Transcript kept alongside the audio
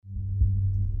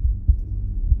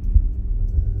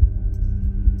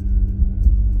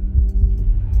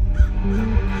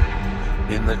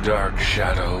the dark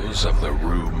shadows of the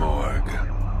Rue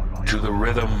Morgue, to the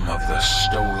rhythm of the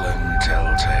stolen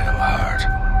telltale heart,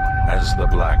 as the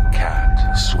black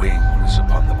cat swings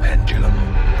upon the pendulum,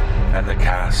 and the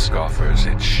cask offers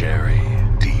its sherry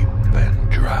deep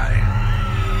and dry.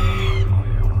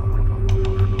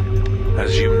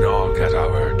 As you knock at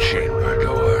our chamber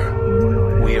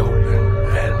door, we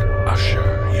open and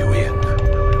usher you in.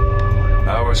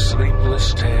 Our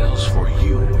sleepless tales for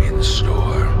you in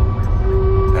store,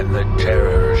 and the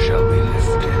terror shall be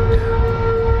lifted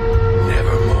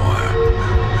nevermore.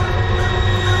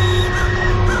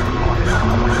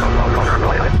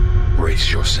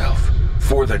 Brace yourself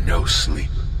for the No Sleep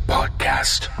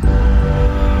podcast.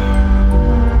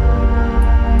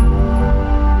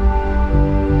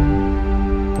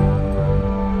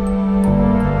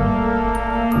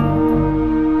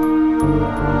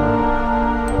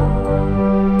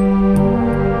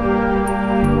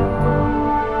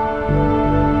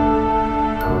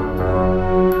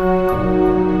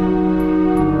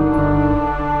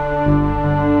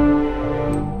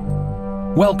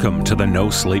 Welcome to the No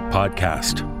Sleep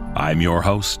podcast. I'm your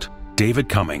host, David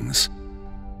Cummings.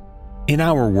 In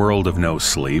our world of no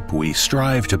sleep, we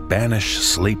strive to banish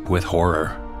sleep with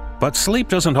horror. But sleep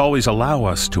doesn't always allow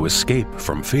us to escape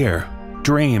from fear.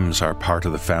 Dreams are part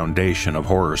of the foundation of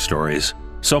horror stories,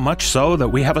 so much so that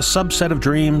we have a subset of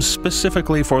dreams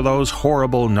specifically for those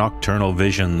horrible nocturnal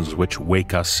visions which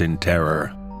wake us in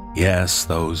terror. Yes,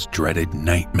 those dreaded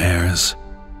nightmares.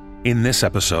 In this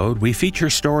episode, we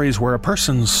feature stories where a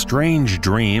person's strange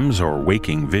dreams or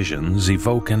waking visions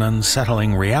evoke an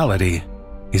unsettling reality.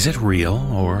 Is it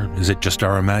real, or is it just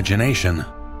our imagination?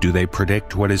 Do they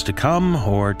predict what is to come,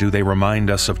 or do they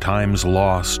remind us of times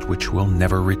lost which will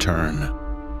never return?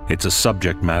 It's a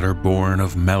subject matter born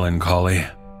of melancholy.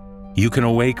 You can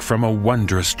awake from a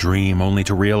wondrous dream only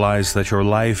to realize that your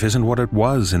life isn't what it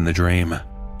was in the dream.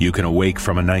 You can awake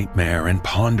from a nightmare and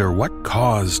ponder what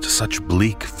caused such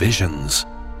bleak visions.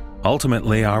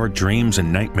 Ultimately, our dreams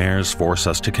and nightmares force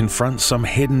us to confront some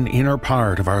hidden inner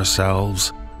part of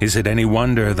ourselves. Is it any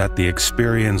wonder that the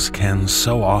experience can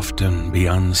so often be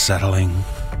unsettling?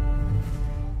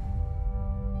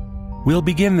 We'll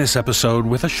begin this episode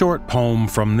with a short poem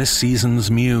from this season's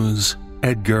muse,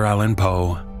 Edgar Allan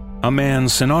Poe, a man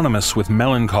synonymous with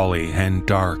melancholy and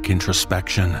dark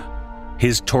introspection.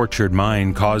 His tortured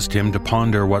mind caused him to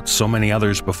ponder what so many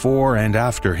others before and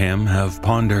after him have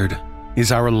pondered.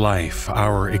 Is our life,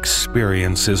 our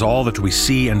experience, is all that we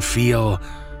see and feel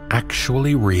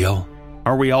actually real?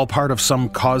 Are we all part of some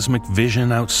cosmic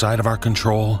vision outside of our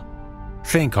control?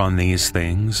 Think on these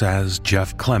things as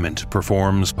Jeff Clement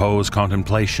performs Poe's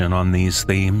contemplation on these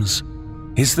themes.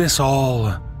 Is this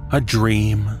all a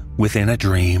dream within a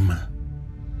dream?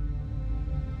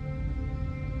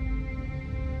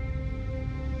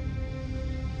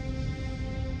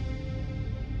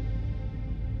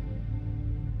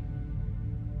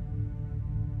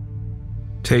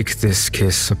 Take this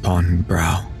kiss upon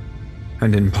brow,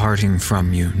 and in parting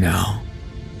from you now,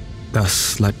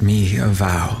 thus let me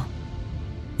avow,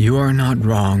 you are not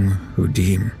wrong who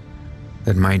deem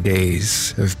that my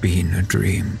days have been a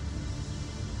dream.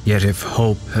 Yet if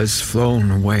hope has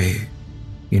flown away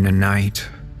in a night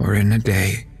or in a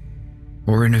day,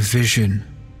 or in a vision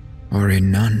or in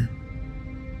none,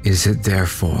 is it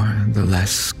therefore the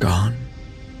less gone?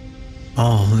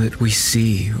 All that we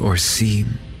see or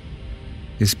seem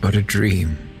is but a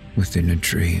dream within a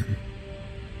dream.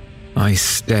 I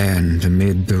stand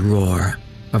amid the roar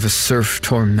of a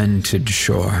surf-tormented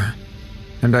shore,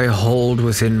 and I hold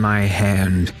within my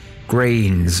hand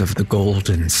grains of the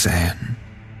golden sand.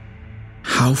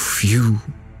 How few,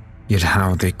 yet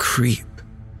how they creep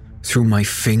through my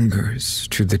fingers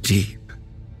to the deep,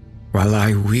 while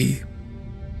I weep,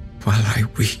 while I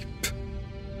weep.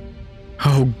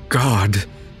 Oh God,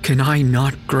 can I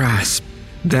not grasp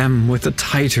them with a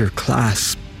tighter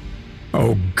clasp?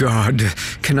 Oh God,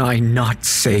 can I not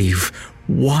save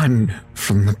one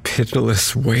from the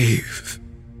pitiless wave?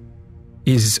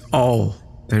 Is all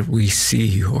that we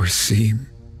see or seem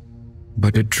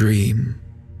but a dream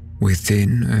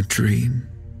within a dream?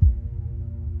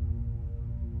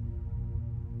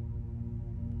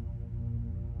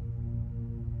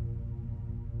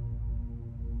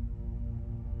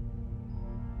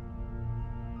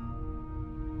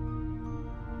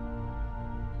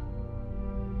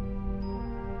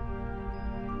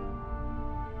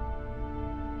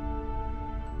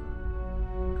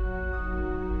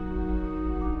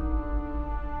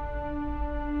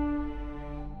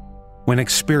 When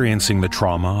experiencing the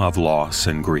trauma of loss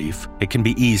and grief, it can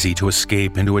be easy to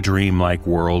escape into a dreamlike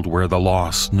world where the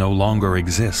loss no longer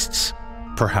exists.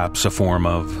 perhaps a form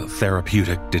of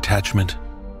therapeutic detachment.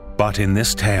 But in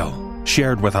this tale,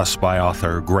 shared with us by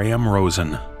author Graham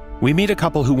Rosen, we meet a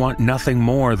couple who want nothing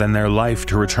more than their life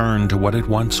to return to what it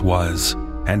once was.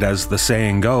 And as the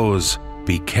saying goes,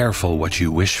 be careful what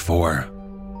you wish for.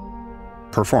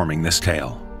 Performing this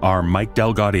tale are Mike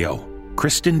Delgadio,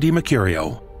 Kristen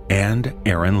DiMercurio, and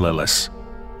Aaron Lillis.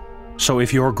 So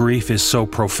if your grief is so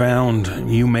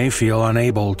profound you may feel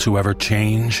unable to ever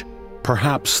change,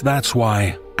 perhaps that's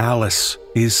why Alice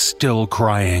is still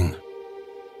crying.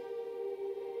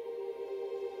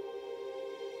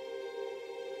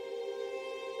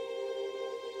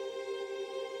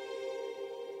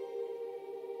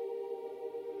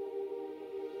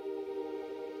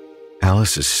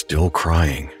 Alice is still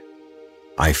crying.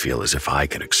 I feel as if I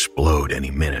could explode any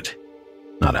minute.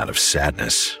 Not out of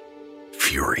sadness,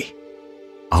 fury.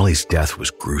 Ollie's death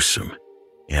was gruesome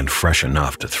and fresh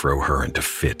enough to throw her into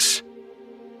fits.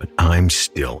 But I'm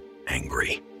still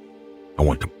angry. I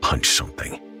want to punch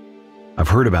something. I've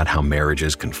heard about how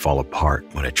marriages can fall apart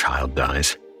when a child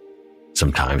dies.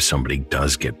 Sometimes somebody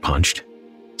does get punched.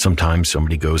 Sometimes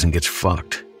somebody goes and gets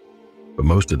fucked. But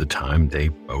most of the time, they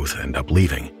both end up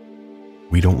leaving.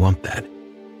 We don't want that.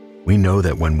 We know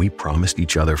that when we promised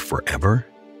each other forever,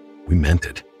 we meant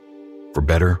it. For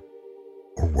better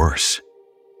or worse.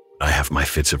 I have my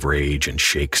fits of rage and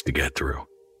shakes to get through.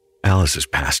 Alice is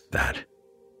past that.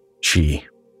 She,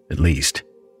 at least,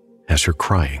 has her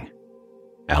crying.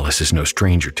 Alice is no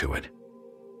stranger to it.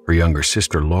 Her younger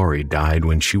sister Laurie died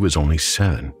when she was only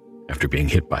 7 after being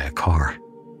hit by a car.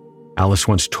 Alice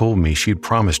once told me she'd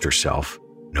promised herself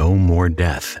no more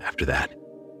death after that.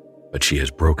 But she has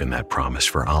broken that promise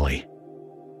for Ollie,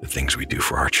 the things we do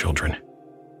for our children.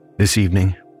 This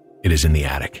evening, it is in the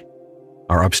attic.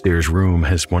 Our upstairs room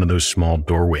has one of those small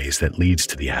doorways that leads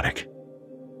to the attic.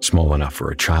 Small enough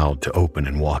for a child to open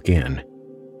and walk in.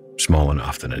 Small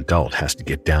enough that an adult has to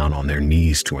get down on their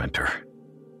knees to enter.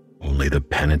 Only the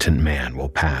penitent man will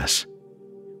pass.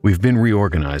 We've been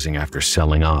reorganizing after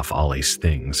selling off Ollie's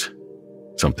things.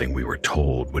 Something we were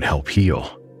told would help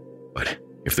heal. But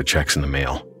if the check's in the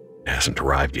mail, it hasn't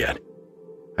arrived yet.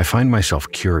 I find myself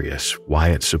curious why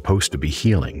it's supposed to be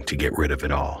healing to get rid of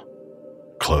it all.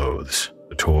 Clothes,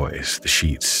 the toys, the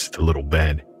sheets, the little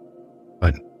bed.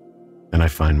 But then I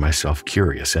find myself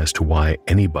curious as to why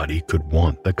anybody could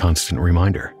want the constant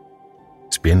reminder.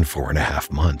 It's been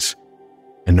 4.5 months,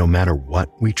 and no matter what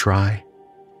we try,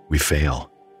 we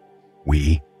fail.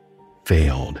 We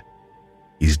failed.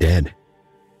 He's dead.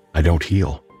 I don't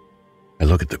heal. I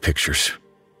look at the pictures.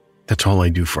 That's all I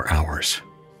do for hours.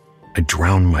 I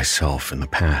drown myself in the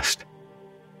past.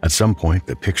 At some point,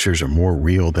 the pictures are more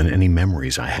real than any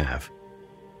memories I have.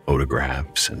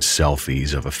 Photographs and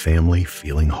selfies of a family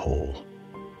feeling whole.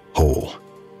 Whole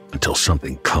until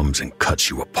something comes and cuts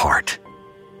you apart.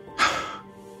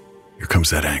 Here comes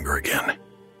that anger again.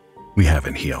 We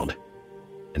haven't healed.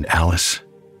 And Alice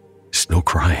is still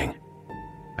crying.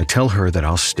 I tell her that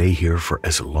I'll stay here for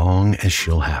as long as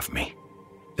she'll have me.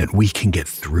 That we can get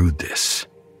through this.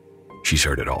 She's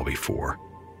heard it all before.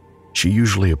 She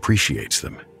usually appreciates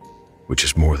them, which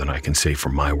is more than I can say for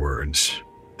my words.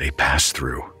 They pass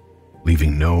through,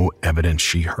 leaving no evidence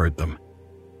she heard them.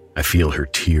 I feel her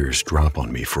tears drop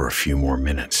on me for a few more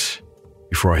minutes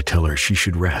before I tell her she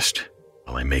should rest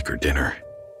while I make her dinner.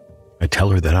 I tell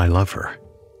her that I love her.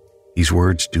 These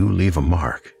words do leave a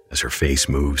mark as her face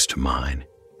moves to mine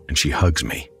and she hugs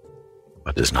me,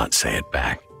 but does not say it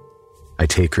back. I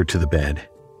take her to the bed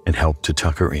and help to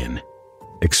tuck her in,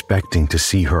 expecting to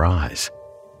see her eyes,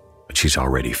 but she's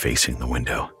already facing the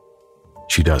window.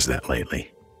 She does that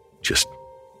lately, just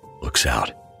looks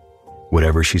out.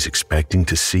 Whatever she's expecting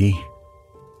to see,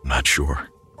 I'm not sure.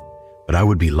 But I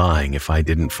would be lying if I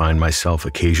didn't find myself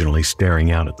occasionally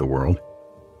staring out at the world.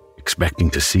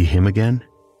 Expecting to see him again?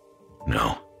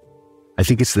 No. I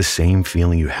think it's the same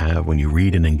feeling you have when you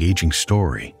read an engaging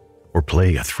story or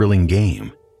play a thrilling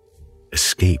game.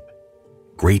 Escape.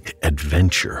 Great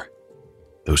adventure.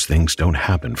 Those things don't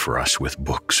happen for us with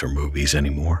books or movies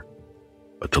anymore.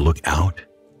 But to look out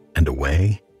and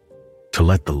away, to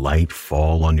let the light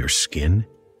fall on your skin,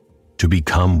 to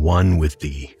become one with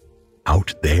the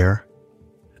out there,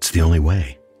 it's the only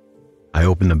way. I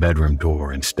open the bedroom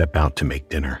door and step out to make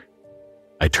dinner.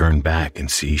 I turn back and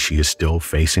see she is still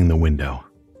facing the window.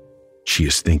 She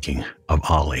is thinking of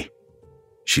Ollie.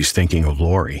 She's thinking of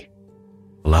Laurie,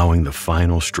 allowing the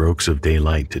final strokes of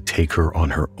daylight to take her on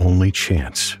her only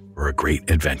chance for a great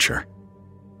adventure.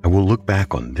 I will look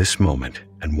back on this moment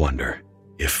and wonder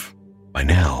if, by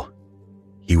now,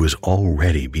 he was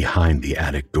already behind the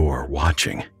attic door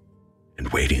watching and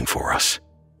waiting for us.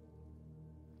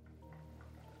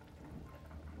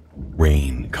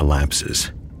 Rain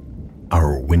collapses.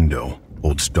 Our window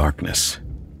holds darkness.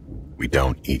 We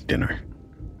don't eat dinner.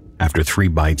 After 3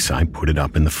 bites, I put it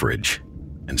up in the fridge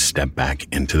and step back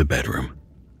into the bedroom,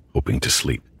 hoping to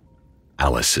sleep.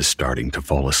 Alice is starting to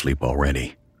fall asleep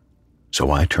already,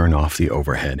 so I turn off the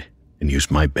overhead and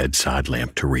use my bedside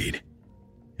lamp to read.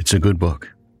 It's a good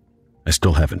book. I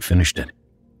still haven't finished it.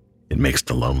 It makes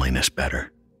the loneliness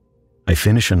better. I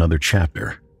finish another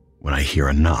chapter when I hear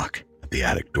a knock at the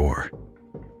attic door.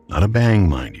 Not a bang,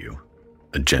 mind you.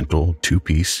 A gentle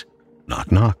 2-piece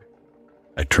knock knock.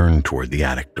 I turn toward the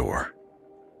attic door.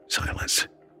 Silence.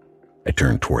 I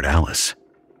turn toward Alice.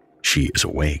 She is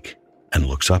awake and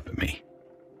looks up at me.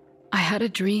 I had a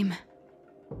dream.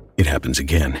 It happens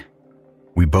again.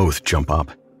 We both jump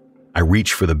up. I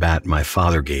reach for the bat my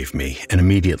father gave me, and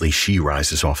immediately she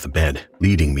rises off the bed,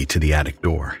 leading me to the attic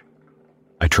door.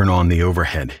 I turn on the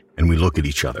overhead, and we look at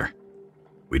each other.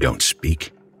 We don't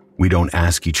speak. We don't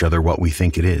ask each other what we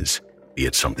think it is, be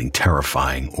it something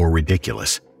terrifying or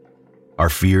ridiculous. Our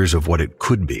fears of what it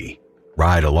could be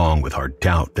ride along with our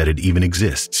doubt that it even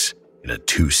exists in a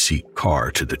 2-seat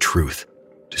car to the truth,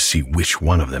 to see which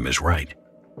one of them is right.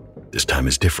 This time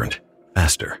is different,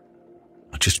 faster,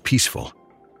 not just peaceful,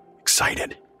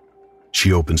 excited.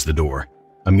 She opens the door,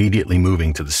 immediately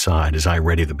moving to the side as I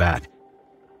ready the bat.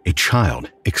 A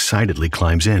child excitedly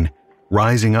climbs in,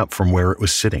 rising up from where it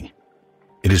was sitting.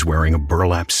 It is wearing a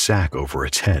burlap sack over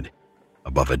its head,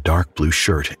 above a dark blue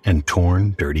shirt and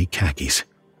torn, dirty khakis.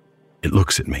 It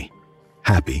looks at me,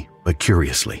 happy but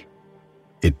curiously.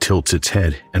 It tilts its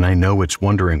head, and I know it's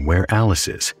wondering where Alice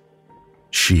is.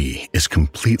 She is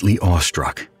completely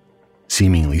awestruck,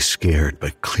 seemingly scared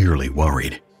but clearly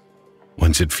worried.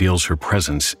 Once it feels her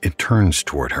presence, it turns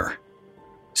toward her.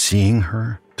 Seeing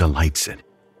her delights it.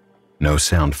 No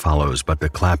sound follows but the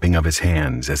clapping of his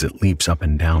hands as it leaps up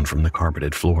and down from the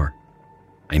carpeted floor.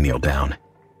 I kneel down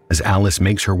as Alice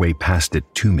makes her way past it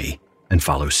to me and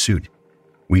follows suit.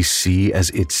 We see as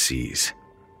it sees,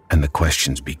 and the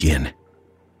questions begin.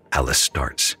 Alice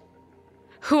starts.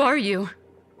 Who are you?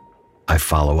 I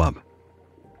follow up.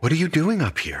 What are you doing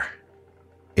up here?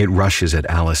 It rushes at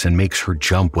Alice and makes her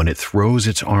jump when it throws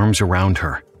its arms around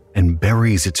her and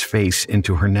buries its face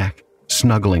into her neck,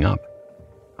 snuggling up.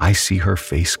 I see her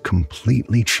face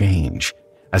completely change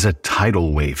as a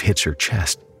tidal wave hits her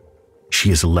chest. She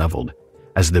is leveled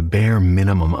as the bare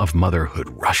minimum of motherhood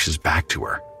rushes back to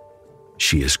her.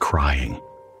 She is crying.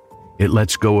 It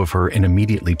lets go of her and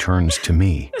immediately turns to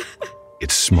me.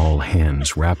 Its small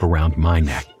hands wrap around my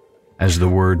neck as the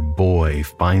word boy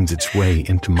finds its way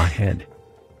into my head.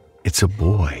 It's a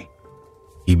boy.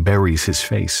 He buries his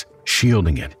face,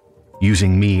 shielding it,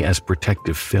 using me as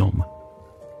protective film.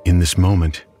 In this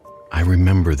moment, I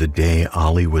remember the day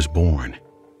Ollie was born.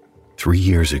 3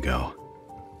 years ago.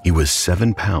 He was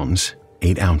 7 pounds,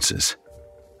 8 ounces.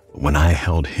 When I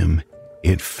held him,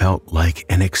 it felt like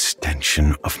an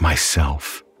extension of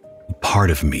myself, a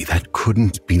part of me that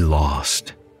couldn't be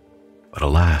lost. But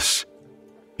alas,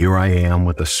 here I am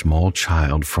with a small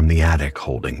child from the attic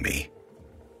holding me,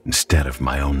 instead of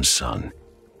my own son.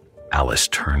 Alice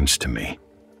turns to me,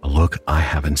 a look I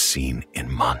haven't seen in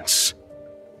months.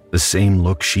 The same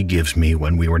look she gives me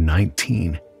when we were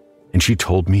 19, and she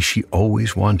told me she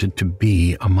always wanted to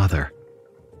be a mother.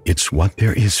 It's what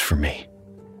there is for me.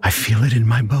 I feel it in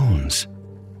my bones.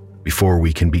 Before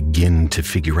we can begin to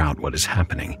figure out what is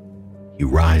happening, he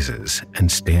rises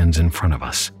and stands in front of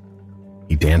us.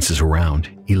 He dances around,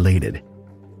 elated.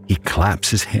 He claps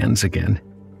his hands again.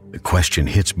 The question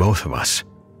hits both of us,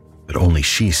 but only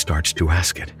she starts to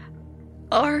ask it.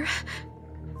 Are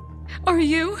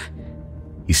you?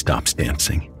 He stops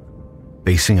dancing.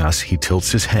 Facing us, he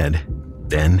tilts his head.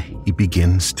 Then he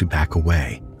begins to back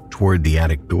away toward the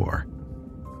attic door.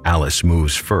 Alice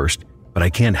moves first, but I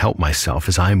can't help myself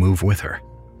as I move with her.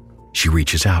 She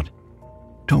reaches out.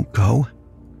 Don't go.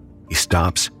 He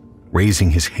stops, raising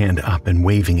his hand up and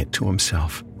waving it to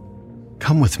himself.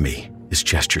 Come with me, his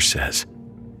gesture says.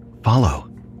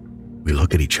 Follow. We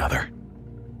look at each other.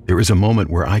 There is a moment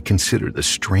where I consider the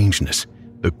strangeness,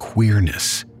 the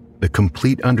queerness, the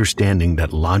complete understanding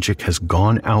that logic has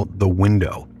gone out the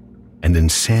window and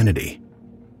insanity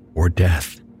or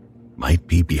death might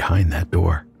be behind that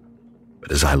door.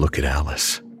 But as I look at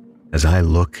Alice, as I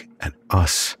look at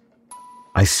us,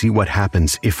 I see what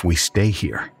happens if we stay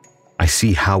here. I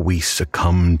see how we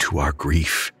succumb to our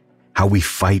grief, how we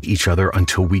fight each other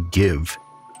until we give.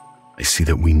 I see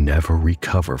that we never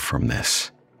recover from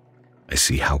this. I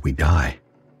see how we die.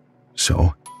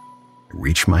 So I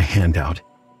reach my hand out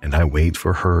and I wait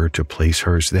for her to place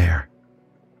hers there.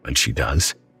 When she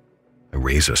does, I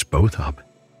raise us both up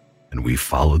and we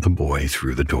follow the boy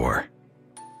through the door.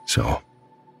 So,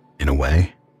 in a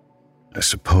way, I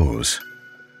suppose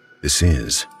this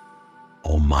is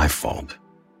all my fault.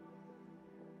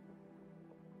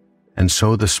 And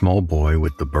so the small boy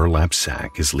with the burlap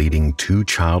sack is leading two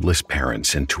childless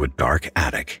parents into a dark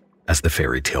attic as the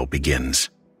fairy tale begins.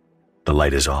 The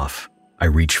light is off. I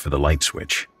reach for the light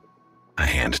switch. A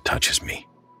hand touches me.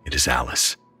 It is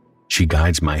Alice. She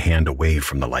guides my hand away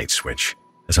from the light switch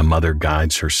as a mother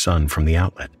guides her son from the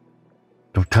outlet.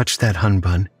 "Don't touch that, hun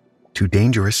bun. Too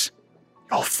dangerous.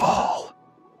 You'll fall."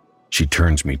 She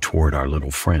turns me toward our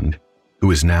little friend,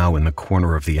 who is now in the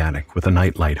corner of the attic with a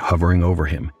nightlight hovering over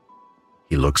him.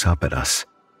 He looks up at us,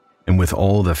 and with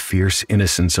all the fierce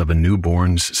innocence of a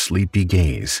newborn's sleepy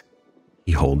gaze,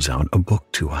 he holds out a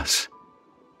book to us.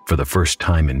 For the first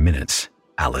time in minutes,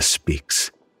 Alice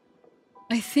speaks.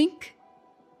 I think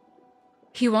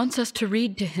he wants us to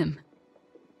read to him.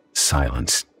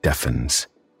 Silence deafens.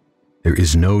 There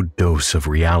is no dose of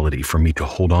reality for me to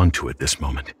hold on to at this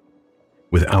moment.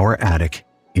 With our attic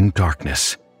in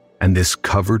darkness and this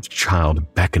covered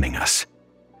child beckoning us,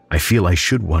 I feel I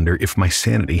should wonder if my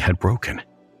sanity had broken.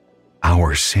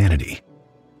 Our sanity.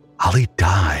 Ollie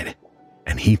died,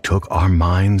 and he took our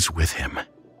minds with him.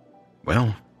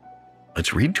 Well,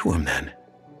 let's read to him then.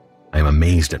 I am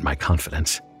amazed at my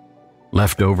confidence.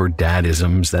 Leftover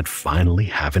dadisms that finally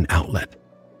have an outlet.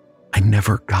 I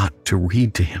never got to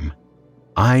read to him.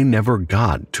 I never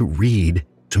got to read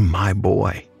to my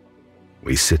boy.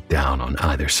 We sit down on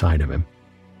either side of him.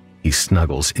 He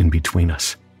snuggles in between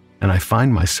us, and I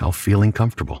find myself feeling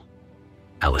comfortable.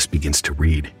 Alice begins to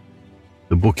read.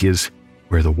 The book is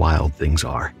Where the Wild Things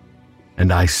Are,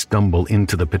 and I stumble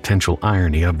into the potential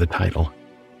irony of the title.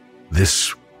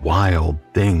 This wild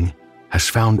thing has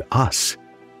found us.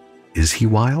 Is he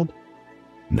wild?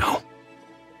 No,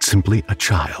 simply a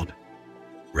child,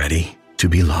 ready to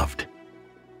be loved.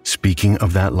 Speaking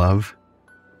of that love,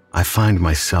 I find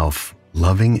myself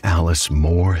loving Alice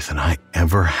more than I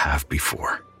ever have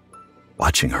before.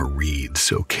 Watching her read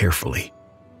so carefully,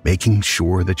 making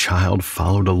sure the child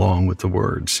followed along with the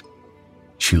words.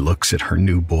 She looks at her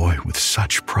new boy with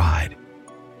such pride.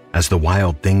 As the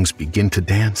wild things begin to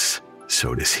dance,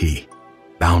 so does he,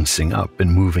 bouncing up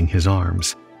and moving his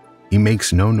arms. He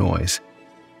makes no noise,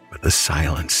 but the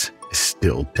silence is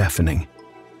still deafening.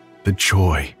 The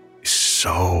joy is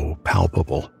so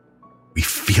palpable. We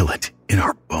feel it in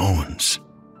our bones.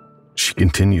 She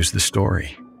continues the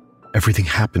story. Everything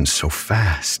happens so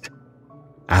fast.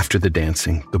 After the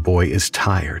dancing, the boy is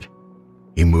tired.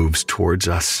 He moves towards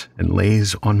us and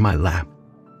lays on my lap,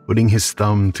 putting his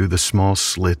thumb through the small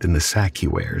slit in the sack he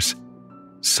wears.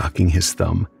 Sucking his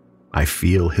thumb, I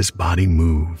feel his body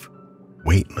move,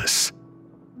 weightless.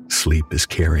 Sleep is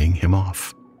carrying him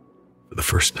off. For the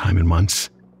first time in months,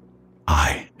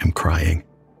 I am crying.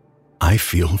 I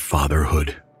feel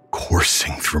fatherhood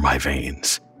coursing through my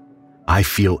veins. I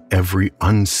feel every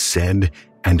unsaid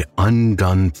and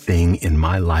undone thing in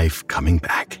my life coming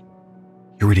back.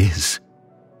 Here it is,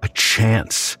 a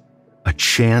chance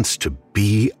to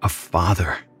be a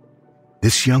father.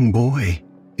 This young boy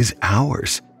is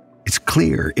ours. It's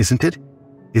clear, isn't it?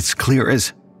 It's clear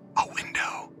as a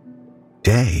window.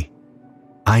 Day.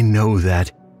 I know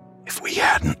that if we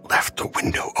hadn't left the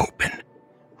window open,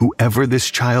 whoever this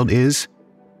child is,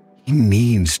 he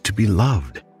needs to be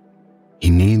loved. He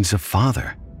needs a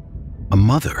father, a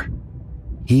mother.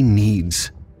 He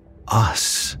needs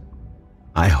us.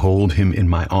 I hold him in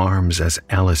my arms as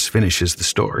Alice finishes the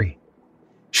story.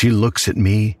 She looks at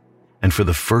me, and for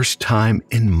the first time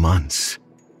in months,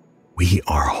 we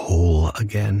are whole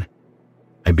again.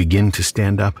 I begin to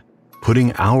stand up,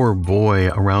 putting our boy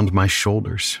around my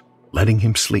shoulders, letting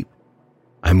him sleep.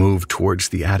 I move towards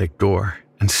the attic door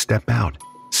and step out,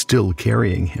 still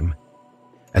carrying him.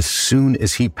 As soon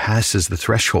as he passes the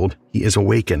threshold, he is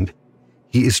awakened.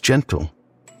 He is gentle,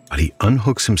 but he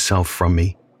unhooks himself from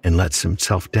me and lets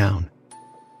himself down.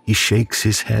 He shakes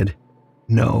his head,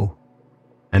 no,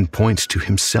 and points to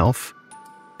himself,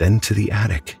 then to the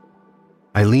attic.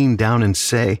 I lean down and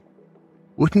say,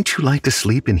 "Wouldn't you like to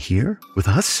sleep in here with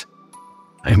us?"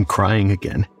 I am crying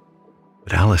again,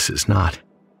 but Alice is not.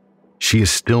 She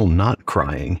is still not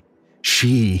crying.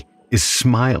 She is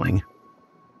smiling.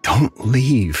 "Don't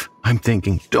leave," I'm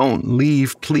thinking. "Don't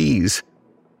leave, please."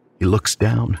 He looks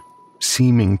down,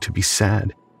 seeming to be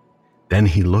sad. Then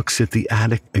he looks at the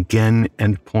attic again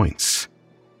and points,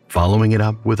 following it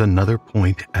up with another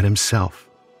point at himself.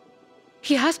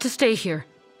 He has to stay here.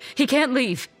 He can't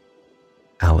leave.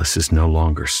 Alice is no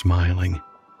longer smiling.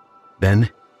 Then,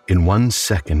 in 1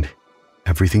 second,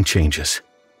 everything changes.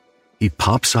 He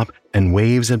pops up and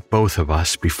waves at both of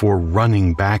us before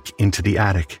running back into the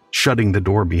attic, shutting the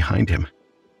door behind him.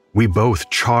 We both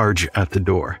charge at the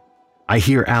door. I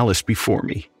hear Alice before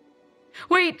me.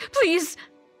 Wait, please!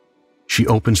 She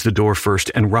opens the door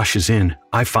first and rushes in.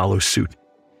 I follow suit.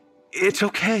 It's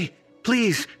okay.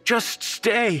 Please, just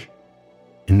stay.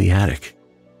 In the attic,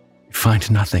 we find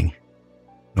nothing.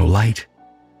 No light,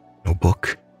 no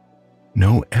book,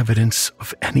 no evidence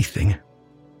of anything.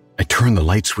 I turn the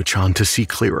light switch on to see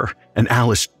clearer, and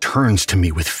Alice turns to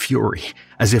me with fury,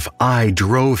 as if I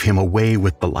drove him away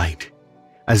with the light,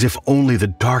 as if only the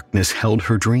darkness held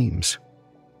her dreams.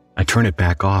 I turn it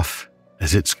back off,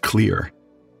 as it's clear.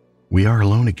 We are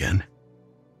alone again.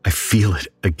 I feel it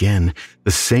again,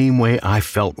 the same way I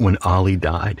felt when Ollie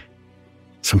died.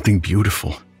 Something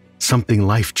beautiful, something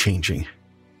life-changing,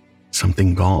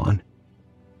 something gone,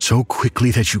 so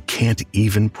quickly that you can't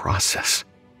even process.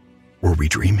 Were we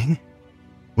dreaming?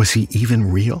 Was he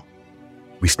even real?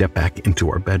 We step back into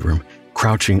our bedroom,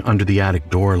 crouching under the attic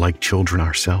door like children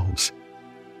ourselves.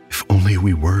 If only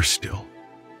we were still,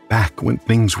 back when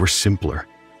things were simpler,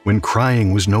 when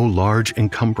crying was no large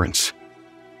encumbrance.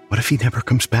 What if he never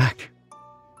comes back?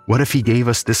 What if he gave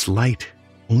us this light,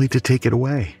 only to take it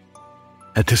away?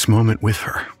 At this moment with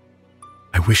her,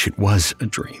 I wish it was a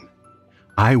dream.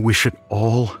 I wish it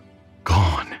all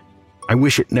gone. I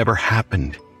wish it never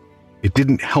happened. It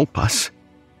didn't help us.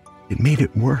 It made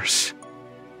it worse.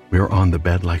 We are on the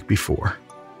bed like before,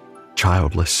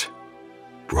 childless,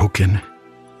 broken,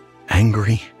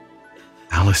 angry.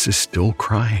 Alice is still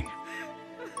crying.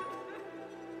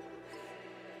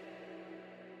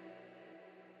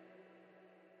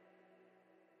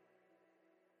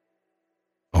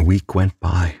 A week went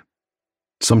by.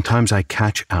 Sometimes I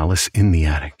catch Alice in the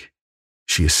attic.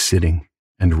 She is sitting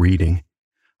and reading.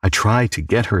 I try to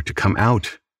get her to come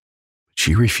out, but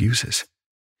she refuses.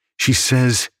 She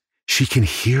says she can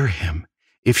hear him.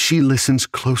 If she listens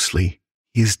closely,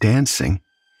 he is dancing.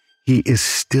 He is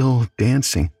still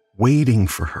dancing, waiting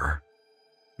for her.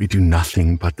 We do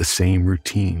nothing but the same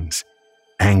routines.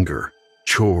 Anger,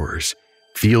 chores,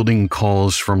 fielding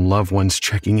calls from loved ones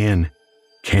checking in,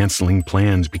 canceling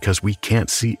plans because we can't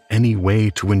see any way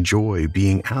to enjoy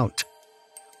being out.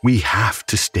 We have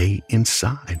to stay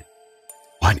inside.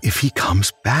 What if he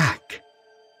comes back?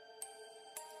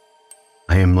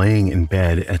 I am laying in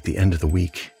bed at the end of the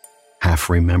week, half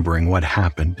remembering what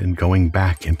happened and going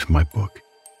back into my book.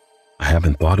 I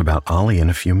haven't thought about Ollie in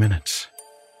a few minutes.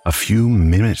 A few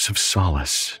minutes of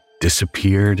solace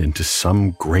disappeared into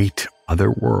some great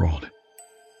other world.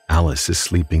 Alice is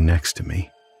sleeping next to me.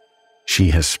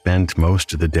 She has spent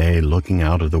most of the day looking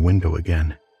out of the window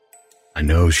again. I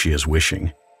know she is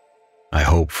wishing. I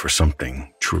hope for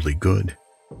something truly good.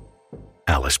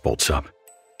 Alice bolts up.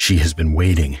 She has been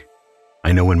waiting.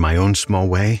 I know in my own small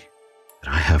way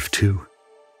that I have too.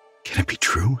 Can it be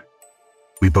true?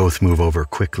 We both move over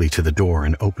quickly to the door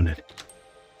and open it.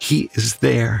 He is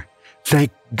there.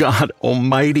 Thank God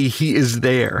Almighty, he is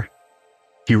there.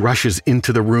 He rushes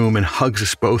into the room and hugs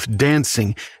us both,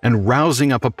 dancing and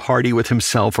rousing up a party with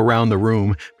himself around the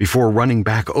room before running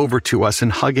back over to us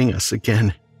and hugging us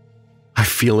again. I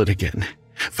feel it again.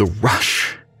 The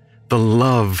rush, the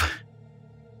love.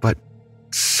 But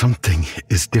something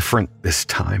is different this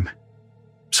time.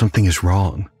 Something is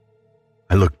wrong.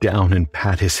 I look down and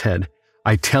pat his head.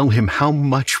 I tell him how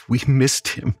much we missed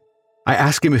him. I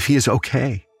ask him if he is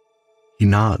okay. He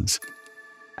nods.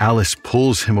 Alice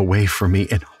pulls him away from me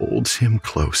and holds him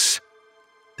close.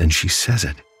 Then she says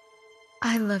it.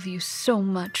 I love you so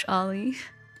much, Ollie.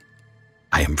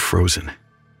 I am frozen.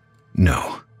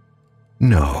 No,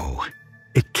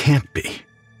 it can't be.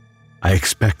 I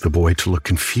expect the boy to look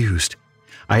confused.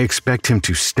 I expect him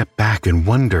to step back and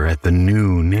wonder at the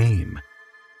new name.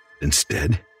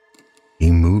 Instead,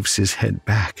 he moves his head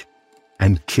back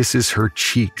and kisses her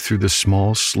cheek through the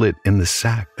small slit in the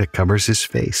sack that covers his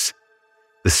face.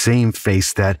 The same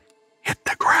face that hit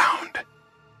the ground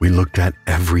we looked at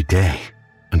every day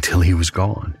until he was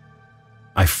gone.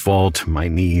 I fall to my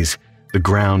knees. The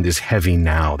ground is heavy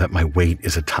now that my weight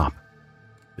is atop.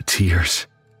 The tears,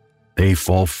 they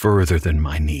fall further than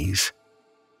my knees.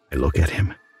 I look at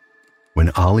him.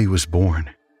 When Ollie was born,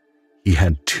 he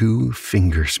had 2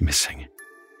 fingers missing,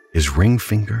 his ring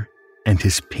finger and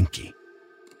his pinky.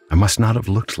 I must not have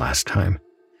looked last time,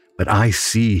 but I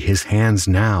see his hands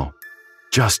now,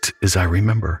 just as I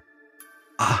remember.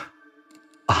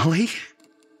 Ollie?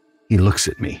 He looks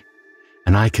at me,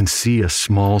 and I can see a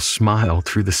small smile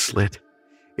through the slit.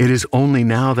 It is only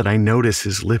now that I notice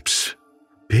his lips,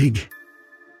 big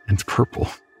and purple,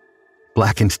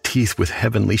 blackened teeth with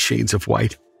heavenly shades of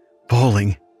white,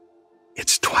 bawling.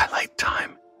 It's twilight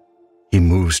time. He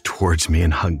moves towards me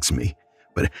and hugs me,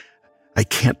 but I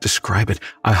can't describe it.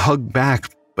 I hug back,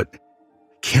 but I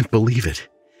can't believe it.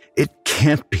 It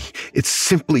can't be. It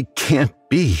simply can't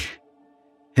be.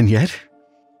 And yet,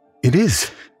 it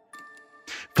is.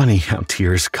 Funny how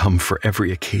tears come for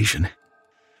every occasion.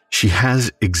 She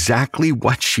has exactly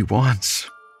what she wants,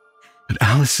 but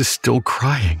Alice is still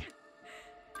crying.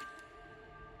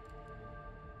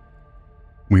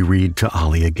 We read to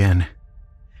Ollie again.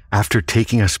 After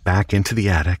taking us back into the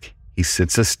attic, he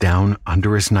sits us down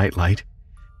under his nightlight.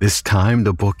 This time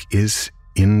the book is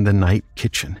In the Night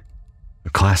Kitchen, a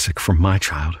classic from my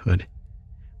childhood.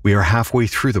 We are halfway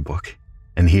through the book,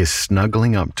 and he is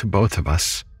snuggling up to both of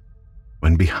us,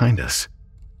 when behind us,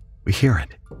 we hear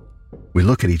it. We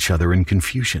look at each other in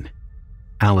confusion.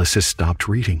 Alice has stopped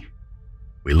reading.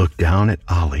 We look down at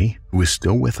Ollie, who is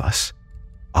still with us.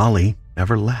 Ollie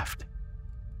never left.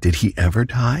 Did he ever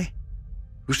die?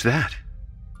 Who's that?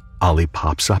 Ollie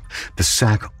pops up, the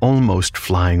sack almost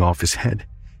flying off his head.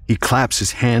 He claps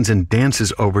his hands and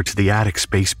dances over to the attic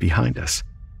space behind us.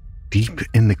 Deep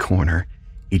in the corner,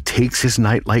 he takes his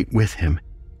nightlight with him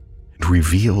and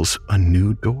reveals a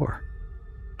new door.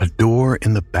 A door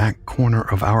in the back corner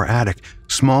of our attic,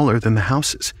 smaller than the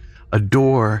house's. A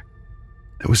door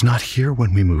that was not here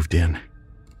when we moved in.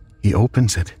 He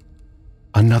opens it.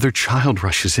 Another child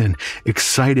rushes in,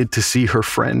 excited to see her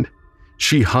friend.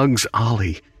 She hugs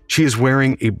Ollie. She is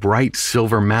wearing a bright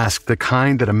silver mask, the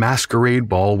kind that a masquerade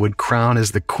ball would crown as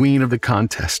the queen of the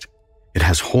contest. It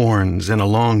has horns and a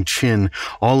long chin,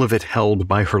 all of it held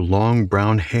by her long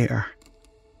brown hair.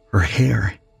 Her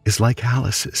hair is like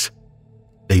Alice's.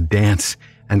 They dance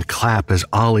and clap as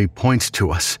Ollie points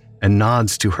to us and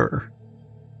nods to her.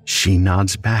 She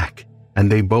nods back,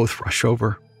 and they both rush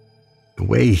over. The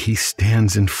way he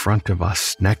stands in front of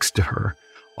us next to her,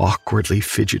 awkwardly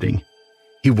fidgeting.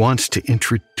 He wants to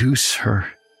introduce her.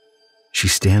 She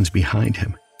stands behind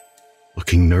him,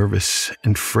 looking nervous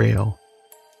and frail.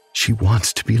 She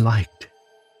wants to be liked.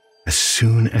 As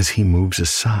soon as he moves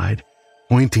aside,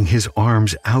 pointing his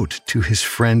arms out to his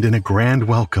friend in a grand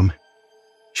welcome,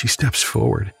 she steps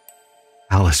forward.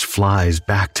 Alice flies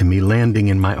back to me, landing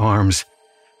in my arms.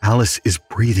 Alice is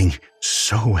breathing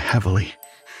so heavily.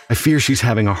 I fear she's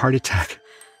having a heart attack.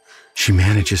 She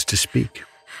manages to speak.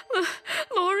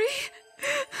 Laurie?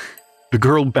 The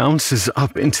girl bounces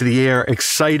up into the air,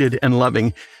 excited and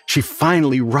loving. She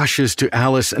finally rushes to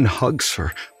Alice and hugs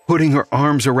her, putting her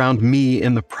arms around me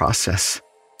in the process.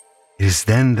 It is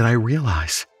then that I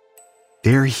realize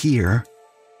they're here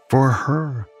for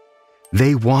her.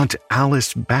 They want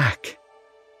Alice back.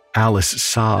 Alice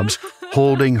sobs,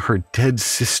 holding her dead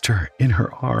sister in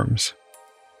her arms.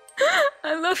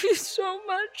 I love you so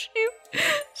much.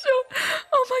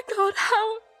 Oh my God,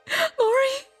 how?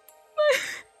 Laurie?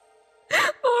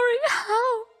 Laurie,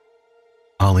 how?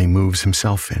 Ollie moves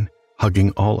himself in,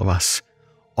 hugging all of us.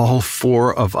 All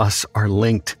four of us are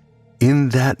linked. In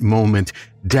that moment,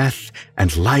 death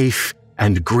and life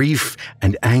and grief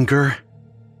and anger,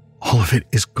 all of it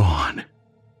is gone.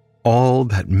 All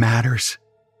that matters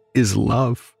is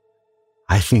love.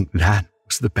 I think that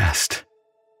was the best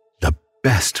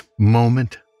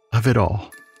moment of it all.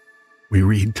 We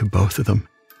read to both of them.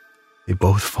 They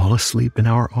both fall asleep in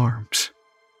our arms.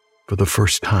 For the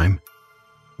first time,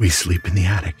 we sleep in the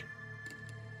attic.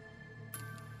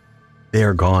 They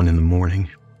are gone in the morning,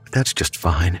 but that's just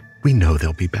fine. We know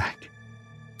they'll be back.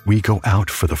 We go out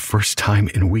for the first time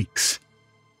in weeks.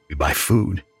 We buy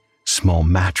food, small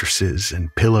mattresses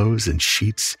and pillows and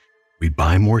sheets. We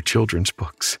buy more children's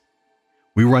books.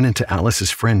 We run into Alice's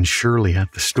friend Shirley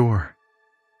at the store,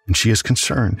 and she is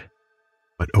concerned,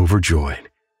 but overjoyed,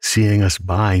 seeing us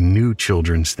buy new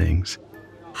children's things.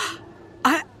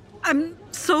 I'm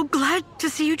so glad to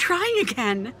see you trying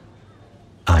again.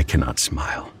 I cannot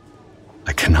smile.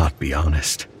 I cannot be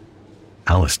honest.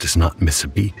 Alice does not miss a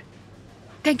beat.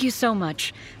 Thank you so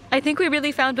much. I think we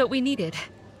really found what we needed.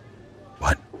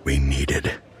 What we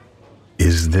needed.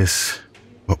 Is this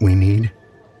what we need?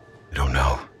 I don't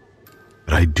know.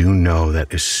 But I do know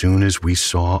that as soon as we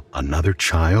saw another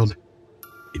child,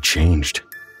 it changed.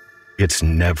 It's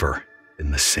never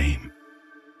been the same.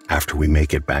 After we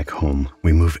make it back home,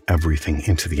 we move everything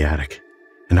into the attic,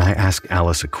 and I ask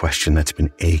Alice a question that's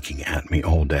been aching at me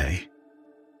all day.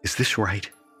 Is this right?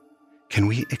 Can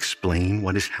we explain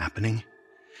what is happening?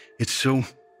 It's so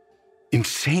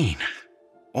insane.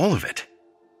 All of it.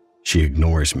 She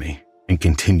ignores me and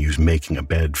continues making a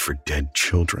bed for dead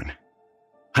children.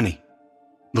 Honey,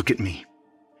 look at me.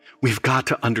 We've got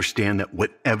to understand that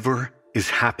whatever is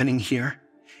happening here,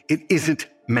 it isn't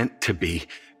meant to be.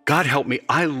 God help me,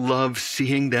 I love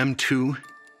seeing them too.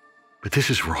 But this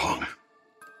is wrong.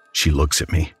 She looks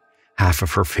at me, half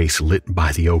of her face lit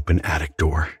by the open attic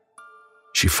door.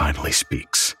 She finally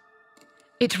speaks.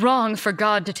 It's wrong for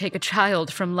God to take a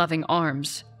child from loving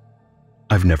arms.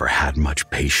 I've never had much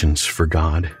patience for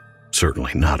God,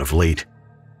 certainly not of late.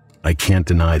 I can't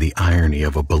deny the irony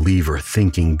of a believer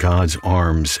thinking God's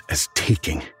arms as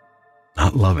taking,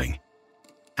 not loving.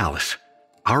 Alice,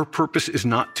 our purpose is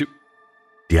not to...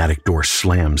 The attic door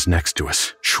slams next to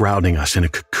us, shrouding us in a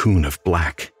cocoon of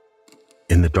black.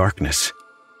 In the darkness,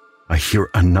 I hear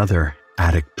another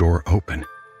attic door open,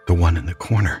 the one in the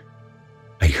corner.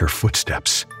 I hear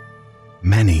footsteps,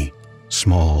 many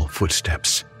small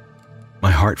footsteps.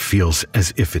 My heart feels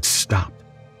as if it's stopped.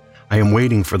 I am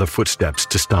waiting for the footsteps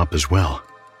to stop as well.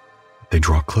 They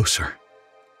draw closer.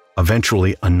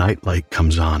 Eventually, a nightlight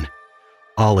comes on.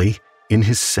 Ollie, in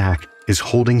his sack, is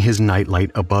holding his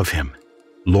nightlight above him.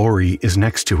 Lori is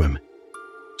next to him.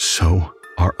 So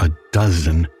are a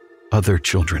dozen other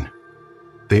children.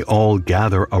 They all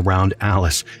gather around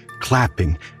Alice,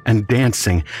 clapping and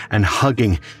dancing and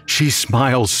hugging. She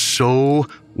smiles so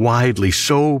widely,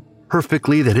 so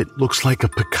perfectly that it looks like a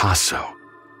Picasso.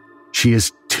 She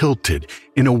is tilted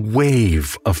in a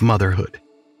wave of motherhood.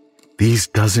 These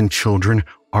dozen children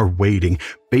are waiting,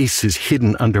 faces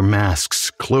hidden under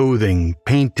masks, clothing,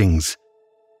 paintings,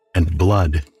 and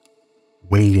blood,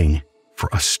 waiting for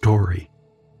a story,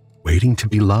 waiting to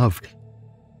be loved.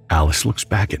 Alice looks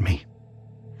back at me.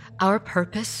 Our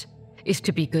purpose is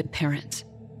to be good parents.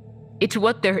 It's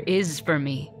what there is for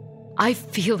me. I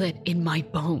feel it in my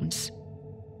bones.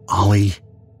 Ollie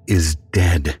is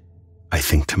dead, I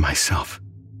think to myself,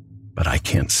 but I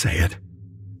can't say it.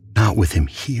 Not with him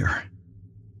here.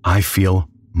 I feel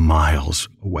miles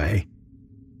away,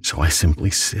 so I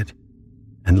simply sit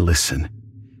and listen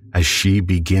as she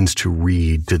begins to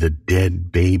read to the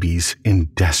dead babies in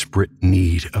desperate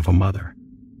need of a mother.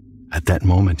 At that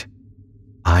moment,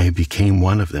 I became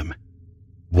one of them,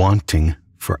 wanting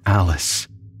for Alice,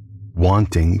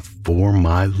 wanting for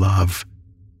my love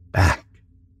back.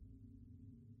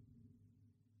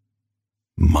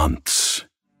 Months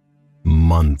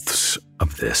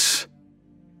of this.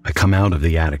 I come out of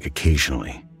the attic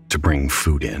occasionally to bring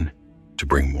food in, to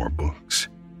bring more books.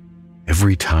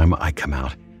 Every time I come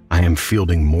out, I am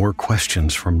fielding more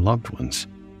questions from loved ones.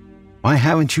 Why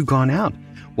haven't you gone out?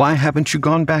 Why haven't you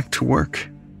gone back to work?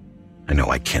 I know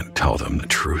I can't tell them the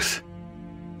truth.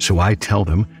 So I tell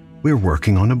them we're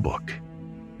working on a book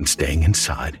and staying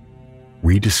inside,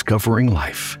 rediscovering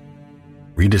life,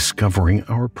 rediscovering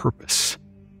our purpose.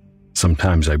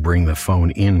 Sometimes I bring the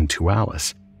phone in to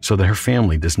Alice so that her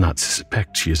family does not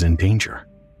suspect she is in danger.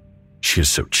 She is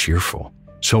so cheerful,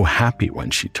 so happy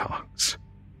when she talks.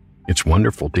 It's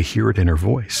wonderful to hear it in her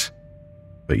voice,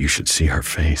 but you should see her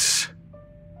face.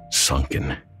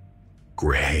 Sunken,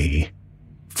 gray,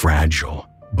 fragile,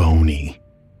 bony.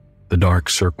 The dark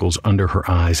circles under her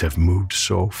eyes have moved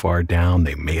so far down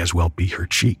they may as well be her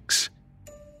cheeks.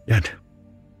 Yet,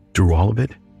 through all of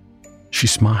it, she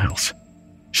smiles.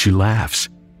 She laughs.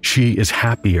 She is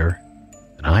happier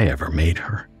than I ever made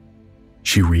her.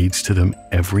 She reads to them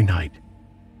every night.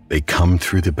 They come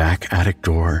through the back attic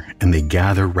door and they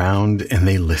gather round and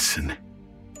they listen.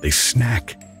 They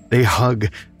snack, they hug,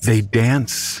 they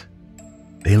dance,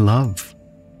 they love.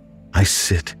 I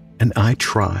sit and I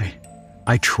try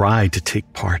to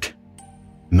take part.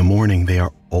 In the morning they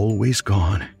are always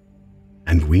gone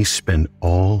and we spend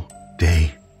all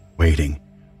day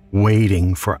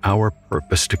waiting for our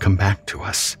purpose to come back to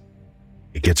us.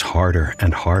 It gets harder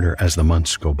and harder as the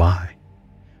months go by.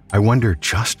 I wonder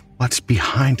just what's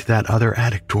behind that other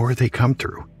attic door they come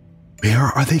through. Where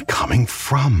are they coming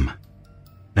from?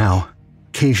 Now,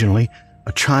 occasionally,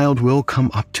 a child will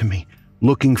come up to me,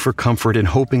 looking for comfort and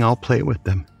hoping I'll play with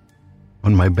them.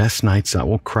 On my best nights, I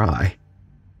will cry,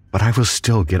 but I will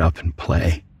still get up and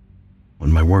play.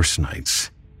 On my worst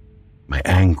nights, my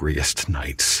angriest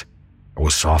nights, I will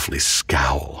softly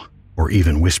scowl or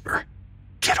even whisper,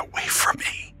 "Get away from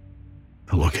me."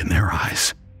 The look in their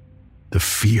eyes, the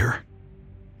fear,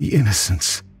 the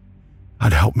innocence.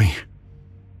 God help me.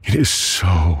 It is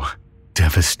so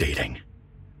devastating.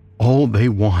 All they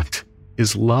want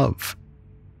is love.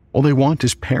 All they want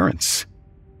is parents.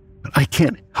 But I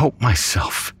can't help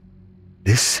myself.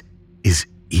 This is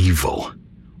evil.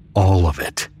 All of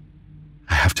it.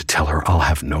 I have to tell her I'll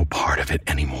have no part of it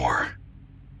anymore.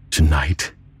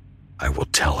 Tonight, I will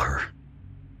tell her.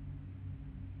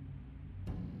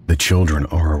 The children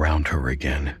are around her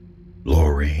again.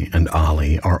 Lori and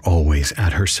Ollie are always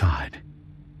at her side.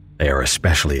 They are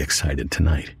especially excited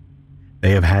tonight.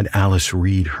 They have had Alice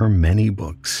read her many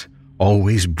books,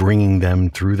 always bringing them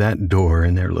through that door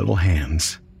in their little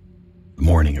hands. The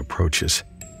morning approaches.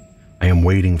 I am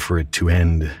waiting for it to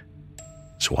end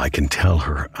so I can tell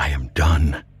her I am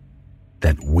done,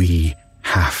 that we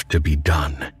have to be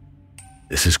done.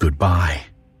 This is goodbye.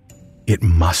 It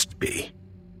must be.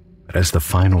 But as the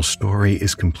final story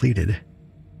is completed,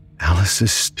 Alice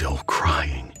is still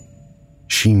crying.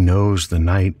 She knows the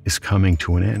night is coming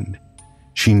to an end.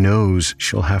 She knows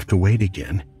she'll have to wait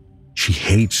again. She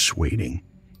hates waiting.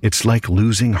 It's like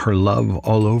losing her love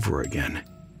all over again.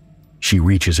 She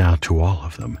reaches out to all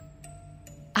of them.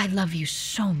 I love you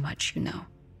so much, you know.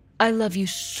 I love you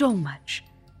so much.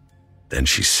 Then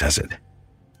she says it.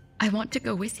 I want to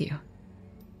go with you.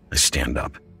 I stand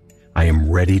up. I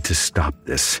am ready to stop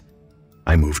this.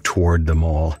 I move toward them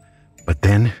all, but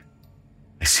then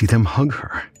I see them hug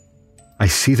her. I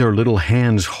see their little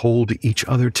hands hold each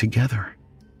other together.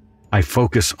 I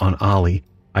focus on Ollie.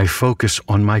 I focus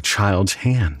on my child's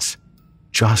hands,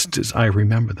 just as I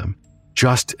remember them,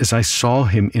 just as I saw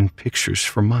him in pictures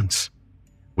for months,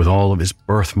 with all of his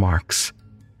birthmarks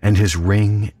and his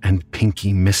ring and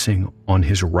pinky missing on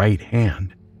his right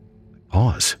hand. I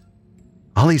pause.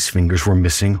 Ollie's fingers were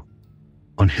missing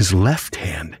on his left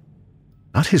hand,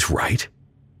 not his right.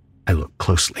 I look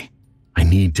closely. I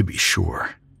need to be sure.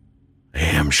 I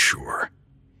am sure.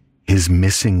 His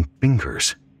missing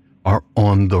fingers are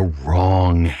on the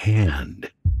wrong hand.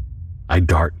 I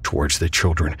dart towards the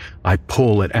children. I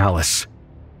pull at Alice.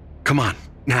 Come on,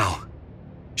 now.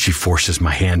 She forces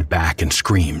my hand back and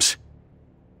screams.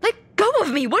 Let go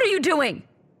of me! What are you doing?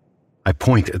 I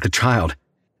point at the child.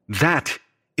 That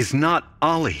is not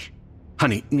Ollie.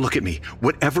 Honey, look at me.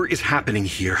 Whatever is happening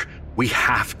here, we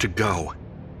have to go.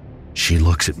 She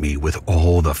looks at me with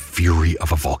all the fury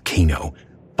of a volcano,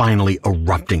 finally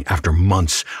erupting after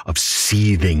months of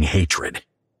seething hatred.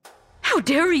 How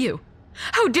dare you?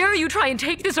 How dare you try and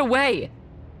take this away?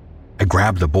 I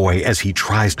grab the boy as he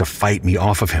tries to fight me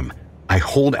off of him. I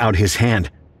hold out his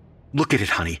hand. Look at it,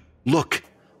 honey. Look.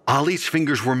 Ollie's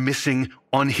fingers were missing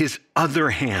on his other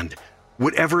hand.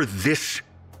 Whatever this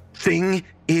thing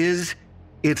is,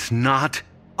 it's not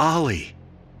Ollie.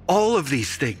 All of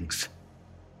these things.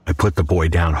 I put the boy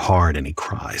down hard and he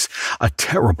cries, a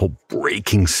terrible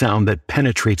breaking sound that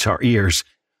penetrates our ears.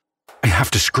 I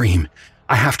have to scream.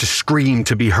 I have to scream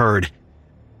to be heard.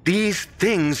 These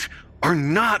things are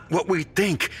not what we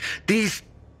think. These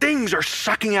things are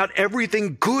sucking out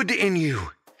everything good in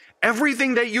you.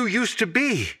 Everything that you used to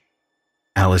be.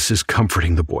 Alice is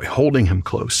comforting the boy, holding him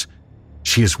close.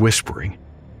 She is whispering.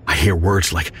 I hear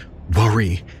words like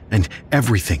worry and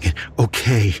everything and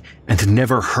okay and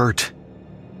never hurt.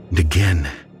 And again,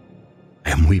 I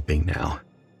am weeping now.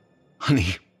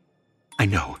 Honey, I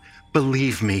know.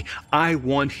 Believe me, I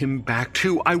want him back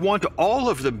too. I want all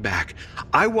of them back.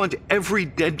 I want every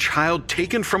dead child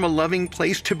taken from a loving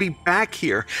place to be back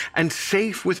here and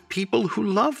safe with people who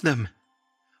love them.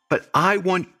 But I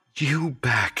want you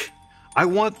back. I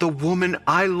want the woman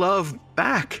I love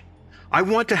back. I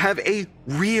want to have a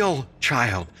real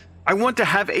child. I want to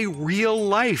have a real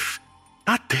life.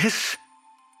 Not this.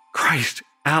 Christ,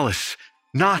 Alice,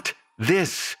 not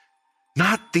this.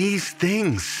 Not these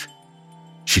things.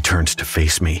 She turns to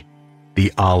face me.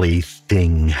 The Ollie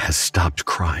thing has stopped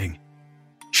crying.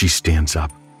 She stands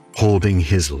up, holding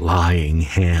his lying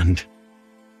hand.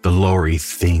 The Lori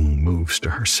thing moves to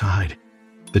her side.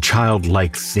 The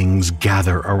childlike things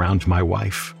gather around my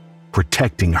wife,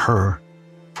 protecting her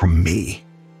from me.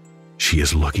 She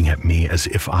is looking at me as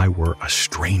if I were a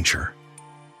stranger.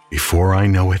 Before I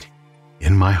know it,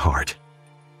 in my heart,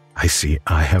 I see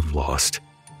I have lost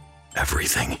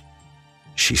everything.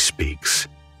 She speaks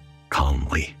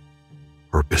calmly,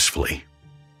 purposefully.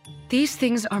 These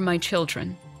things are my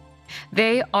children.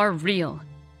 They are real.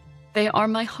 They are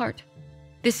my heart.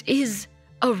 This is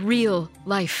a real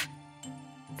life.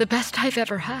 The best I've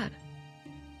ever had.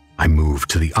 I move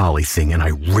to the Ollie thing and I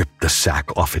rip the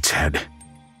sack off its head.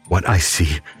 What I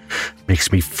see makes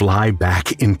me fly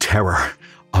back in terror.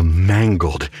 A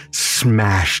mangled,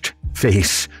 smashed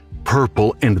face,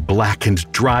 purple and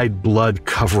blackened, dried blood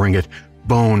covering it,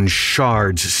 bone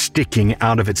shards sticking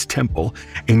out of its temple,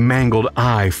 a mangled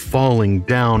eye falling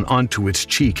down onto its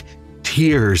cheek,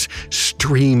 tears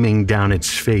streaming down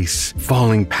its face,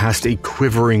 falling past a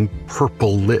quivering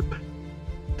purple lip.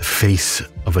 The face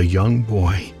of a young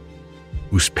boy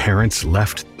whose parents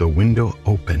left the window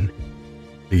open,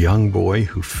 the young boy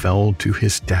who fell to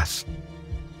his death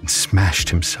and smashed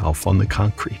himself on the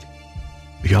concrete,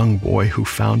 the young boy who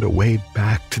found a way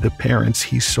back to the parents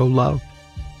he so loved,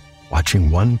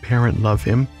 watching one parent love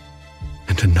him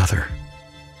and another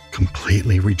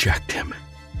completely reject him.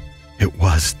 It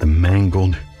was the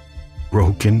mangled,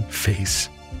 broken face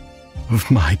of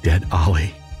my dead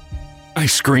Ollie. I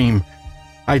scream.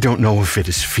 I don't know if it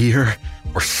is fear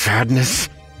or sadness.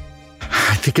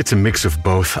 I think it's a mix of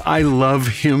both. I love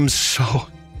him so.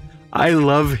 I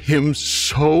love him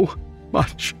so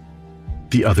much.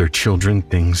 The other children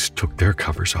things took their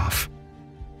covers off.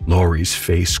 Lori's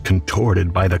face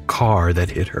contorted by the car that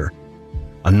hit her.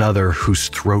 Another whose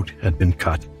throat had been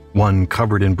cut. One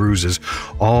covered in bruises.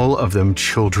 All of them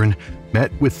children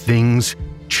met with things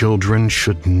children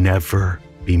should never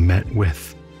be met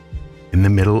with. In the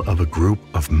middle of a group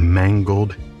of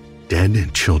mangled,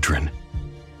 dead children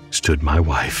stood my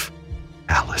wife,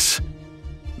 Alice,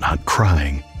 not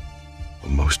crying,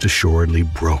 but most assuredly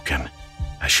broken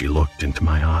as she looked into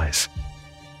my eyes.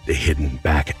 The hidden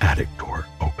back attic door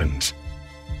opens.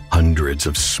 Hundreds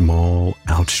of small,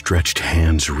 outstretched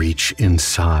hands reach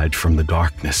inside from the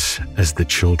darkness as the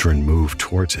children move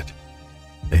towards it.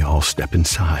 They all step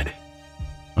inside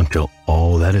until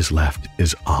all that is left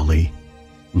is Ollie,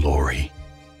 Lori,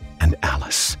 and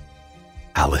Alice.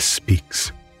 Alice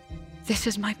speaks. This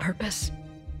is my purpose.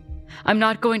 I'm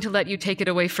not going to let you take it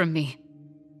away from me.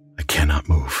 I cannot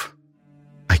move.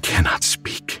 I cannot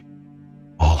speak.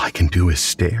 All I can do is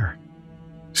stare.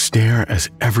 Stare as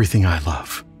everything I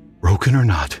love, broken or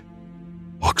not,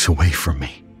 walks away from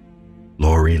me.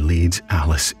 Lori leads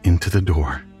Alice into the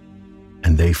door,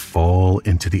 and they fall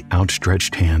into the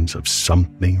outstretched hands of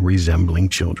something resembling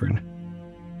children.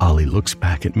 Ollie looks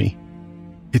back at me.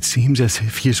 It seems as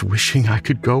if he is wishing I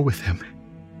could go with him.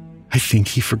 I think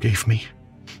he forgave me.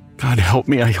 God help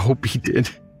me, I hope he did.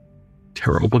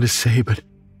 Terrible to say, but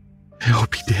I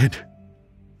hope he did.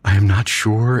 I am not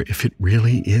sure if it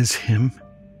really is him.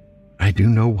 I do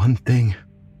know one thing.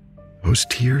 Those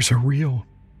tears are real.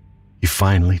 He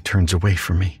finally turns away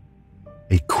from me,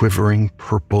 a quivering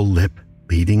purple lip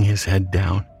leading his head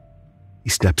down. He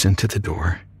steps into the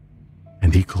door,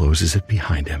 and he closes it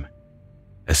behind him.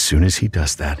 As soon as he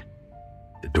does that,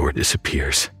 the door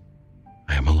disappears.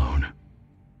 I am alone.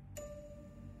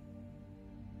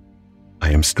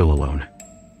 I am still alone.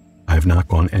 I have not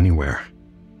gone anywhere.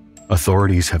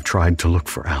 Authorities have tried to look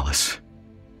for Alice.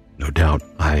 No doubt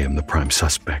I am the prime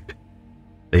suspect.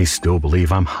 They still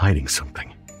believe I'm hiding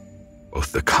something,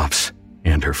 both the cops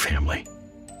and her family.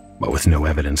 But with no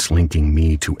evidence linking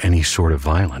me to any sort of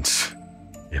violence,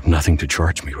 they have nothing to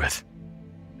charge me with.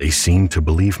 They seem to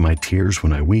believe my tears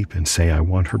when I weep and say I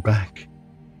want her back.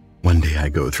 One day I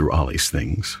go through Ollie's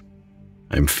things.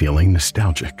 I'm feeling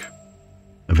nostalgic.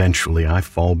 Eventually I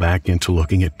fall back into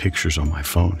looking at pictures on my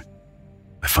phone.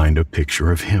 I find a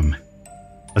picture of him,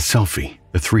 a selfie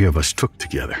the three of us took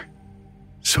together.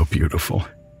 So beautiful.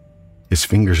 His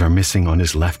fingers are missing on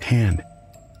his left hand,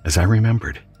 as I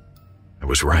remembered. I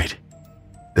was right.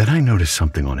 Then I noticed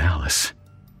something on Alice.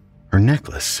 Her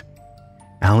necklace.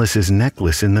 Alice's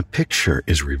necklace in the picture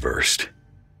is reversed.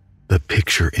 The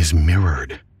picture is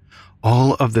mirrored.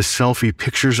 All of the selfie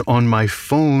pictures on my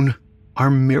phone are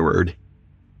mirrored.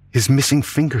 His missing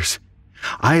fingers.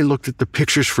 I looked at the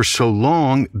pictures for so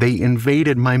long, they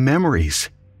invaded my memories.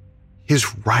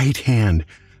 His right hand,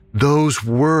 those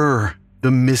were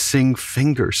the missing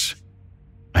fingers.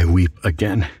 I weep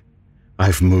again.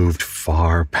 I've moved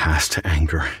far past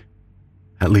anger.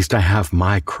 At least I have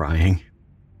my crying.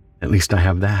 At least I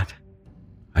have that.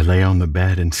 I lay on the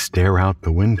bed and stare out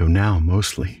the window now,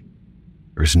 mostly.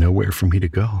 There is nowhere for me to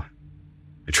go.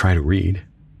 I try to read.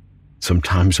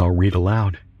 Sometimes I'll read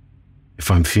aloud,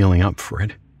 if I'm feeling up for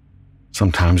it.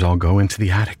 Sometimes I'll go into the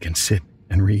attic and sit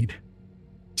and read.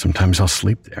 Sometimes I'll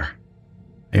sleep there.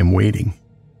 I am waiting.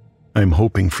 I am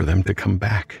hoping for them to come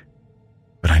back.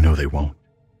 But I know they won't.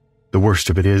 The worst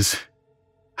of it is,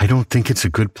 I don't think it's a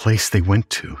good place they went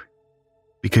to.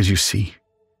 Because you see,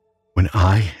 when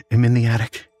I am in the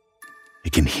attic, I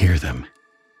can hear them.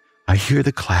 I hear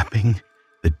the clapping,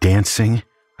 the dancing.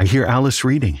 I hear Alice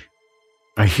reading.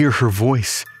 I hear her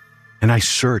voice, and I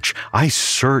search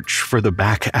for the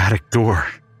back attic door.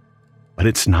 But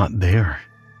it's not there.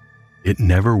 It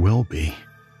never will be.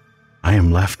 I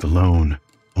am left alone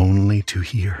only to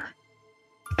hear.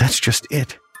 But that's just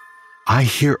it. I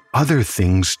hear other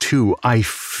things too. I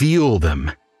feel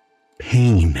them.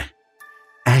 Pain,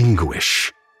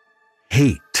 anguish,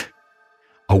 hate.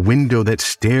 A window that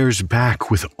stares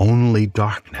back with only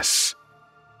darkness.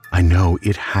 I know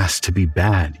it has to be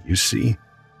bad, you see.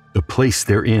 The place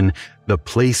they're in, the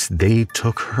place they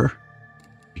took her.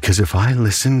 Because if I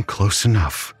listen close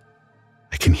enough,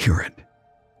 I can hear it.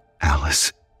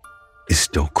 Alice is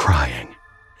still crying.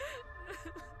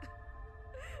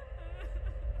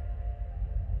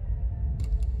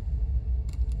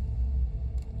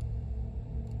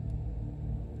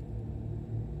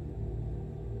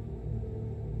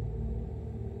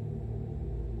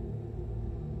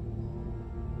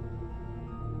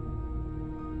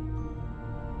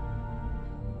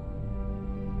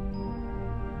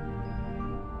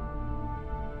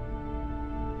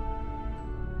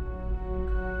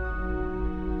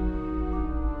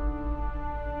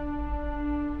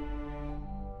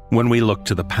 When we look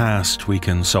to the past, we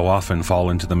can so often fall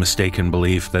into the mistaken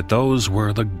belief that those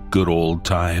were the good old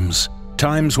times.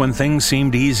 Times when things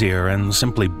seemed easier and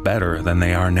simply better than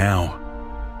they are now.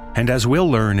 And as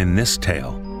we'll learn in this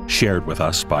tale, shared with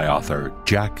us by author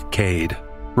Jack Cade,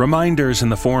 reminders in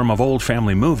the form of old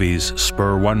family movies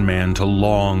spur one man to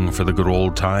long for the good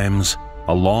old times,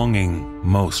 a longing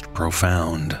most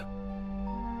profound.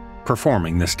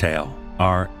 Performing this tale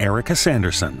are Erica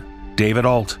Sanderson, David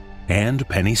Alt, and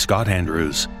Penny Scott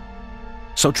Andrews.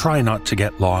 So try not to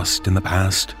get lost in the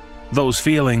past. Those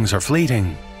feelings are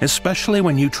fleeting, especially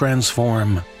when you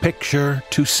transform picture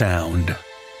to sound.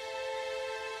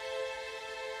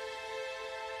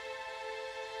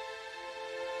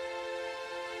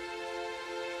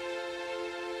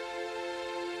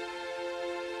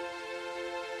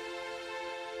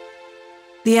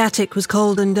 The attic was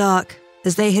cold and dark,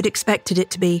 as they had expected it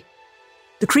to be.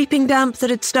 The creeping damp that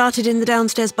had started in the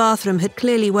downstairs bathroom had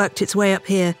clearly worked its way up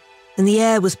here, and the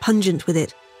air was pungent with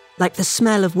it, like the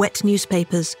smell of wet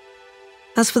newspapers.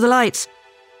 As for the lights,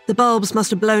 the bulbs must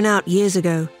have blown out years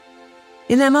ago.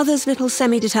 In their mother's little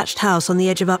semi-detached house on the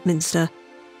edge of Upminster,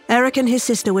 Eric and his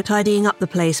sister were tidying up the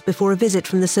place before a visit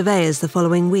from the surveyors the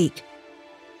following week.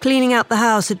 Cleaning out the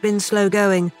house had been slow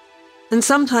going, and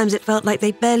sometimes it felt like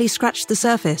they barely scratched the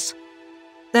surface.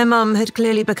 Their mum had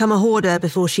clearly become a hoarder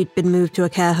before she'd been moved to a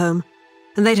care home,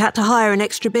 and they'd had to hire an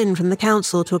extra bin from the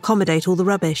council to accommodate all the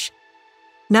rubbish.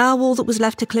 Now all that was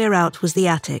left to clear out was the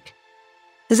attic.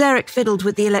 As Eric fiddled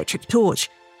with the electric torch,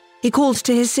 he called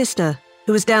to his sister,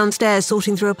 who was downstairs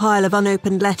sorting through a pile of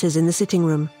unopened letters in the sitting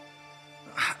room.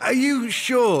 Are you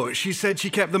sure she said she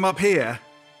kept them up here?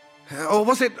 Or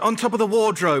was it on top of the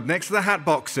wardrobe next to the hat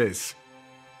boxes?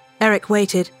 Eric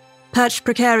waited, perched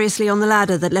precariously on the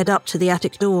ladder that led up to the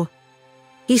attic door.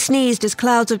 He sneezed as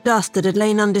clouds of dust that had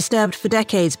lain undisturbed for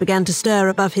decades began to stir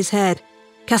above his head,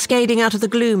 cascading out of the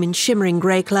gloom in shimmering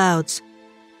grey clouds.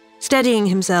 Steadying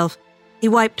himself, he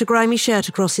wiped a grimy shirt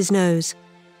across his nose.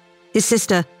 His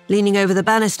sister, leaning over the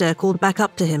banister, called back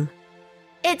up to him.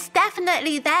 "It's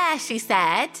definitely there," she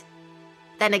said.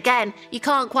 "Then again, you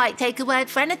can't quite take a word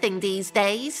for anything these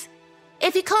days.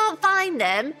 If you can't find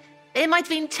them, it might have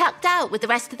been chucked out with the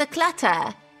rest of the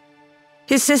clutter."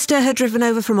 His sister had driven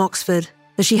over from Oxford,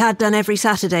 as she had done every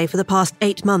Saturday for the past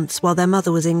 8 months while their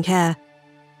mother was in care.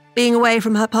 Being away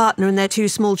from her partner and their 2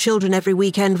 small children every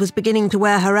weekend was beginning to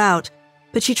wear her out,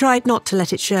 but she tried not to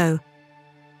let it show.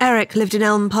 Eric lived in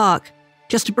Elm Park,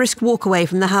 just a brisk walk away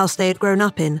from the house they had grown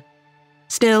up in.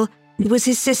 Still, it was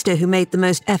his sister who made the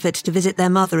most effort to visit their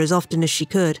mother as often as she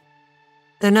could.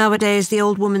 Though nowadays the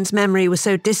old woman's memory was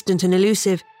so distant and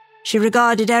elusive, she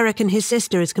regarded Eric and his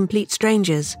sister as complete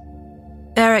strangers.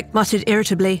 Eric muttered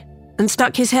irritably and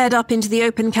stuck his head up into the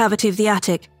open cavity of the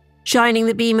attic, shining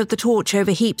the beam of the torch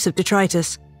over heaps of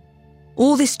detritus.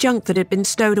 All this junk that had been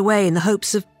stowed away in the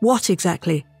hopes of what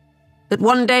exactly? That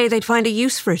one day they'd find a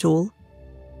use for it all?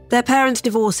 Their parents'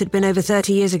 divorce had been over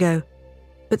 30 years ago,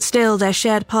 but still their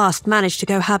shared past managed to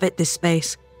cohabit this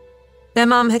space. Their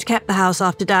mum had kept the house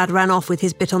after Dad ran off with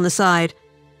his bit on the side,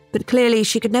 but clearly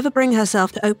she could never bring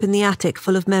herself to open the attic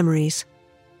full of memories.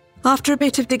 After a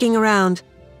bit of digging around,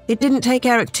 it didn't take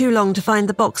Eric too long to find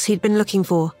the box he'd been looking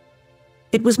for.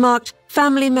 It was marked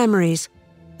Family Memories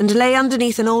and lay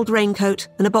underneath an old raincoat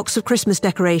and a box of Christmas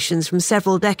decorations from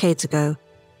several decades ago.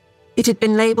 It had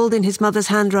been labelled in his mother's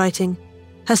handwriting,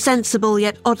 her sensible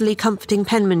yet oddly comforting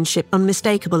penmanship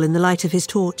unmistakable in the light of his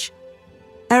torch.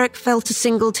 Eric felt a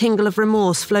single tingle of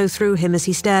remorse flow through him as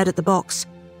he stared at the box,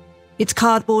 its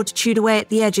cardboard chewed away at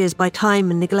the edges by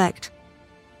time and neglect.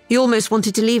 He almost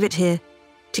wanted to leave it here,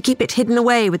 to keep it hidden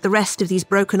away with the rest of these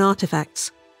broken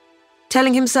artefacts.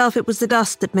 Telling himself it was the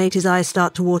dust that made his eyes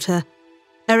start to water,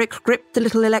 Eric gripped the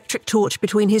little electric torch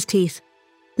between his teeth,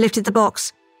 lifted the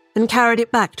box, and carried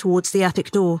it back towards the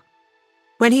attic door.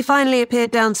 When he finally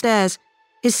appeared downstairs,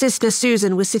 his sister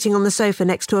Susan was sitting on the sofa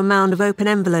next to a mound of open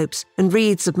envelopes and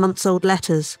wreaths of months-old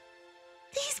letters.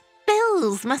 "These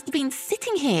bills must have been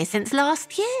sitting here since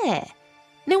last year.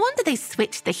 No wonder they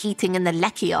switched the heating and the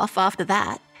lecky off after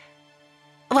that.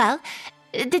 Well,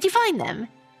 did you find them?"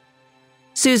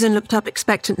 Susan looked up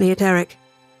expectantly at Eric.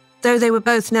 Though they were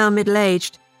both now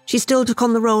middle-aged, she still took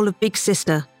on the role of big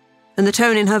sister, and the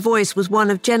tone in her voice was one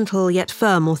of gentle yet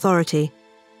firm authority.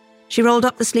 She rolled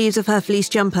up the sleeves of her fleece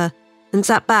jumper and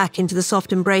sat back into the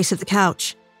soft embrace of the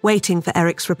couch, waiting for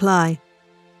Eric's reply.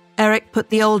 Eric put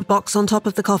the old box on top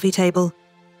of the coffee table,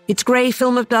 its grey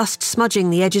film of dust smudging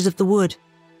the edges of the wood.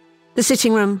 The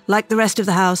sitting room, like the rest of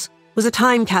the house, was a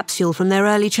time capsule from their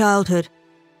early childhood,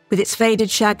 with its faded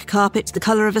shag carpets the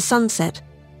colour of a sunset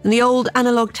and the old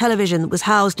analogue television that was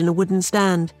housed in a wooden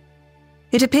stand.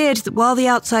 It appeared that while the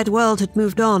outside world had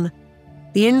moved on,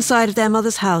 the inside of their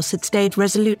mother's house had stayed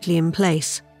resolutely in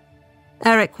place.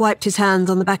 Eric wiped his hands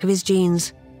on the back of his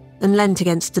jeans and leant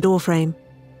against the doorframe.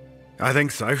 I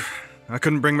think so. I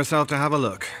couldn't bring myself to have a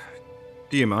look.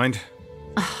 Do you mind?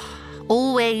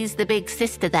 Always the big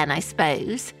sister then, I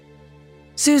suppose.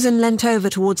 Susan leant over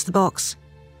towards the box.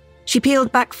 She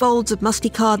peeled back folds of musty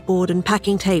cardboard and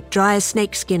packing tape dry as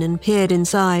snakeskin and peered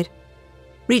inside.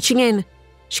 Reaching in,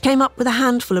 she came up with a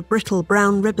handful of brittle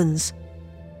brown ribbons.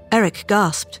 Eric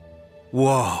gasped.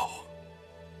 Whoa.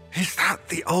 Is that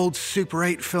the old Super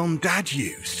 8 film Dad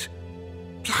used?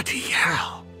 Bloody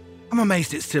hell. I'm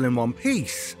amazed it's still in one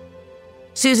piece.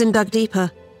 Susan dug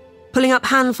deeper, pulling up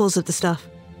handfuls of the stuff,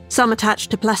 some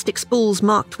attached to plastic spools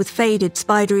marked with faded,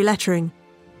 spidery lettering.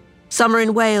 Summer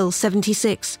in Wales,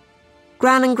 76.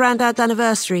 Gran and Grandad's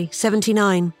anniversary,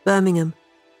 79, Birmingham.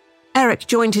 Eric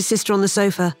joined his sister on the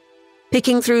sofa,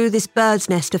 picking through this bird's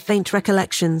nest of faint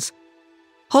recollections.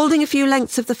 Holding a few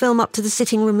lengths of the film up to the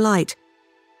sitting room light,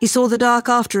 he saw the dark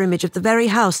after-image of the very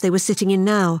house they were sitting in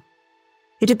now.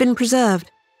 It had been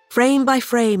preserved, frame by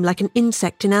frame, like an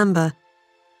insect in amber.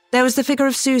 There was the figure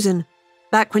of Susan,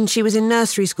 back when she was in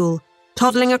nursery school,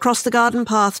 toddling across the garden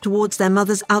path towards their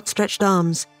mother's outstretched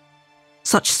arms.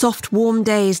 Such soft, warm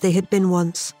days they had been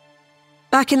once.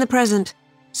 Back in the present,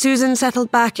 Susan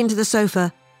settled back into the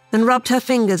sofa and rubbed her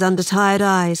fingers under tired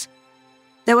eyes.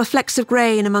 There were flecks of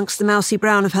grey in amongst the mousy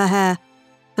brown of her hair,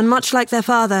 and much like their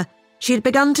father, she had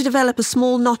begun to develop a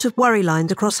small knot of worry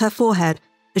lines across her forehead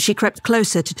as she crept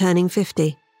closer to turning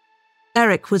 50.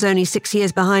 Eric was only 6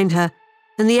 years behind her,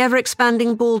 and the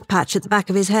ever-expanding bald patch at the back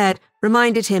of his head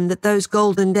reminded him that those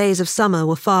golden days of summer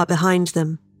were far behind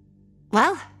them.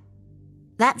 Well,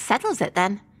 that settles it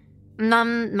then.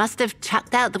 Mum must have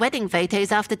chucked out the wedding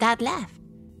photos after Dad left.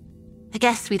 I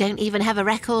guess we don't even have a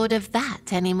record of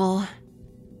that anymore.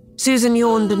 Susan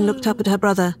yawned and looked up at her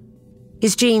brother,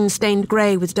 his jeans stained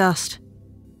grey with dust.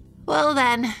 Well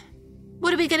then,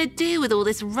 what are we going to do with all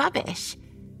this rubbish?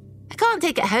 I can't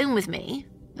take it home with me,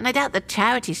 and I doubt the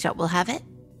charity shop will have it.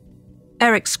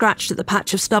 Eric scratched at the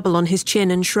patch of stubble on his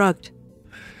chin and shrugged.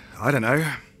 I don't know,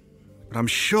 but I'm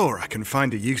sure I can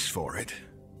find a use for it.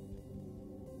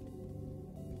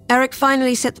 Eric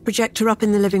finally set the projector up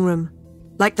in the living room,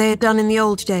 like they had done in the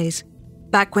old days,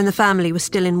 back when the family was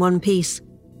still in one piece.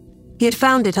 He had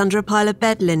found it under a pile of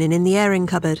bed linen in the airing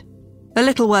cupboard, a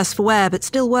little worse for wear but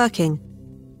still working.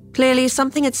 Clearly,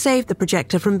 something had saved the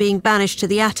projector from being banished to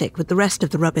the attic with the rest of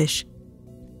the rubbish.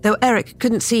 Though Eric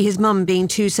couldn't see his mum being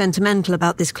too sentimental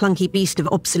about this clunky beast of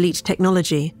obsolete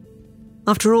technology.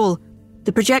 After all,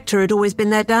 the projector had always been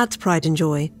their dad's pride and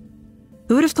joy.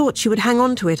 Who would have thought she would hang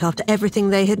on to it after everything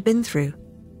they had been through?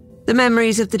 The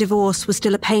memories of the divorce were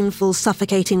still a painful,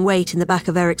 suffocating weight in the back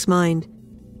of Eric's mind.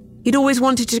 He'd always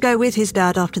wanted to go with his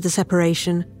dad after the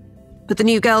separation, but the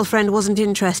new girlfriend wasn't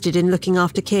interested in looking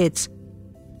after kids.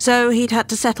 So he'd had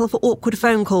to settle for awkward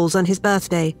phone calls on his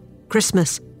birthday,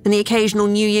 Christmas, and the occasional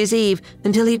New Year's Eve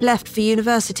until he'd left for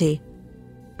university.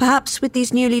 Perhaps with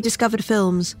these newly discovered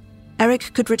films,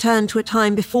 Eric could return to a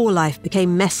time before life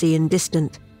became messy and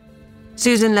distant.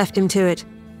 Susan left him to it,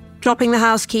 dropping the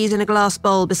house keys in a glass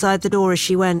bowl beside the door as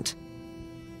she went.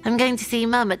 I'm going to see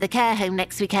Mum at the care home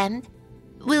next weekend.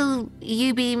 Will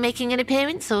you be making an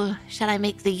appearance, or shall I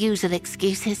make the usual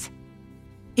excuses?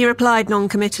 He replied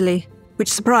non-committally,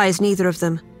 which surprised neither of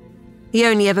them. He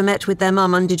only ever met with their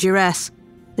mum under duress,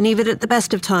 and even at the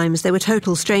best of times they were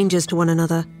total strangers to one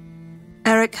another.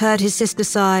 Eric heard his sister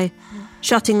sigh,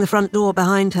 shutting the front door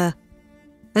behind her.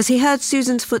 As he heard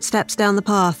Susan's footsteps down the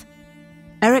path,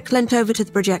 Eric leant over to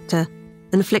the projector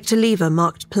and flicked a lever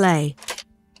marked play.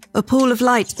 A pool of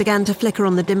light began to flicker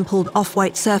on the dimpled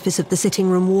off-white surface of the sitting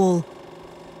room wall.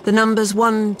 The numbers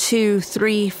 1, 2,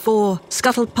 3, 4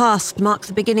 scuttled past to mark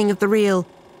the beginning of the reel,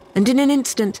 and in an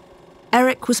instant,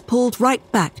 Eric was pulled right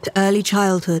back to early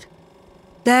childhood.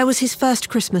 There was his first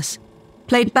Christmas,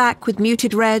 played back with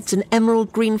muted reds and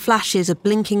emerald green flashes of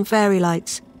blinking fairy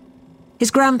lights.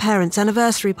 His grandparents'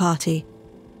 anniversary party,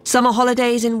 summer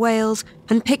holidays in Wales,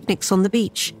 and picnics on the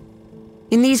beach.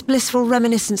 In these blissful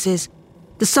reminiscences,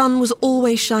 the sun was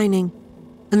always shining,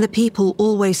 and the people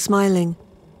always smiling.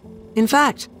 In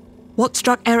fact, what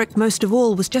struck Eric most of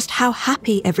all was just how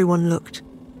happy everyone looked.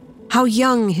 How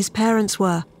young his parents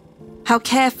were. How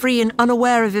carefree and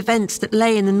unaware of events that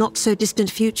lay in the not-so-distant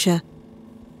future.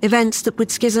 Events that would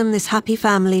schism this happy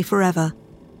family forever.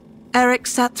 Eric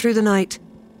sat through the night,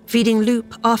 feeding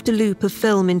loop after loop of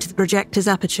film into the projector's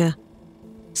aperture.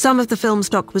 Some of the film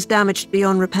stock was damaged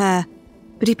beyond repair,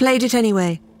 but he played it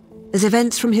anyway, as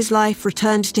events from his life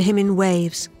returned to him in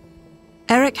waves.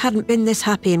 Eric hadn't been this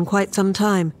happy in quite some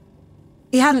time.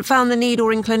 He hadn't found the need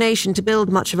or inclination to build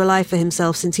much of a life for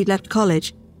himself since he'd left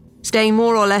college, staying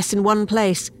more or less in one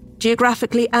place,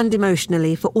 geographically and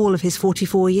emotionally, for all of his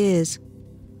 44 years.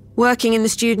 Working in the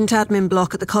student admin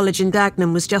block at the college in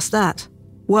Dagenham was just that,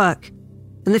 work,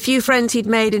 and the few friends he'd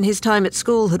made in his time at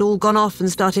school had all gone off and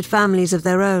started families of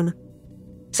their own.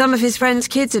 Some of his friends'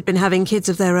 kids had been having kids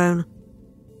of their own.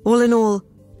 All in all,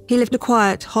 he lived a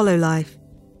quiet, hollow life.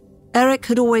 Eric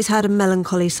had always had a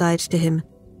melancholy side to him.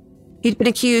 He'd been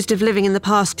accused of living in the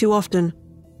past too often,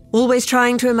 always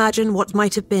trying to imagine what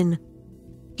might have been.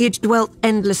 He had dwelt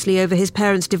endlessly over his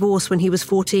parents' divorce when he was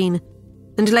 14,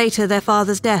 and later their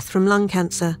father's death from lung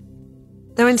cancer.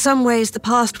 Though in some ways the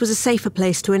past was a safer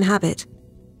place to inhabit.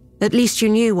 At least you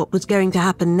knew what was going to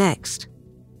happen next.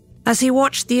 As he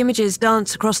watched the images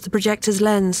dance across the projector's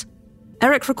lens,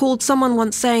 Eric recalled someone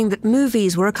once saying that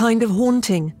movies were a kind of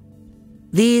haunting.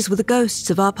 These were the ghosts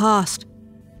of our past,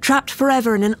 trapped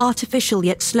forever in an artificial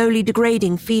yet slowly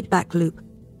degrading feedback loop.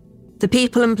 The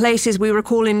people and places we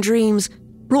recall in dreams,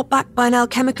 brought back by an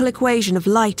alchemical equation of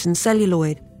light and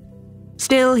celluloid.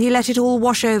 Still, he let it all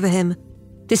wash over him,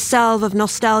 this salve of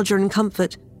nostalgia and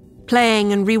comfort,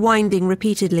 playing and rewinding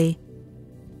repeatedly.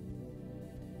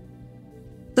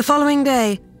 The following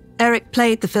day, Eric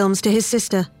played the films to his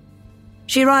sister.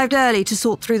 She arrived early to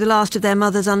sort through the last of their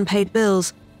mother's unpaid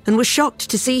bills and was shocked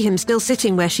to see him still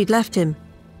sitting where she'd left him.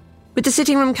 With the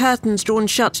sitting room curtains drawn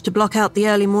shut to block out the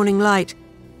early morning light,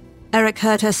 Eric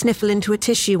heard her sniffle into a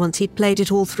tissue once he'd played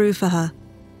it all through for her.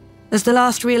 As the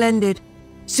last reel ended,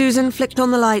 Susan flicked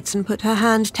on the lights and put her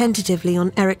hand tentatively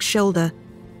on Eric's shoulder.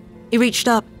 He reached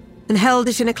up and held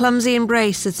it in a clumsy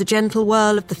embrace as the gentle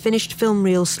whirl of the finished film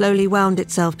reel slowly wound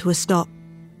itself to a stop.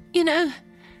 You know,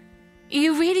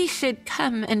 you really should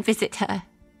come and visit her.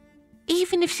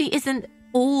 Even if she isn't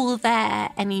all there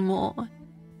anymore,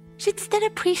 she'd still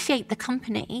appreciate the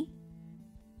company.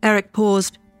 Eric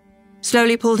paused,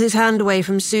 slowly pulled his hand away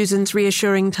from Susan's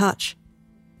reassuring touch.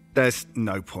 There's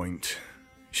no point.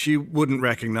 She wouldn't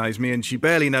recognize me, and she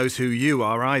barely knows who you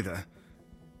are either.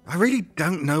 I really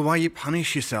don't know why you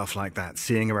punish yourself like that,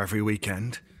 seeing her every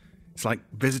weekend. It's like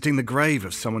visiting the grave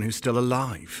of someone who's still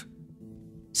alive.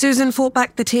 Susan fought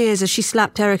back the tears as she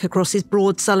slapped Eric across his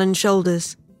broad, sullen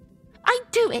shoulders. I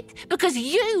do it because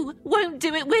you won't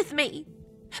do it with me.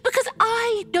 Because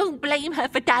I don't blame her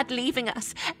for Dad leaving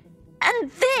us.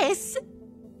 And this...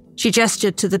 She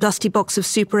gestured to the dusty box of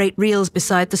Super 8 reels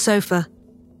beside the sofa.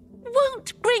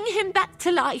 Won't bring him back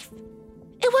to life.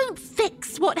 It won't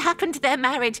fix what happened to their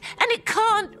marriage, and it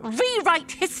can't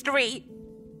rewrite history.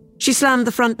 She slammed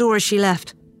the front door as she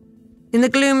left. In the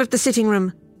gloom of the sitting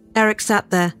room, Eric sat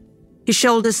there, his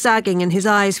shoulders sagging and his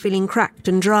eyes feeling cracked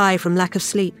and dry from lack of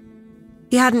sleep.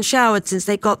 He hadn't showered since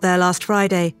they got there last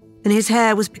Friday, and his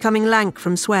hair was becoming lank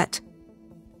from sweat.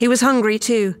 He was hungry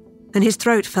too, and his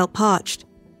throat felt parched.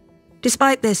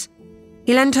 Despite this,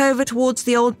 he leant over towards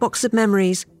the old box of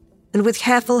memories and with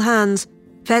careful hands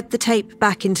fed the tape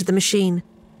back into the machine.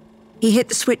 He hit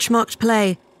the switch marked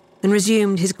play and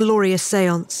resumed his glorious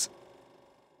séance.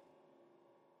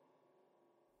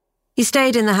 He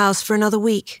stayed in the house for another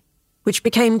week, which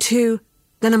became 2,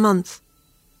 then a month.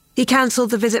 He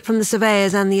cancelled the visit from the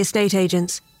surveyors and the estate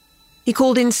agents. He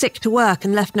called in sick to work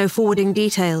and left no forwarding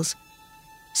details.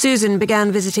 Susan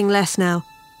began visiting less now,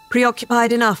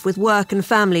 preoccupied enough with work and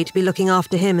family to be looking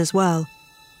after him as well.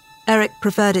 Eric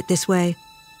preferred it this way.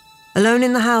 Alone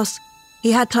in the house,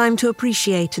 he had time to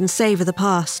appreciate and savour the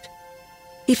past.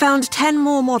 He found 10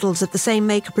 more models of the same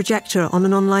maker projector on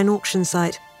an online auction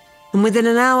site, and within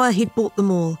an hour he'd bought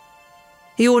them all.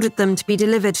 He ordered them to be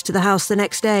delivered to the house the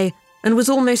next day and was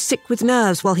almost sick with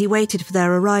nerves while he waited for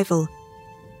their arrival.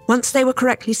 Once they were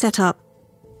correctly set up,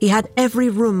 he had every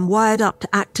room wired up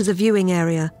to act as a viewing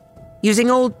area, using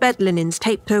old bed linens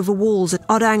taped over walls at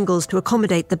odd angles to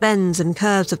accommodate the bends and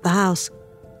curves of the house.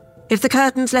 If the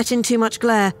curtains let in too much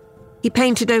glare, he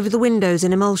painted over the windows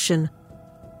in emulsion.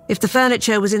 If the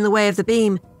furniture was in the way of the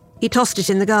beam, he tossed it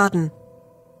in the garden.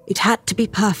 It had to be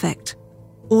perfect.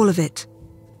 All of it.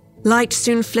 Light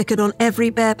soon flickered on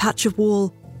every bare patch of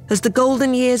wall, as the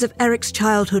golden years of Eric's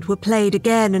childhood were played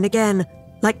again and again,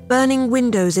 like burning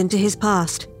windows into his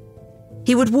past.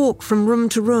 He would walk from room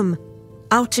to room,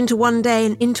 out into one day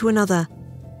and into another,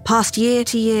 past year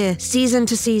to year, season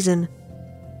to season.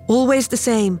 Always the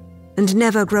same, and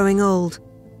never growing old.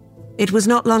 It was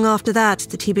not long after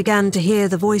that he began to hear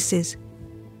the voices.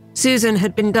 Susan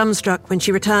had been dumbstruck when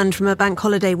she returned from a bank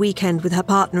holiday weekend with her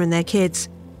partner and their kids.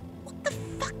 What the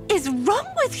fuck is wrong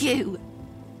with you?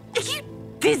 Are you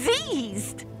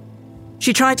diseased?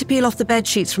 She tried to peel off the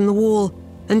bedsheets from the wall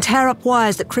and tear up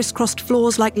wires that crisscrossed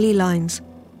floors like ley lines.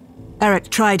 Eric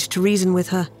tried to reason with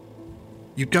her.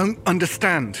 You don't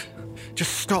understand.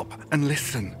 Just stop and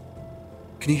listen.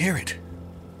 Can you hear it?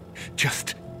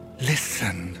 Just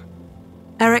listen.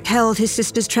 Eric held his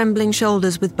sister's trembling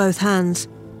shoulders with both hands.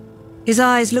 His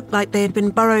eyes looked like they had been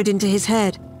burrowed into his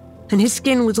head, and his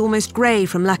skin was almost grey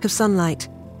from lack of sunlight.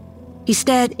 He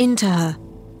stared into her,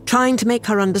 trying to make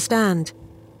her understand.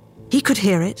 He could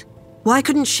hear it. Why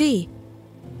couldn't she?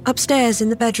 Upstairs in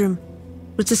the bedroom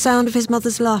was the sound of his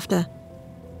mother's laughter.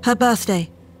 Her birthday,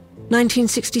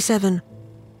 1967.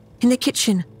 In the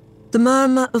kitchen, the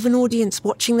murmur of an audience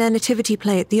watching their nativity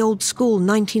play at the old school,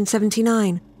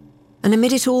 1979. And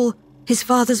amid it all, his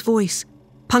father's voice,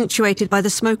 punctuated by the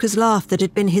smoker's laugh that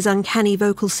had been his uncanny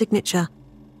vocal signature.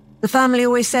 The family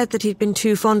always said that he'd been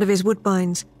too fond of his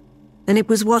woodbines, and it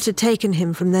was what had taken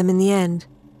him from them in the end.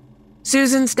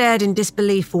 Susan stared in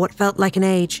disbelief for what felt like an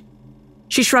age.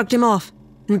 She shrugged him off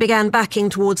and began backing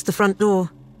towards the front door.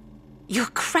 You're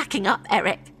cracking up,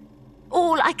 Eric.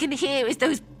 All I can hear is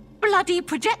those bloody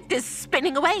projectors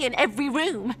spinning away in every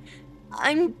room.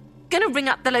 I'm gonna ring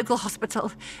up the local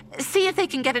hospital, see if they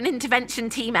can get an intervention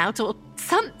team out or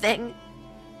something.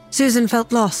 Susan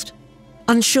felt lost,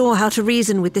 unsure how to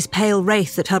reason with this pale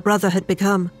wraith that her brother had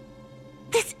become.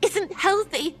 This isn't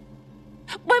healthy.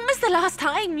 When was the last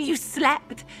time you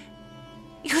slept?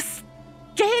 Your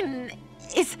skin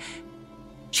is...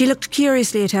 She looked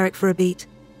curiously at Eric for a beat,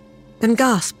 then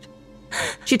gasped.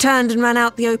 She turned and ran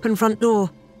out the open front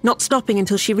door, not stopping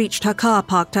until she reached her car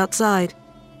parked outside.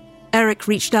 Eric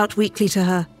reached out weakly to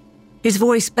her, his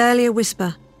voice barely a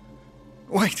whisper.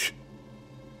 Wait.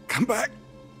 Come back.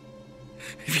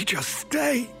 If you just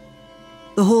stay.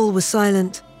 The hall was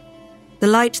silent. The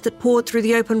light that poured through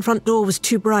the open front door was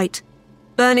too bright,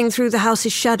 burning through the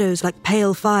house's shadows like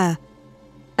pale fire.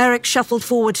 Eric shuffled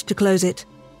forward to close it.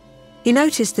 He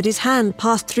noticed that his hand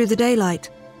passed through the daylight,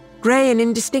 grey and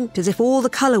indistinct as if all the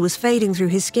colour was fading through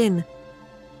his skin.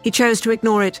 He chose to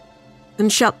ignore it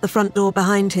and shut the front door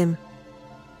behind him.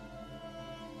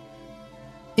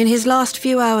 In his last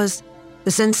few hours,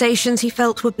 the sensations he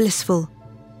felt were blissful.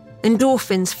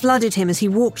 Endorphins flooded him as he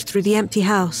walked through the empty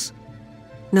house.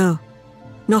 No,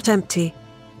 not empty.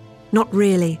 Not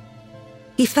really.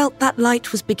 He felt that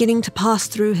light was beginning to pass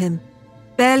through him,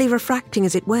 barely refracting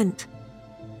as it went.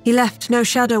 He left no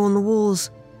shadow on the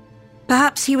walls.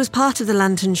 Perhaps he was part of the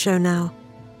lantern show now,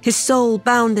 his soul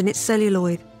bound in its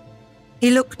celluloid. He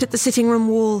looked at the sitting room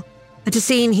wall, at a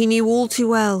scene he knew all too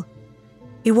well.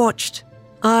 He watched,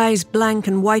 eyes blank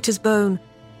and white as bone,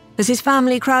 as his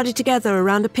family crowded together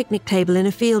around a picnic table in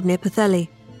a field near Pwllheli.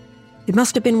 It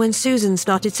must have been when Susan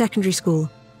started secondary school,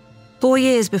 4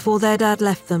 years before their dad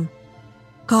left them.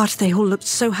 God, they all looked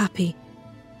so happy.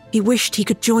 He wished he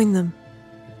could join them.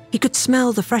 He could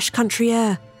smell the fresh country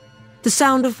air, the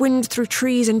sound of wind through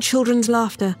trees and children's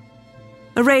laughter,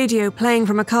 a radio playing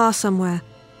from a car somewhere.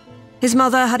 His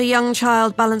mother had a young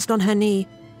child balanced on her knee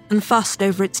and fussed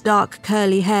over its dark,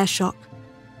 curly hair shock.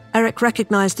 Eric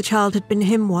recognized the child had been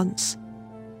him once.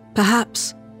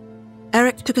 Perhaps.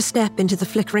 Eric took a step into the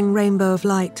flickering rainbow of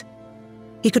light.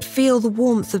 He could feel the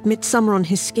warmth of midsummer on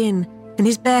his skin, and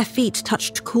his bare feet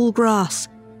touched cool grass.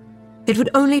 It would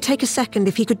only take a second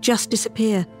if he could just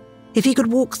disappear, if he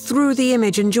could walk through the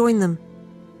image and join them.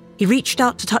 He reached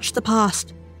out to touch the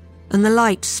past, and the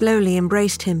light slowly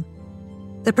embraced him.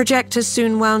 The projectors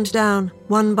soon wound down,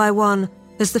 one by one,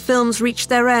 as the films reached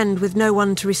their end with no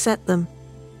one to reset them.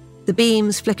 The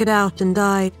beams flickered out and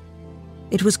died.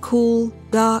 It was cool,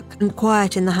 dark, and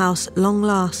quiet in the house at long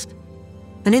last.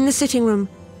 And in the sitting room,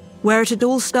 where it had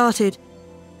all started,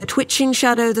 a twitching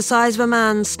shadow the size of a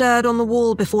man stirred on the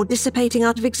wall before dissipating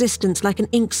out of existence like an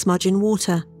ink smudge in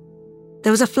water.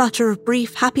 There was a flutter of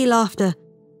brief, happy laughter,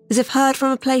 as if heard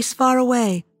from a place far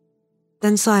away.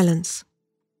 Then silence.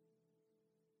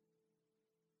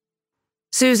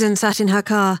 Susan sat in her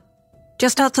car,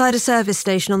 just outside a service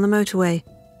station on the motorway,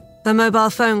 her mobile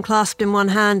phone clasped in one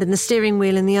hand and the steering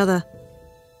wheel in the other.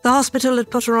 The hospital had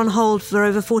put her on hold for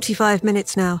over 45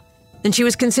 minutes now, and she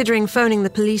was considering phoning the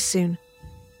police soon.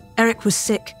 Eric was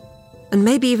sick, and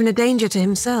maybe even a danger to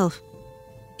himself.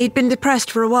 He'd been depressed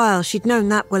for a while, she'd known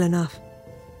that well enough.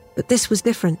 But this was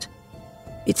different.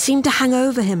 It seemed to hang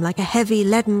over him like a heavy,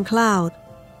 leaden cloud.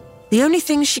 The only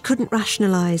thing she couldn't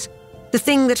rationalize, the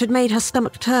thing that had made her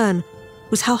stomach turn,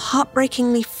 was how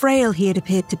heartbreakingly frail he had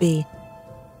appeared to be.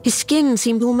 His skin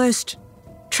seemed almost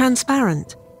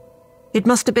transparent. It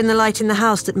must have been the light in the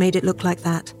house that made it look like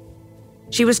that.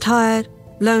 She was tired,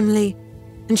 lonely,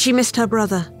 and she missed her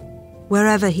brother,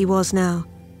 wherever he was now.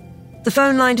 The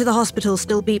phone line to the hospital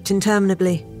still beeped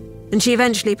interminably. and she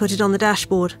eventually put it on the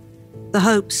dashboard, the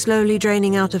hope slowly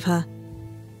draining out of her.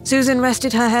 Susan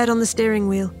rested her head on the steering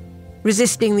wheel,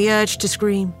 resisting the urge to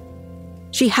scream.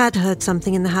 She had heard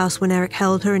something in the house when Eric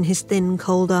held her in his thin,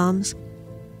 cold arms.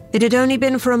 It had only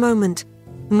been for a moment,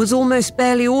 and was almost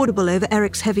barely audible over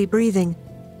Eric's heavy breathing.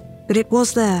 But it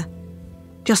was there.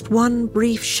 Just one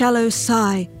brief, shallow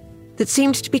sigh that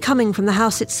seemed to be coming from the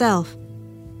house itself,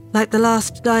 like the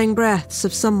last dying breaths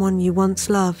of someone you once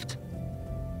loved.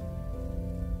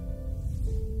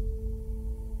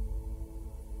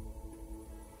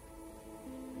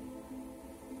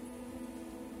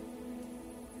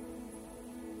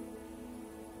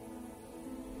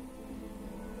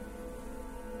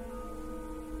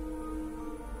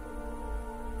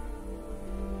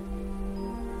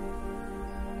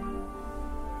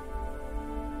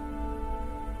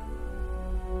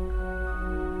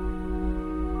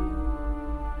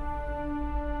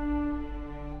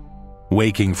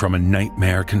 Waking from a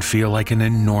nightmare can feel like an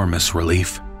enormous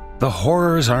relief. The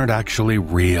horrors aren't actually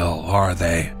real, are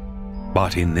they?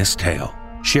 But in this tale,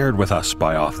 shared with us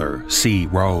by author C.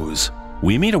 Rose,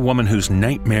 we meet a woman whose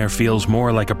nightmare feels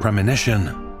more like a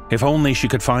premonition, if only she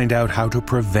could find out how to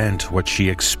prevent what she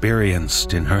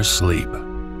experienced in her sleep.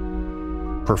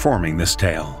 Performing this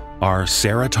tale are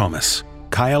Sarah Thomas,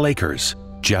 Kyle Akers,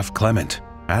 Jeff Clement,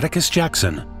 Atticus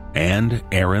Jackson, and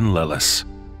Aaron Lillis.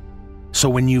 So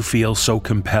when you feel so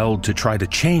compelled to try to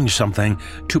change something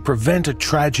to prevent a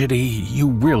tragedy, you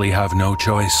really have no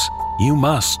choice. You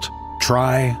must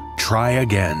try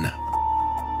again.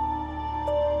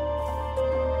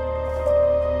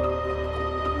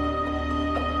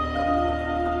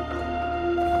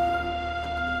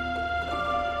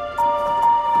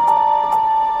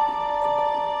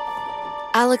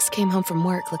 Alex came home from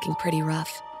work looking pretty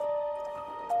rough.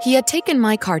 He had taken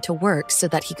my car to work so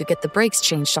that he could get the brakes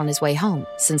changed on his way home,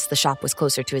 since the shop was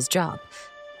closer to his job,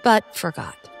 but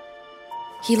forgot.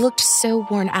 He looked so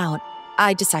worn out,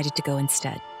 I decided to go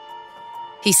instead.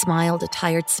 He smiled a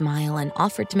tired smile and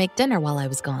offered to make dinner while I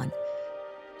was gone.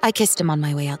 I kissed him on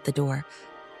my way out the door,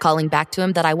 calling back to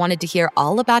him that I wanted to hear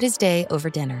all about his day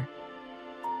over dinner.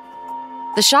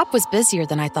 The shop was busier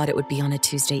than I thought it would be on a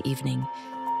Tuesday evening.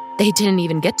 They didn't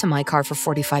even get to my car for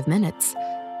 45 minutes.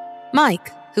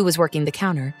 Mike, who was working the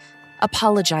counter,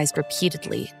 apologized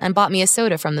repeatedly and bought me a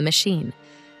soda from the machine.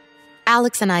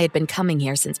 Alex and I had been coming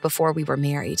here since before we were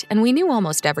married, and we knew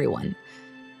almost everyone.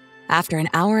 After an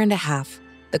hour and a half,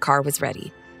 the car was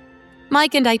ready.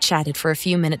 Mike and I chatted for a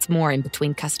few minutes more in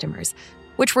between customers,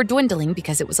 which were dwindling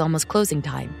because it was almost closing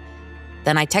time.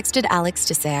 Then I texted Alex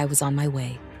to say I was on my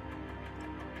way.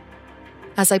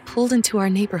 As I pulled into our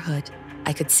neighborhood,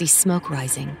 I could see smoke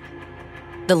rising.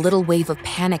 The little wave of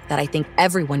panic that I think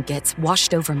everyone gets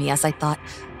washed over me as I thought,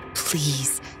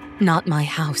 please, not my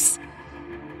house.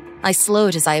 I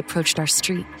slowed as I approached our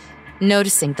street,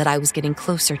 noticing that I was getting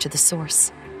closer to the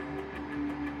source.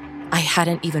 I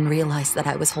hadn't even realized that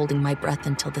I was holding my breath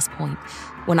until this point,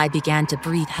 when I began to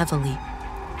breathe heavily.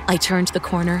 I turned the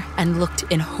corner and looked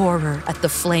in horror at the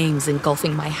flames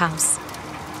engulfing my house.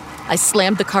 I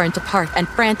slammed the car into park and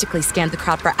frantically scanned the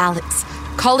crowd for Alex,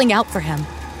 calling out for him.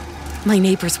 My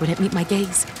neighbors wouldn't meet my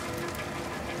gaze.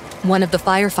 One of the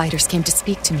firefighters came to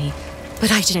speak to me,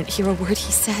 but I didn't hear a word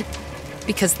he said,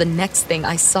 because the next thing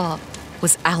I saw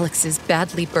was Alex's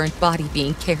badly burnt body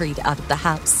being carried out of the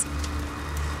house.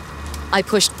 I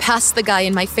pushed past the guy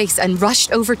in my face and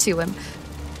rushed over to him,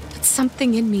 but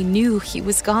something in me knew he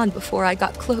was gone before I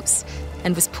got close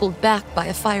and was pulled back by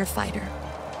a firefighter.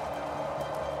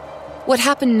 What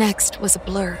happened next was a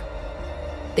blur.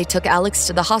 They took Alex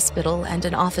to the hospital and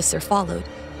an officer followed,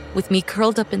 with me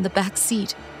curled up in the back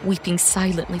seat, weeping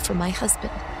silently for my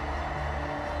husband.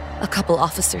 A couple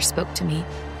officers spoke to me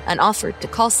and offered to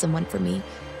call someone for me,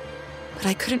 but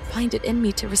I couldn't find it in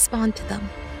me to respond to them.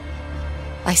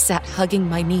 I sat hugging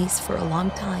my knees for a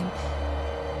long time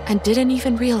and didn't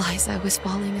even realize I was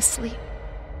falling asleep.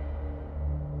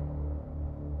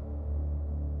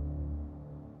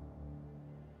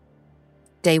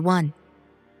 Day 1.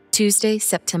 Tuesday,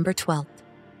 September 12th.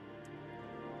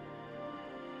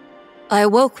 I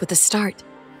awoke with a start,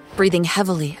 breathing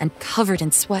heavily and covered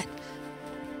in sweat.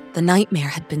 The nightmare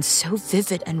had been so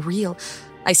vivid and real,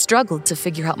 I struggled to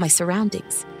figure out my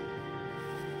surroundings.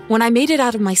 When I made it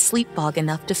out of my sleep fog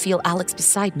enough to feel Alex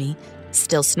beside me,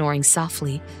 still snoring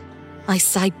softly, I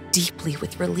sighed deeply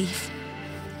with relief.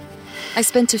 I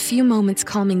spent a few moments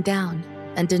calming down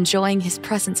and enjoying his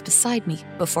presence beside me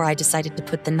before I decided to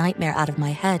put the nightmare out of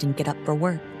my head and get up for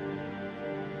work.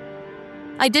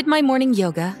 I did my morning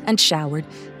yoga and showered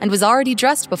and was already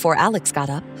dressed before Alex got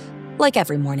up, like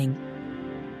every morning.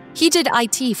 He did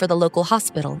IT for the local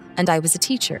hospital, and I was a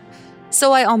teacher,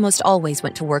 so I almost always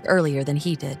went to work earlier than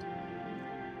he did.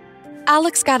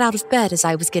 Alex got out of bed as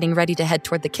I was getting ready to head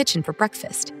toward the kitchen for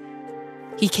breakfast.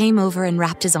 He came over and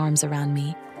wrapped his arms around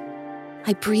me.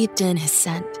 I breathed in his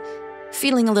scent,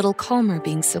 feeling a little calmer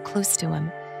being so close to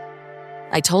him.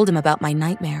 I told him about my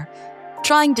nightmare,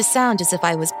 trying to sound as if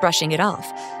I was brushing it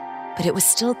off, but it was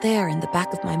still there in the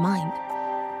back of my mind.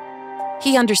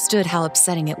 He understood how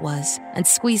upsetting it was and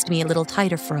squeezed me a little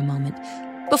tighter for a moment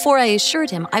before I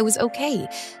assured him I was okay,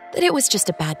 that it was just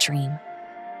a bad dream.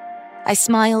 I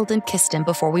smiled and kissed him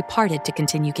before we parted to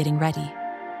continue getting ready.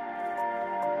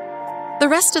 The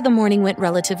rest of the morning went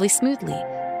relatively smoothly,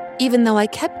 even though I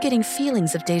kept getting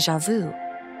feelings of déjà vu.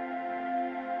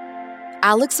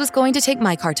 Alex was going to take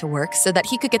my car to work so that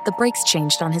he could get the brakes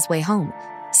changed on his way home,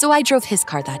 so I drove his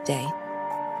car that day.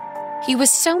 He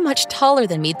was so much taller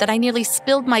than me that I nearly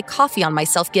spilled my coffee on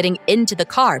myself getting into the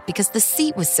car because the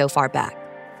seat was so far back.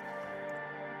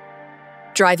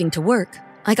 Driving to work,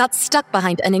 I got stuck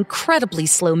behind an incredibly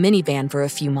slow minivan for a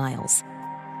few miles.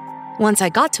 Once I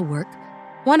got to work,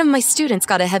 one of my students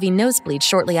got a heavy nosebleed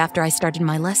shortly after I started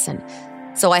my lesson,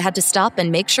 so I had to stop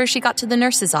and make sure she got to the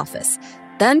nurse's office,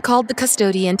 then called the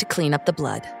custodian to clean up the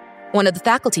blood. One of the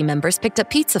faculty members picked up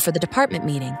pizza for the department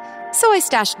meeting, so I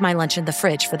stashed my lunch in the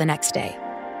fridge for the next day.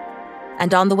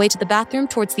 And on the way to the bathroom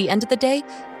towards the end of the day,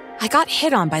 I got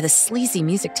hit on by the sleazy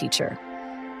music teacher.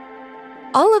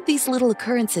 All of these little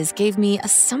occurrences gave me a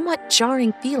somewhat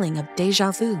jarring feeling of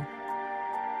déjà vu.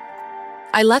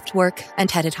 I left work and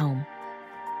headed home.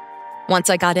 Once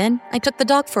I got in, I took the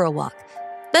dog for a walk,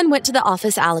 then went to the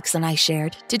office Alex and I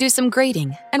shared to do some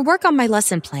grading and work on my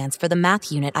lesson plans for the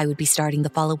math unit I would be starting the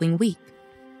following week.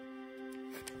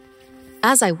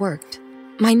 As I worked,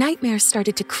 my nightmares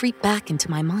started to creep back into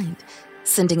my mind,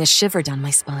 sending a shiver down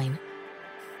my spine.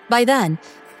 By then,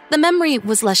 the memory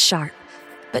was less sharp,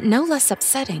 but no less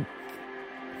upsetting.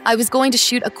 I was going to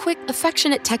shoot a quick,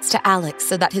 affectionate text to Alex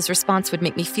so that his response would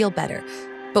make me feel better,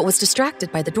 but was distracted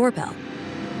by the doorbell.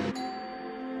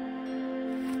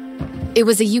 It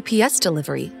was a UPS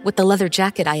delivery with the leather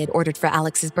jacket I had ordered for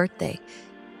Alex's birthday.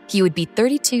 He would be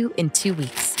 32 in 2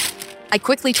 weeks. I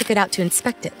quickly took it out to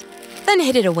inspect it, then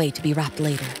hid it away to be wrapped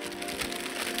later.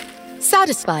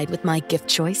 Satisfied with my gift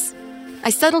choice,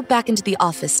 I settled back into the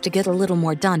office to get a little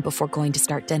more done before going to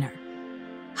start dinner.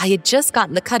 I had just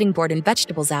gotten the cutting board and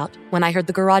vegetables out when I heard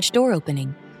the garage door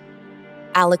opening.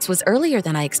 Alex was earlier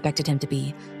than I expected him to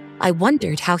be. I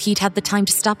wondered how he'd had the time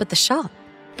to stop at the shop.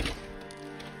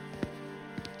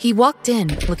 He walked in,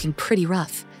 looking pretty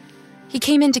rough. He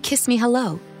came in to kiss me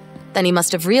hello. Then he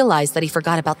must have realized that he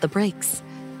forgot about the brakes.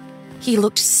 He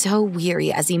looked so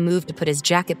weary as he moved to put his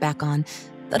jacket back on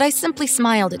that I simply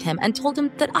smiled at him and told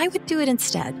him that I would do it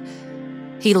instead.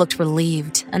 He looked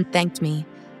relieved and thanked me.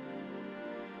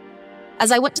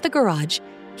 As I went to the garage,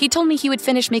 he told me he would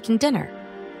finish making dinner.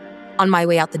 On my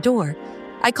way out the door,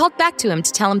 I called back to him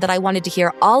to tell him that I wanted to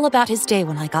hear all about his day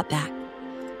when I got back.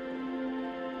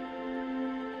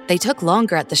 They took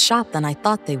longer at the shop than I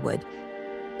thought they would.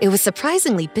 It was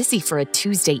surprisingly busy for a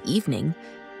Tuesday evening.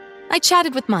 I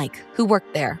chatted with Mike, who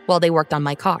worked there, while they worked on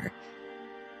my car.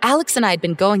 Alex and I had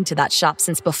been going to that shop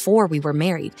since before we were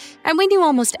married, and we knew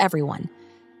almost everyone.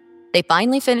 They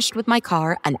finally finished with my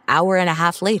car an hour and a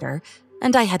half later,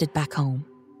 and I headed back home.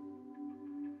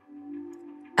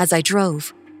 As I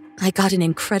drove, I got an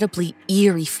incredibly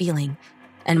eerie feeling,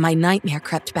 and my nightmare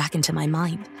crept back into my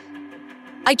mind.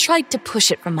 I tried to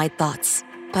push it from my thoughts,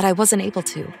 but I wasn't able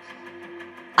to.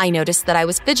 I noticed that I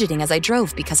was fidgeting as I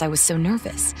drove because I was so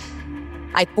nervous.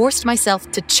 I forced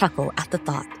myself to chuckle at the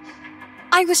thought.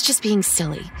 I was just being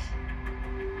silly.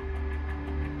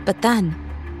 But then,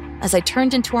 as I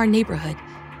turned into our neighborhood,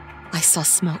 I saw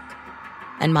smoke,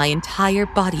 and my entire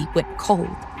body went cold.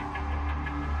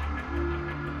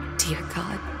 Dear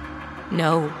God,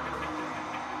 no.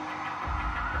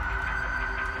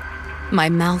 My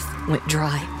mouth went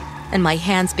dry, and my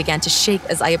hands began to shake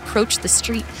as I approached the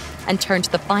street and turned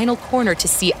the final corner to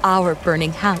see our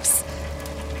burning house.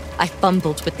 I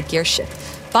fumbled with the gear shift,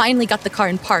 finally got the car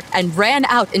in park, and ran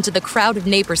out into the crowd of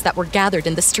neighbors that were gathered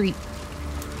in the street.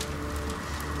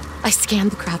 I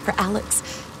scanned the crowd for Alex.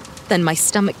 Then my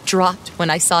stomach dropped when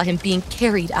I saw him being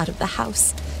carried out of the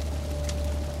house.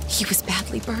 He was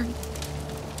badly burned.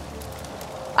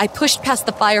 I pushed past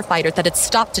the firefighter that had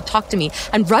stopped to talk to me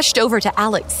and rushed over to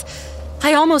Alex.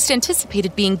 I almost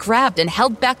anticipated being grabbed and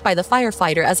held back by the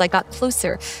firefighter as I got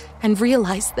closer and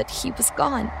realized that he was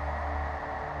gone.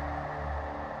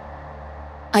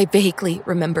 I vaguely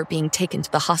remember being taken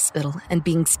to the hospital and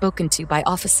being spoken to by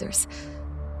officers.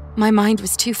 My mind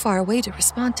was too far away to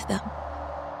respond to them.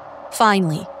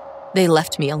 Finally, they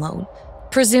left me alone,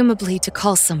 presumably to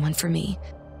call someone for me,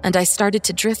 and I started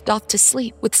to drift off to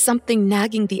sleep with something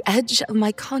nagging the edge of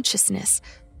my consciousness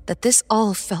that this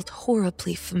all felt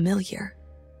horribly familiar.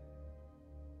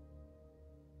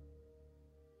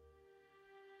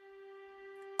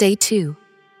 Day 2,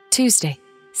 Tuesday,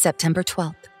 September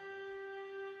 12th.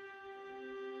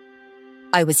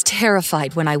 I was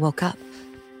terrified when I woke up.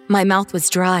 My mouth was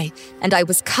dry, and I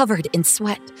was covered in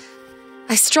sweat.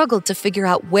 I struggled to figure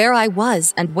out where I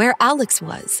was and where Alex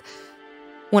was.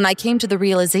 When I came to the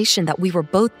realization that we were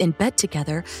both in bed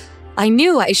together, I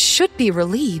knew I should be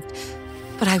relieved,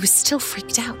 but I was still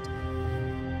freaked out.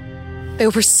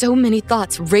 There were so many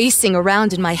thoughts racing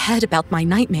around in my head about my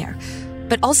nightmare,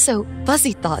 but also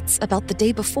fuzzy thoughts about the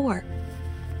day before.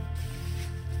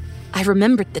 I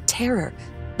remembered the terror,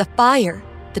 the fire,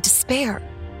 the despair.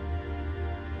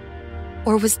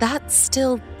 Or was that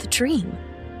still the dream?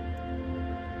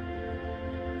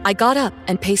 I got up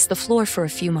and paced the floor for a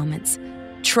few moments,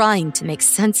 trying to make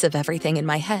sense of everything in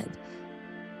my head.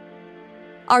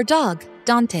 Our dog,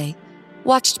 Dante,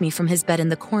 watched me from his bed in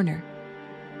the corner.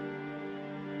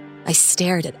 I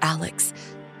stared at Alex,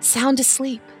 sound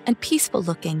asleep and peaceful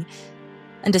looking,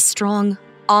 and a strong,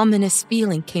 ominous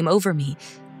feeling came over me,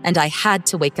 and I had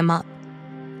to wake him up.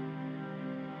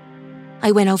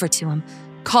 I went over to him,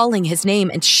 calling his name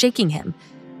and shaking him.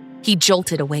 He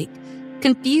jolted awake,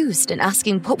 confused and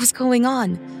asking what was going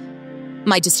on.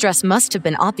 My distress must have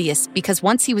been obvious because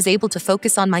once he was able to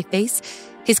focus on my face,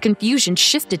 his confusion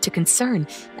shifted to concern,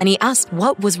 and he asked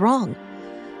what was wrong.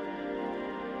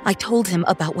 I told him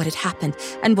about what had happened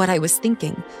and what I was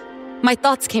thinking. My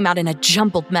thoughts came out in a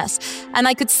jumbled mess, and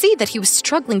I could see that he was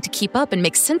struggling to keep up and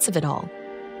make sense of it all.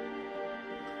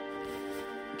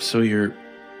 So you're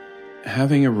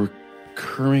having a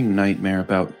recurring nightmare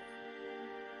about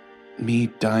me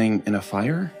dying in a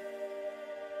fire?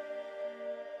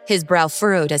 His brow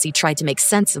furrowed as he tried to make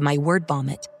sense of my word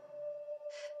vomit.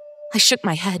 I shook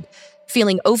my head,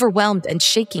 feeling overwhelmed and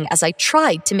shaking as I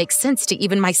tried to make sense to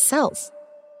even myself.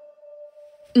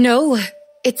 No,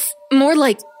 it's more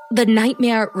like the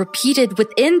nightmare repeated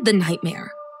within the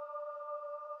nightmare.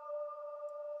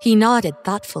 He nodded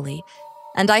thoughtfully,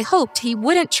 and I hoped he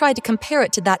wouldn't try to compare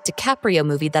it to that DiCaprio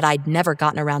movie that I'd never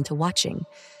gotten around to watching.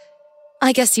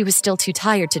 I guess he was still too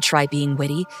tired to try being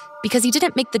witty because he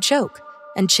didn't make the joke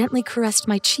and gently caressed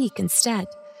my cheek instead.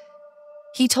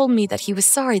 He told me that he was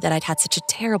sorry that I'd had such a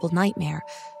terrible nightmare,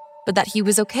 but that he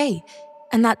was okay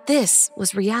and that this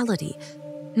was reality,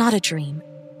 not a dream.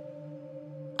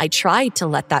 I tried to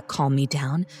let that calm me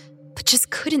down, but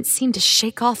just couldn't seem to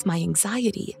shake off my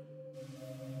anxiety.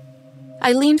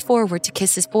 I leaned forward to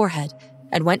kiss his forehead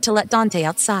and went to let Dante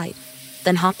outside,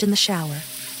 then hopped in the shower.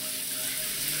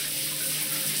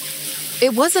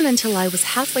 It wasn't until I was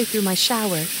halfway through my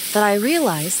shower that I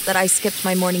realized that I skipped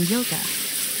my morning yoga,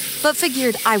 but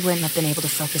figured I wouldn't have been able to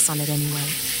focus on it anyway.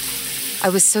 I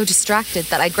was so distracted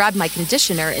that I grabbed my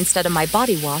conditioner instead of my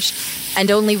body wash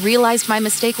and only realized my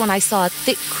mistake when I saw a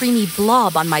thick, creamy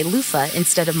blob on my loofah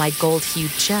instead of my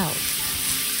gold-hued gel.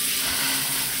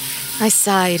 I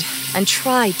sighed and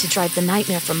tried to drive the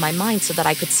nightmare from my mind so that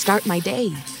I could start my day.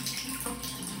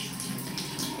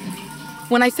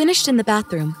 When I finished in the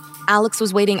bathroom, Alex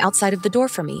was waiting outside of the door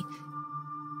for me.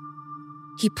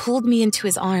 He pulled me into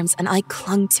his arms and I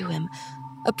clung to him,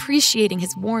 appreciating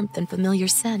his warmth and familiar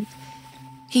scent.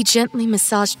 He gently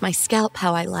massaged my scalp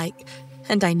how I like,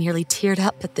 and I nearly teared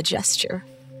up at the gesture.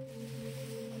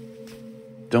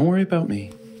 Don't worry about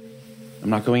me. I'm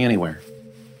not going anywhere.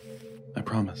 I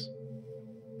promise.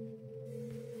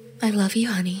 I love you,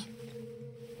 honey.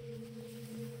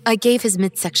 I gave his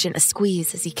midsection a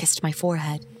squeeze as he kissed my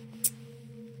forehead.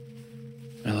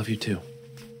 I love you too.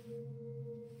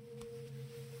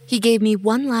 He gave me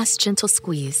one last gentle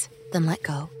squeeze, then let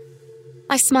go.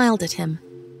 I smiled at him,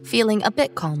 feeling a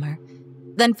bit calmer,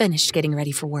 then finished getting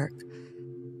ready for work.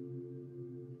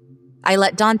 I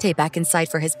let Dante back inside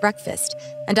for his breakfast,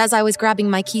 and as I was grabbing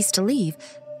my keys to leave,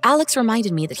 Alex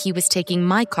reminded me that he was taking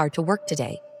my car to work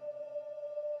today.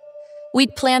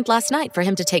 We'd planned last night for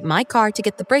him to take my car to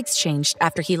get the brakes changed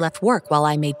after he left work while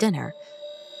I made dinner.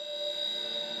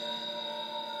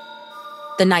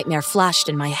 The nightmare flashed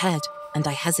in my head, and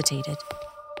I hesitated.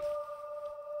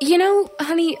 You know,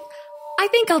 honey, I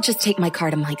think I'll just take my car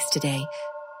to Mike's today.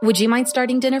 Would you mind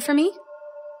starting dinner for me?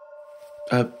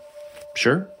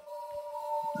 Sure.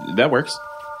 That works.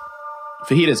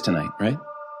 Fajitas tonight, right?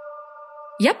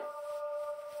 Yep.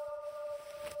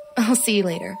 I'll see you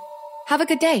later. Have a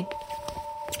good day.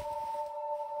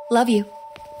 Love you.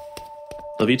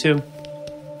 Love you too.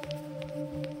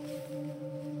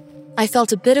 I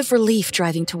felt a bit of relief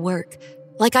driving to work,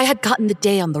 like I had gotten the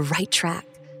day on the right track.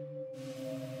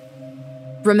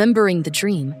 Remembering the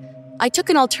dream, I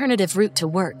took an alternative route to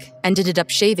work and ended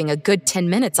up shaving a good 10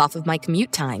 minutes off of my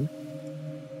commute time.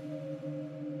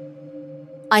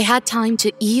 I had time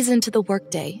to ease into the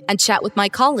workday and chat with my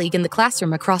colleague in the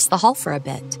classroom across the hall for a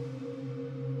bit.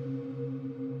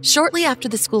 Shortly after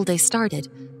the school day started,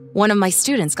 one of my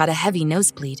students got a heavy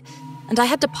nosebleed, and I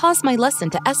had to pause my lesson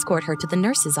to escort her to the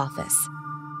nurse's office.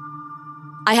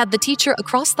 I had the teacher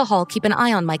across the hall keep an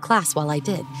eye on my class while I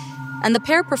did, and the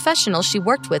paraprofessional she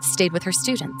worked with stayed with her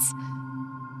students.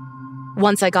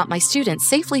 Once I got my students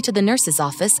safely to the nurse's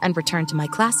office and returned to my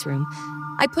classroom,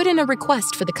 I put in a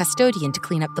request for the custodian to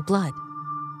clean up the blood.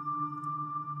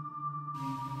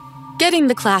 Getting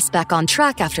the class back on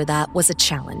track after that was a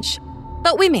challenge,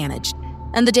 but we managed,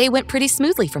 and the day went pretty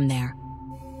smoothly from there.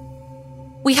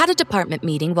 We had a department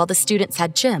meeting while the students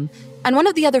had gym, and one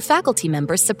of the other faculty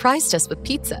members surprised us with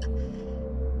pizza.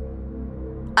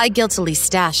 I guiltily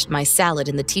stashed my salad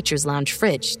in the teacher's lounge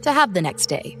fridge to have the next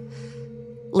day.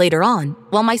 Later on,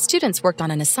 while my students worked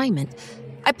on an assignment,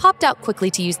 I popped out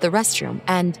quickly to use the restroom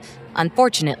and,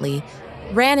 unfortunately,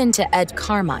 ran into Ed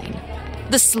Carmine,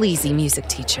 the sleazy music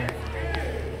teacher.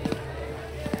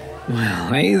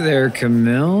 Well, hey there,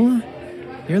 Camille.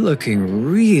 You're looking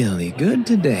really good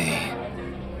today.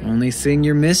 Only thing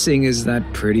you're missing is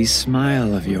that pretty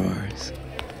smile of yours.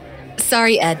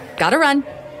 Sorry, Ed. Gotta run.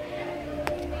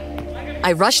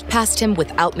 I rushed past him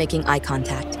without making eye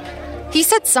contact. He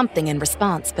said something in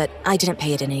response, but I didn't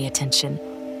pay it any attention.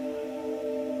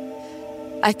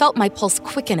 I felt my pulse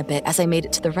quicken a bit as I made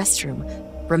it to the restroom,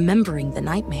 remembering the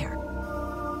nightmare.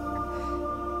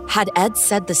 Had Ed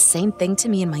said the same thing to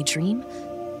me in my dream?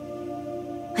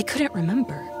 I couldn't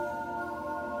remember.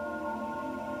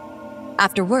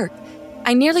 After work,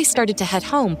 I nearly started to head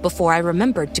home before I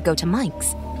remembered to go to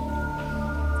Mike's.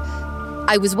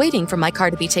 I was waiting for my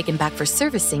car to be taken back for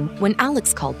servicing when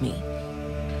Alex called me.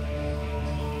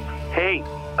 Hey,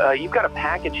 you've got a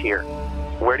package here.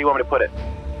 Where do you want me to put it?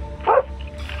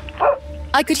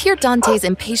 I could hear Dante's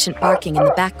impatient barking in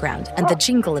the background and the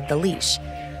jingle of the leash.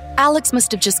 Alex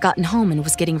must have just gotten home and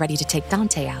was getting ready to take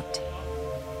Dante out.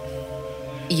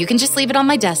 You can just leave it on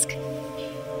my desk,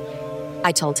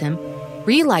 I told him,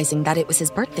 realizing that it was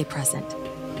his birthday present.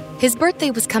 His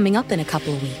birthday was coming up in a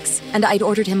couple of weeks, and I'd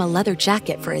ordered him a leather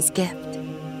jacket for his gift.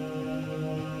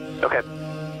 Okay.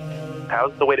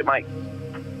 How's the wait at Mike's?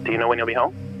 Do you know when you'll be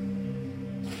home?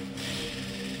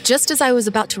 Just as I was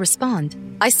about to respond,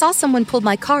 I saw someone pull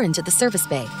my car into the service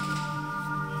bay.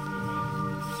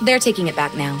 They're taking it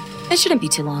back now. It shouldn't be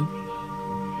too long.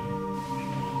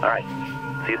 All right.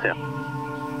 See you soon.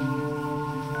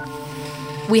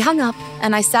 We hung up,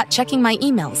 and I sat checking my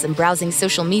emails and browsing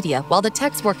social media while the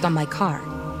techs worked on my car.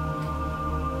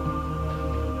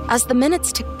 As the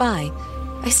minutes ticked by,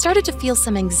 I started to feel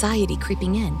some anxiety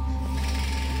creeping in.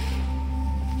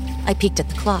 I peeked at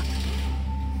the clock.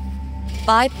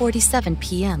 5:47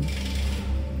 p.m.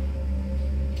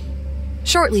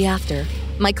 Shortly after,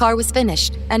 my car was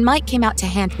finished, and Mike came out to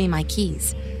hand me my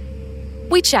keys.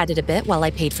 We chatted a bit while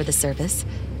I paid for the service,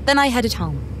 then I headed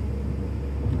home.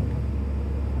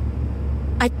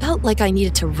 I felt like I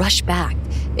needed to rush back,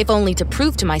 if only to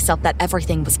prove to myself that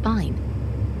everything was fine.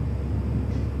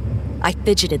 I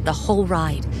fidgeted the whole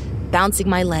ride, bouncing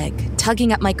my leg,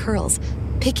 tugging at my curls,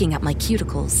 picking at my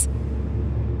cuticles.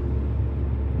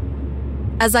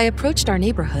 As I approached our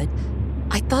neighborhood,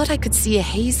 I thought I could see a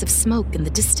haze of smoke in the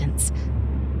distance,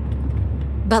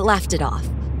 but laughed it off.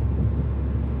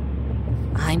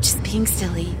 I'm just being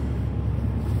silly.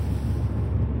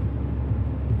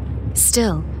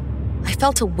 Still, I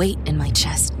felt a weight in my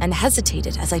chest and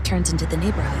hesitated as I turned into the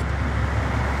neighborhood.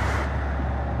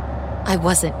 I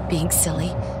wasn't being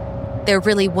silly. There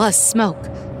really was smoke.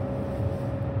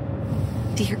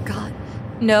 Dear God,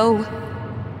 no.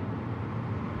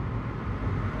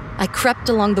 I crept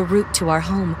along the route to our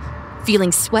home,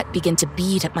 feeling sweat begin to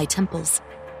bead at my temples.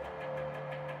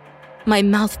 My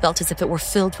mouth felt as if it were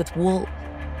filled with wool.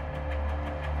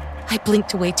 I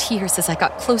blinked away tears as I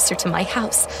got closer to my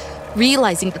house,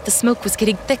 realizing that the smoke was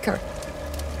getting thicker.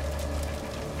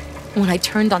 When I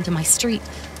turned onto my street,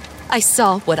 I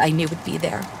saw what I knew would be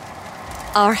there.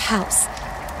 Our house.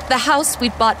 The house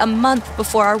we'd bought a month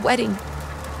before our wedding.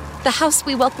 The house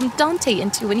we welcomed Dante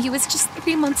into when he was just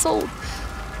 3 months old.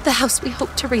 The house we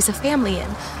hoped to raise a family in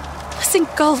was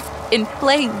engulfed in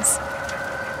flames.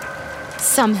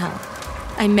 Somehow,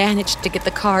 I managed to get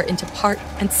the car into park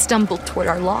and stumbled toward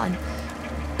our lawn.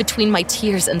 Between my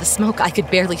tears and the smoke, I could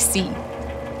barely see.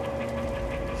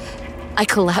 I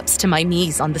collapsed to my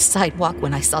knees on the sidewalk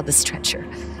when I saw the stretcher.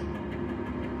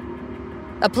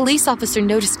 A police officer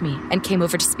noticed me and came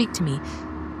over to speak to me,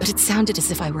 but it sounded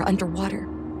as if I were underwater.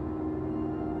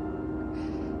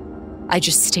 I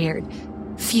just stared,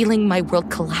 feeling my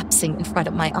world collapsing in front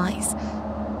of my eyes.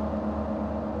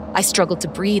 I struggled to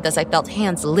breathe as I felt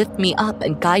hands lift me up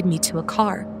and guide me to a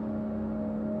car.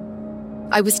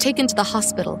 I was taken to the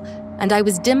hospital, and I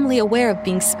was dimly aware of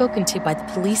being spoken to by the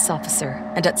police officer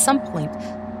and at some point,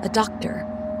 a doctor.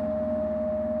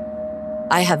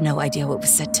 I have no idea what was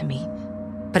said to me,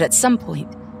 but at some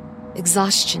point,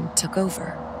 exhaustion took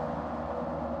over.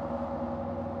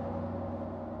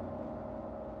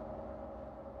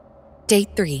 Day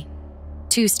 3,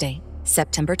 Tuesday,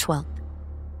 September 12th.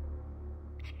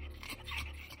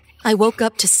 I woke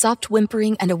up to soft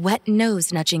whimpering and a wet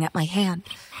nose nudging at my hand.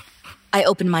 I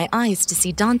opened my eyes to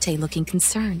see Dante looking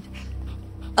concerned.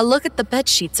 A look at the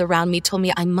bedsheets around me told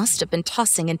me I must have been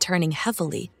tossing and turning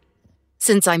heavily.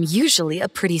 Since I'm usually a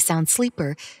pretty sound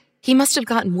sleeper, he must have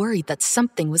gotten worried that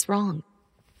something was wrong.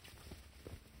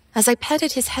 As I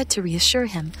petted his head to reassure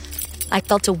him, I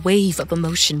felt a wave of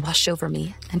emotion wash over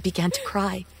me and began to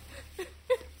cry.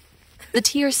 The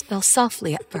tears fell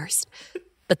softly at first,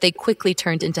 but they quickly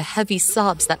turned into heavy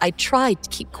sobs that I tried to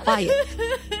keep quiet.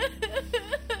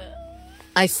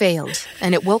 I failed,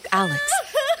 and it woke Alex,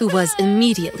 who was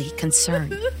immediately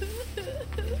concerned.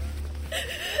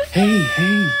 Hey,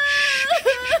 shh.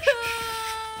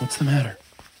 What's the matter?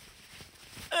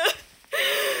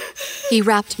 He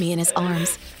wrapped me in his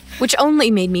arms, which only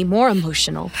made me more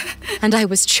emotional, and I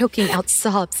was choking out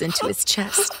sobs into his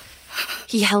chest.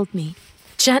 He held me,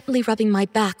 gently rubbing my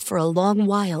back for a long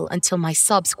while until my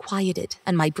sobs quieted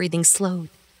and my breathing slowed.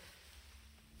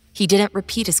 He didn't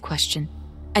repeat his question,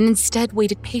 and instead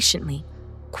waited patiently,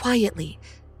 quietly,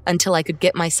 until I could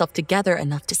get myself together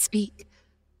enough to speak.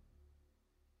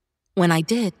 When I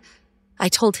did, I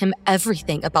told him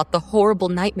everything about the horrible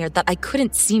nightmare that I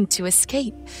couldn't seem to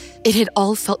escape. It had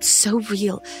all felt so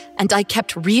real, and I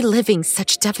kept reliving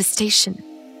such devastation.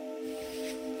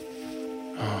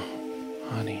 Oh,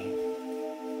 honey,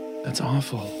 that's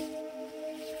awful.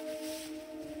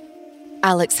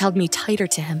 Alex held me tighter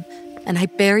to him, and I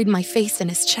buried my face in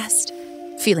his chest,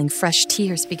 feeling fresh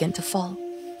tears begin to fall.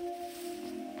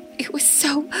 It was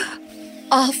so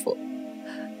awful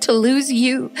to lose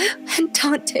you and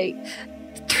Dante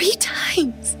 3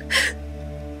 times.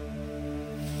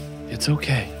 It's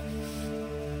okay.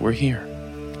 We're here.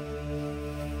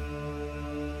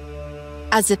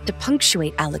 As if to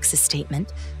punctuate Alex's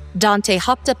statement, Dante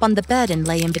hopped up on the bed and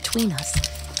lay in between us,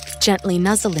 gently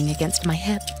nuzzling against my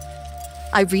hip.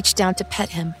 I reached down to pet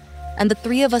him, and the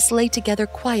 3 of us lay together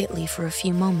quietly for a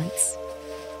few moments.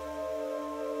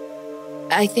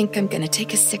 I think I'm gonna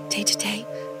take a sick day today.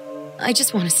 I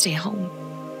just want to stay home,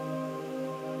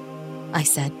 I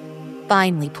said,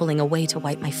 finally pulling away to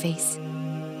wipe my face.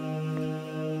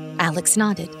 Alex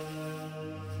nodded.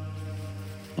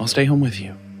 I'll stay home with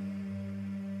you.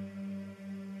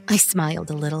 I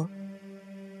smiled a little.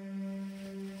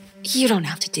 You don't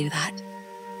have to do that.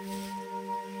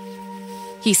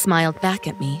 He smiled back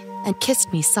at me and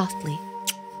kissed me softly.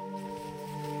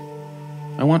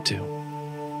 I want to.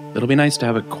 It'll be nice to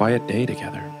have a quiet day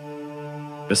together.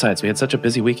 Besides, we had such a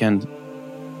busy weekend.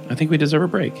 I think we deserve a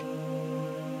break.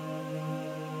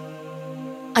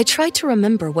 I tried to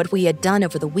remember what we had done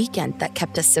over the weekend that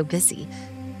kept us so busy,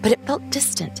 but it felt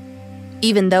distant,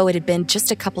 even though it had been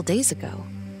just a couple days ago.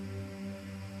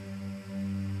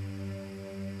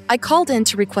 I called in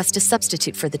to request a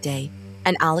substitute for the day,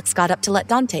 and Alex got up to let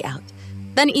Dante out,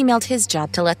 then emailed his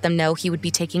job to let them know he would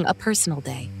be taking a personal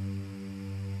day.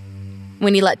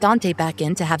 When he let Dante back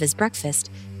in to have his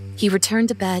breakfast, he returned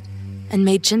to bed and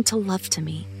made gentle love to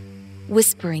me,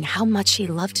 whispering how much he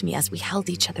loved me as we held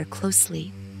each other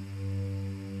closely.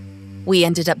 We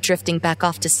ended up drifting back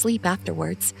off to sleep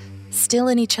afterwards, still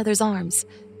in each other's arms,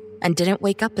 and didn't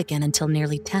wake up again until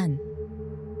nearly 10.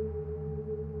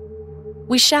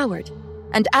 We showered,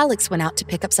 and Alex went out to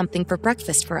pick up something for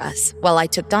breakfast for us while I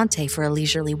took Dante for a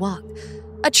leisurely walk,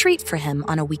 a treat for him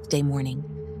on a weekday morning.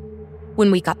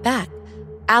 When we got back,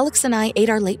 Alex and I ate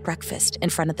our late breakfast in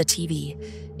front of the TV,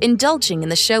 indulging in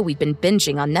the show we'd been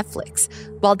binging on Netflix,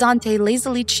 while Dante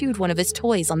lazily chewed one of his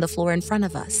toys on the floor in front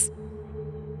of us.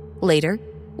 Later,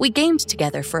 we gamed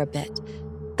together for a bit.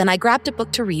 Then I grabbed a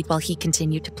book to read while he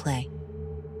continued to play.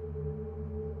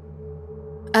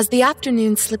 As the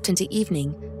afternoon slipped into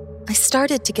evening, I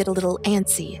started to get a little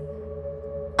antsy.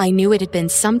 I knew it had been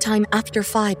sometime after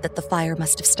 5 that the fire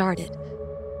must have started.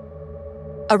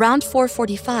 Around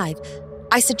 4:45,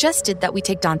 I suggested that we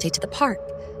take Dante to the park.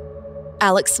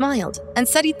 Alex smiled and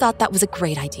said he thought that was a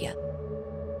great idea.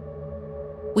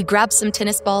 We grabbed some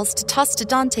tennis balls to toss to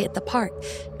Dante at the park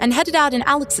and headed out in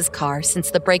Alex's car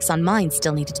since the brakes on mine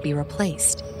still needed to be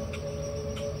replaced.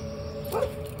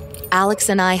 Alex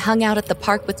and I hung out at the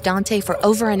park with Dante for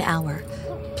over an hour,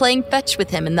 playing fetch with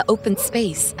him in the open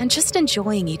space and just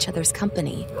enjoying each other's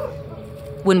company.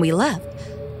 When we left,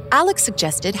 Alex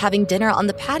suggested having dinner on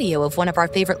the patio of one of our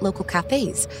favorite local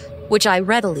cafes, which I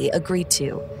readily agreed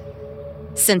to.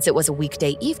 Since it was a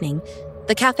weekday evening,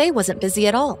 the cafe wasn't busy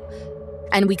at all,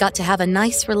 and we got to have a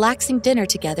nice, relaxing dinner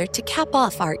together to cap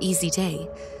off our easy day.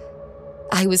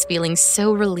 I was feeling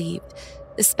so relieved,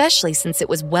 especially since it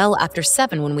was well after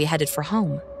 7 when we headed for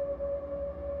home.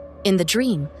 In the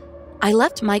dream, I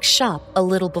left Mike's shop a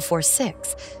little before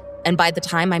 6, and by the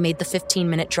time I made the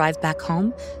 15-minute drive back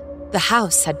home, the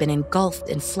house had been engulfed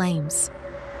in flames.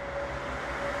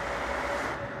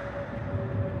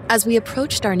 As we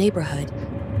approached our neighborhood,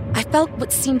 I felt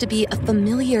what seemed to be a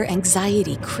familiar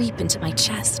anxiety creep into my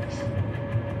chest.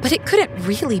 But it couldn't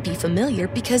really be familiar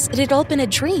because it had all been a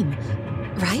dream,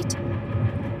 right?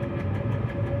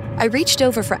 I reached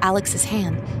over for Alex's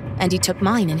hand, and he took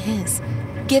mine in his,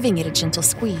 giving it a gentle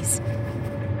squeeze.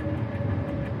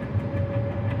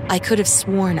 I could have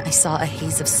sworn I saw a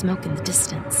haze of smoke in the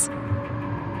distance.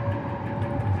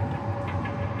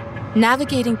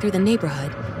 Navigating through the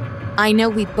neighborhood, I know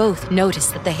we both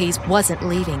noticed that the haze wasn't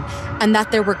leaving and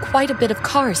that there were quite a bit of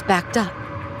cars backed up.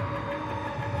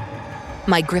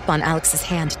 My grip on Alex's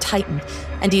hand tightened,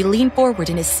 and he leaned forward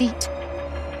in his seat.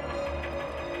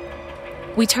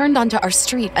 We turned onto our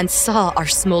street and saw our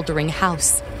smoldering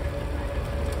house.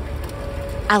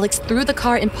 Alex threw the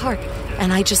car in park,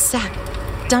 and I just sat,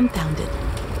 dumbfounded.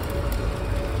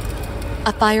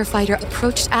 A firefighter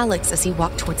approached Alex as he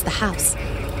walked towards the house.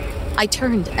 I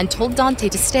turned and told Dante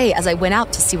to stay as I went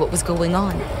out to see what was going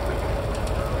on.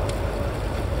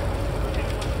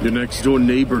 Your next-door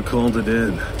neighbor called it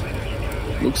in.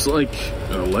 Looks like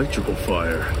an electrical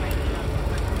fire.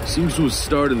 Seems to have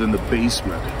started in the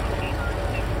basement.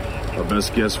 Our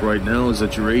best guess right now is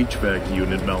that your HVAC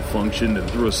unit malfunctioned and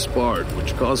threw a spark,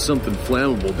 which caused something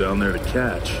flammable down there to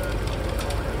catch.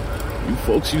 You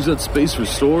folks use that space for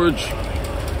storage?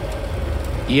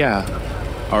 Yeah,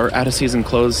 our out-of-season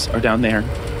clothes are down there.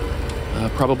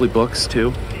 Probably books,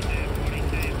 too.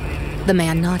 The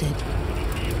man nodded.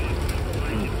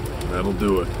 That'll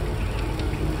do it.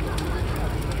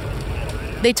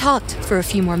 They talked for a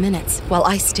few more minutes while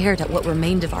I stared at what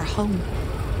remained of our home.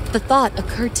 The thought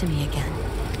occurred to me again.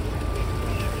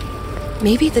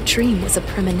 Maybe the dream was a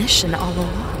premonition all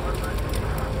along.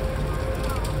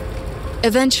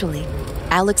 Eventually,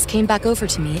 Alex came back over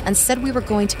to me and said we were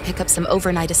going to pick up some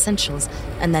overnight essentials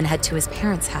and then head to his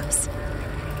parents' house.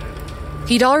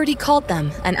 He'd already called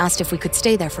them and asked if we could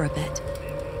stay there for a bit.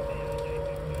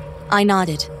 I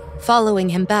nodded, following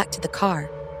him back to the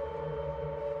car.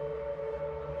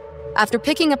 After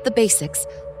picking up the basics,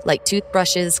 like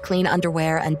toothbrushes, clean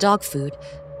underwear, and dog food,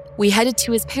 we headed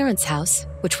to his parents' house,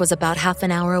 which was about half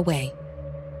an hour away.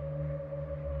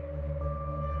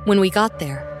 When we got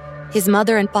there, his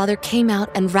mother and father came out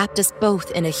and wrapped us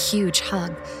both in a huge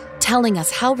hug, telling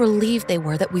us how relieved they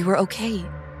were that we were okay.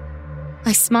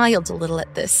 I smiled a little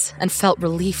at this and felt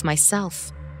relief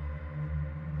myself.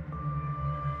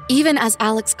 Even as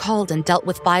Alex called and dealt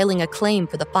with filing a claim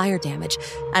for the fire damage,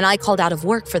 and I called out of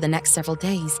work for the next several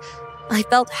days, I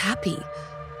felt happy.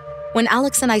 When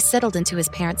Alex and I settled into his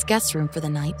parents' guest room for the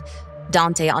night,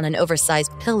 Dante on an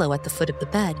oversized pillow at the foot of the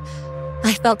bed,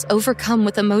 I felt overcome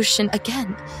with emotion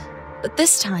again, but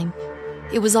this time,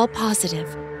 it was all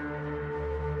positive.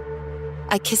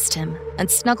 I kissed him and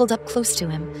snuggled up close to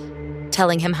him,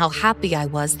 telling him how happy I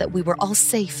was that we were all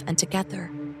safe and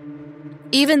together.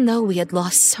 Even though we had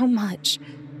lost so much,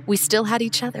 we still had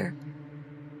each other.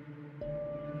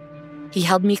 He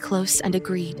held me close and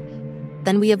agreed.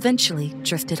 Then we eventually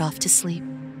drifted off to sleep.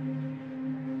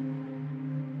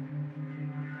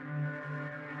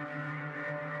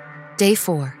 Day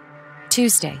 4,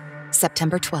 Tuesday,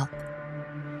 September 12th.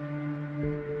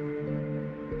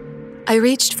 I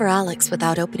reached for Alex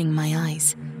without opening my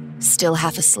eyes, still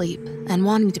half asleep and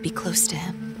wanting to be close to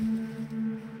him.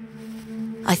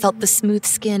 I felt the smooth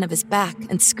skin of his back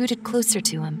and scooted closer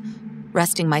to him,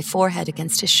 resting my forehead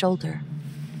against his shoulder.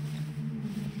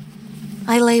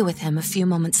 I lay with him a few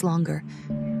moments longer,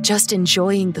 just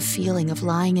enjoying the feeling of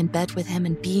lying in bed with him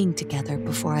and being together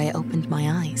before I opened my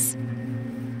eyes.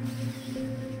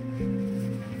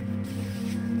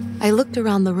 I looked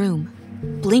around the room,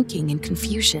 blinking in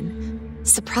confusion,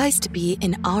 surprised to be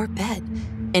in our bed,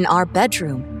 in our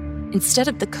bedroom, instead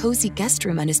of the cozy guest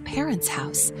room at his parents'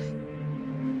 house.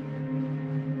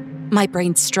 My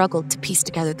brain struggled to piece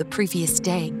together the previous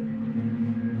day.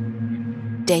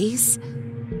 days?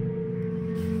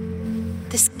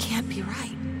 This can't be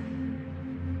right.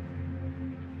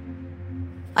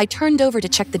 I turned over to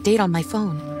check the date on my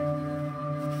phone.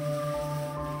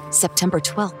 September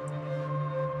 12th.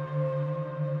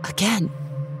 Again.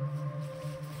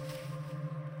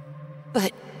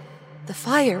 But the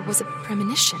fire was a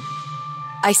premonition.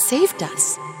 I saved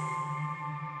us.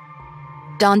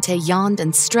 Dante yawned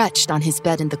and stretched on his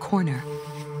bed in the corner.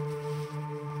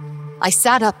 I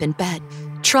sat up in bed,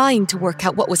 trying to work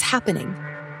out what was happening.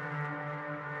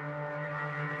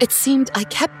 It seemed I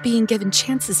kept being given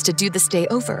chances to do this day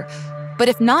over, but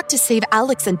if not to save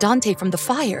Alex and Dante from the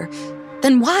fire,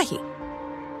 then why?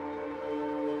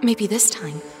 Maybe this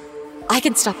time, I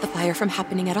can stop the fire from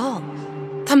happening at all.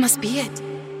 That must be it.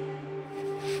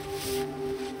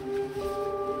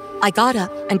 I got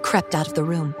up and crept out of the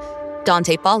room,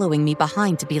 Dante following me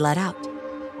behind to be let out.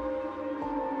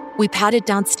 We padded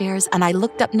downstairs and I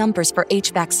looked up numbers for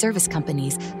HVAC service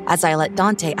companies as I let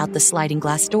Dante out the sliding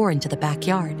glass door into the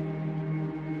backyard.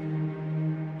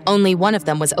 Only one of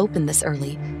them was open this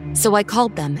early, so I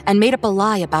called them and made up a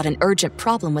lie about an urgent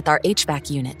problem with our HVAC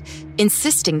unit,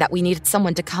 insisting that we needed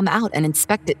someone to come out and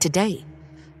inspect it today.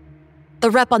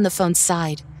 The rep on the phone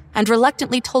sighed and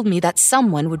reluctantly told me that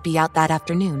someone would be out that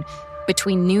afternoon,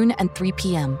 between noon and 3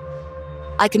 p.m.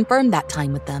 I confirmed that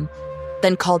time with them,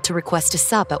 then called to request a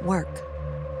sub at work.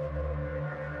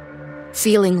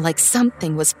 Feeling like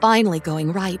something was finally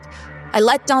going right, I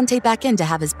let Dante back in to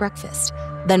have his breakfast,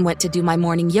 then went to do my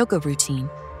morning yoga routine,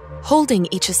 holding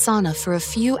each asana for a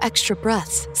few extra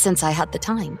breaths since I had the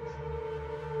time.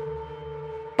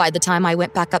 By the time I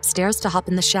went back upstairs to hop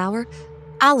in the shower,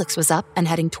 Alex was up and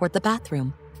heading toward the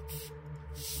bathroom.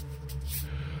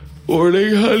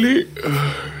 Morning, honey.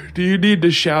 Do you need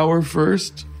to shower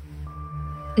first?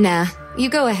 Nah, you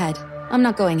go ahead. I'm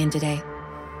not going in today.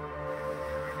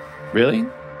 Really?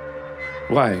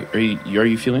 Why? Are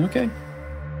you feeling okay?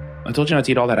 I told you not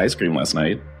to eat all that ice cream last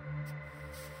night.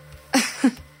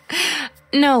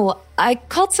 No, I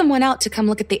called someone out to come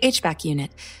look at the HVAC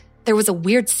unit. There was a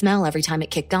weird smell every time it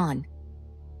kicked on.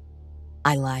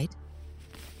 I lied.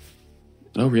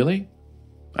 Oh, really?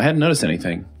 I hadn't noticed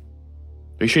anything.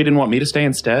 Are you sure you didn't want me to stay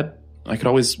instead? I could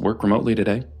always work remotely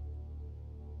today.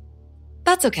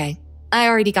 That's okay. I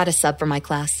already got a sub for my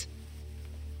class.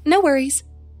 No worries.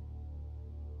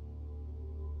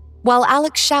 While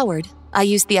Alex showered, I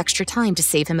used the extra time to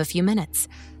save him a few minutes.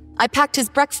 I packed his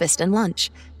breakfast and lunch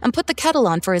and put the kettle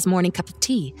on for his morning cup of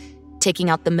tea, taking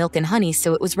out the milk and honey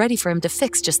so it was ready for him to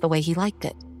fix just the way he liked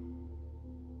it.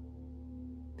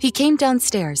 He came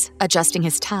downstairs, adjusting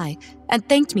his tie, and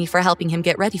thanked me for helping him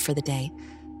get ready for the day.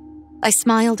 I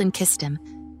smiled and kissed him.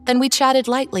 Then we chatted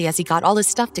lightly as he got all his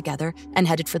stuff together and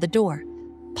headed for the door,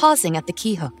 pausing at the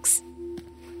key hooks.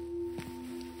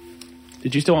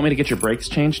 Did you still want me to get your brakes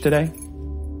changed today?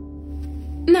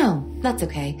 No, that's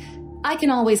okay. I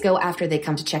can always go after they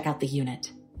come to check out the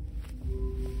unit.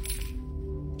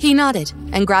 He nodded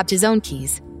and grabbed his own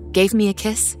keys, gave me a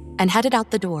kiss, and headed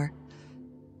out the door.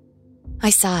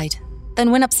 I sighed,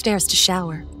 then went upstairs to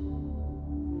shower.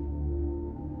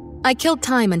 I killed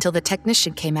time until the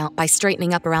technician came out by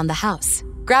straightening up around the house,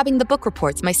 grabbing the book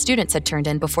reports my students had turned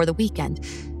in before the weekend,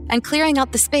 and clearing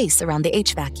out the space around the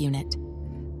HVAC unit.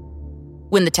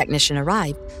 When the technician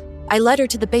arrived, I led her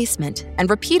to the basement and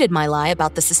repeated my lie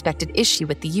about the suspected issue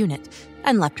with the unit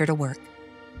and left her to work.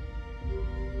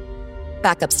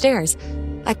 Back upstairs,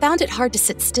 I found it hard to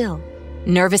sit still,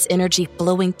 nervous energy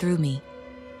flowing through me.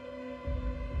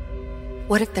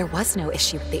 What if there was no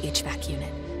issue with the HVAC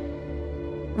unit?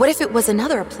 What if it was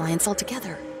another appliance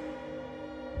altogether?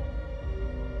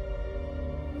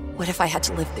 What if I had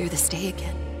to live through this day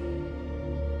again?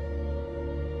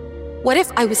 What if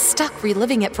I was stuck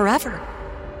reliving it forever?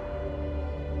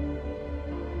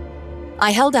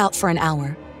 I held out for an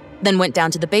hour, then went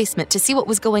down to the basement to see what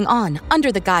was going on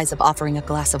under the guise of offering a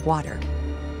glass of water.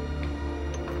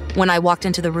 When I walked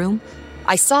into the room,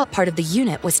 I saw part of the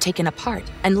unit was taken apart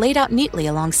and laid out neatly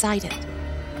alongside it.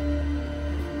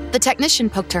 The technician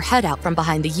poked her head out from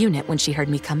behind the unit when she heard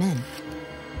me come in.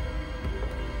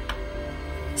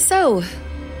 So,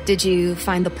 did you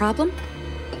find the problem?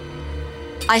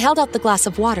 I held out the glass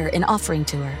of water in offering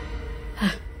to her.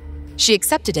 She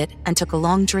accepted it and took a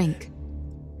long drink.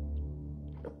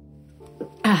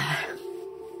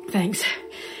 Thanks.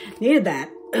 Needed that.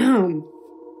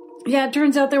 Yeah, it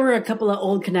turns out there were a couple of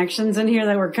old connections in here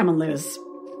that were coming loose.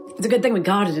 It's a good thing we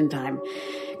got it in time.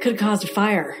 Could have caused a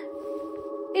fire.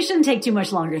 It shouldn't take too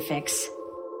much longer to fix.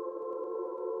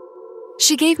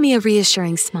 She gave me a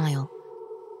reassuring smile.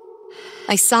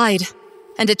 I sighed,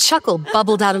 and a chuckle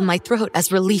bubbled out of my throat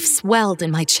as relief swelled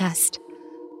in my chest.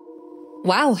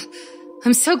 Wow.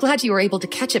 I'm so glad you were able to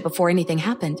catch it before anything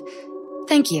happened.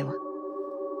 Thank you.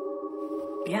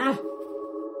 Yeah.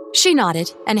 She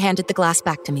nodded and handed the glass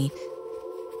back to me,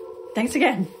 Thanks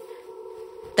again.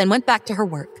 then went back to her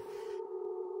work.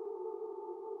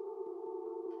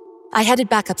 I headed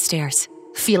back upstairs,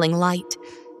 feeling light.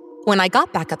 When I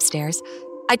got back upstairs,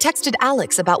 I texted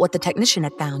Alex about what the technician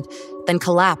had found, then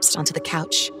collapsed onto the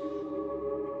couch.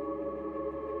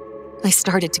 I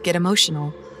started to get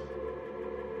emotional.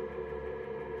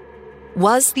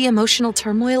 Was the emotional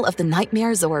turmoil of the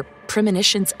nightmares or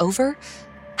premonitions over?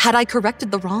 Had I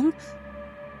corrected the wrong?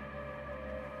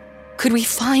 Could we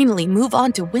finally move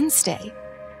on to Wednesday?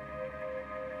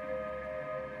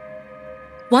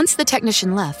 Once the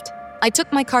technician left, I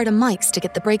took my car to Mike's to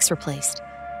get the brakes replaced.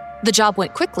 The job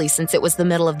went quickly since it was the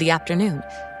middle of the afternoon.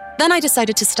 Then I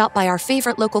decided to stop by our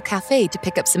favorite local cafe to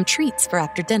pick up some treats for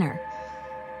after dinner.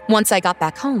 Once I got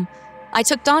back home, I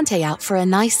took Dante out for a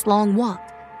nice long walk,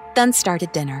 then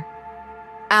started dinner.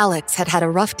 Alex had had a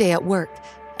rough day at work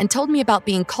and told me about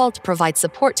being called to provide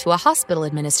support to a hospital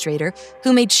administrator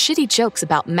who made shitty jokes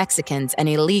about Mexicans and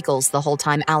illegals the whole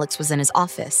time Alex was in his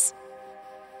office.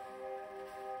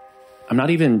 I'm not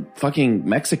even fucking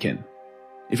Mexican.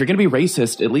 If you're gonna be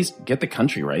racist, at least get the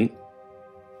country right.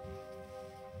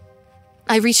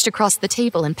 I reached across the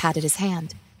table and patted his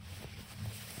hand.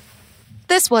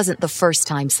 This wasn't the first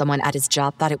time someone at his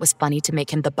job thought it was funny to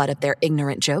make him the butt of their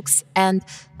ignorant jokes, and,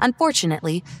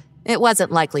 unfortunately, it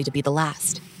wasn't likely to be the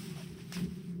last.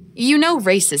 You know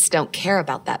racists don't care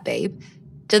about that, babe.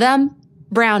 To them,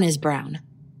 brown is brown.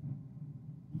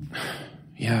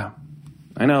 Yeah,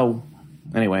 I know.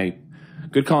 Anyway,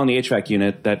 good call on the HVAC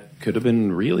unit. That could have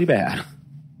been really bad.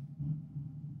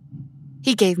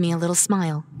 He gave me a little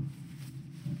smile.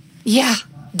 Yeah,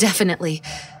 definitely.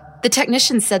 The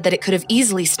technician said that it could have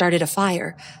easily started a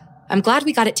fire. I'm glad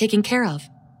we got it taken care of.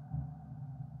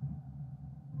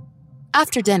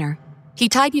 After dinner, he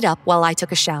tidied up while I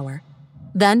took a shower.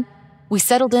 Then, we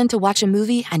settled in to watch a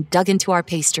movie and dug into our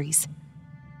pastries.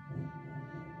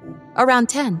 Around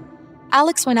 10,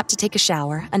 Alex went up to take a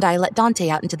shower, and I let Dante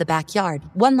out into the backyard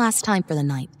one last time for the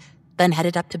night, then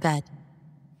headed up to bed.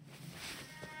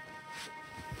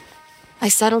 I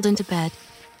settled into bed,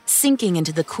 sinking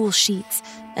into the cool sheets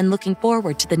and looking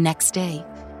forward to the next day.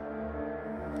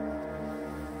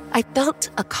 I felt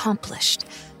accomplished.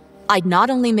 I'd not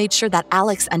only made sure that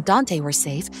Alex and Dante were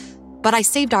safe, but I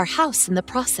saved our house in the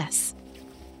process.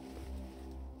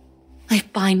 I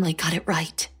finally got it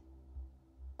right,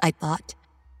 I thought.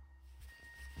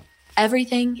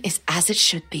 Everything is as it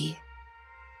should be.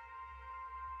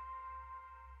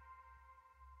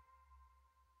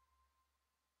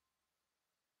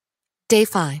 Day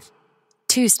 5,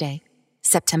 Tuesday,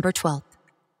 September 12th.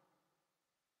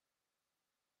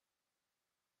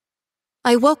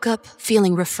 I woke up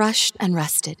feeling refreshed and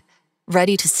rested,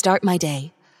 ready to start my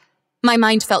day. My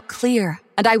mind felt clear,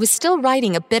 and I was still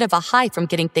riding a bit of a high from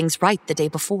getting things right the day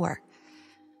before.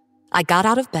 I got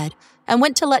out of bed and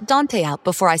went to let Dante out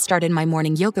before I started my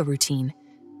morning yoga routine.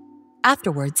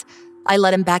 Afterwards, I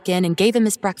let him back in and gave him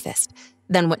his breakfast,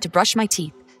 then went to brush my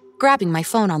teeth, grabbing my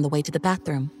phone on the way to the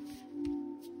bathroom.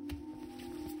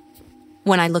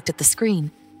 When I looked at the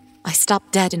screen, I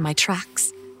stopped dead in my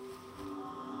tracks.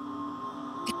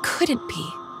 It couldn't be.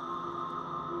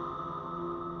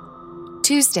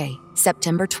 Tuesday,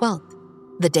 September 12th,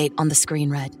 the date on the screen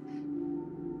read.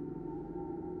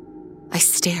 I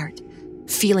stared,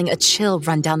 feeling a chill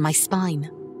run down my spine.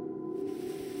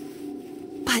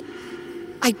 But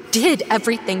I did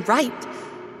everything right.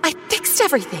 I fixed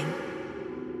everything.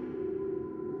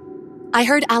 I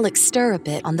heard Alex stir a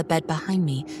bit on the bed behind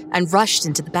me and rushed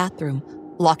into the bathroom,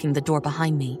 locking the door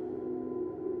behind me.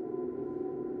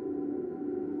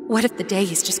 What if the day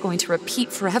is just going to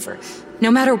repeat forever,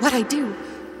 no matter what I do?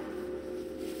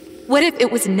 What if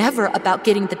it was never about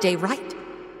getting the day right?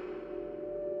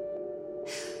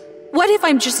 What if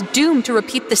I'm just doomed to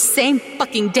repeat the same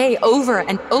fucking day over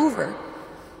and over?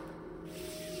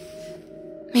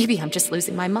 Maybe I'm just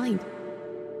losing my mind.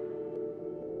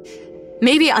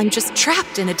 Maybe I'm just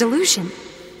trapped in a delusion.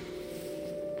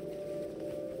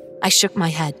 I shook my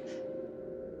head.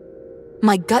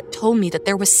 My gut told me that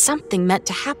there was something meant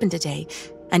to happen today,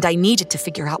 and I needed to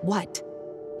figure out what.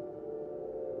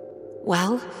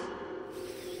 Well,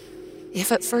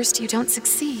 if at first you don't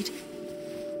succeed,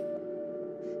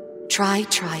 try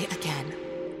again.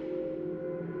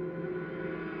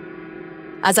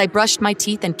 As I brushed my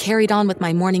teeth and carried on with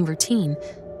my morning routine,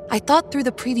 I thought through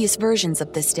the previous versions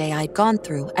of this day I had gone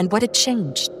through and what had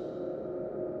changed.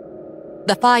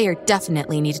 The fire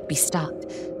definitely needed to be stopped,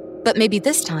 but maybe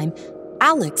this time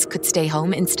Alex could stay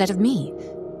home instead of me.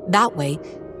 That way,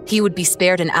 he would be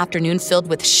spared an afternoon filled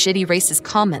with shitty racist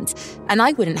comments, and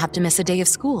I wouldn't have to miss a day of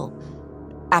school.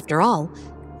 After all,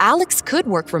 Alex could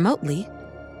work remotely.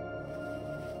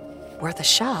 Worth a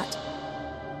shot,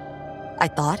 I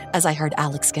thought as I heard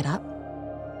Alex get up.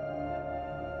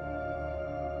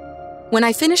 When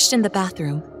I finished in the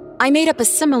bathroom, I made up a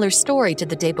similar story to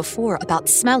the day before about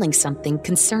smelling something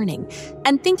concerning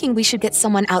and thinking we should get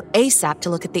someone out ASAP to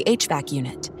look at the HVAC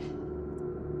unit.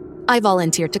 I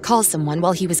volunteered to call someone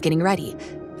while he was getting ready,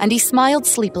 and he smiled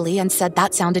sleepily and said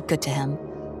that sounded good to him.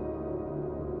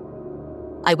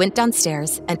 I went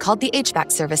downstairs and called the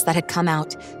HVAC service that had come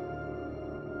out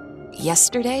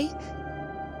yesterday.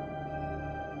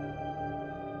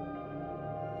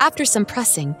 After some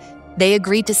pressing, they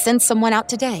agreed to send someone out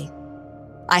today.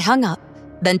 I hung up,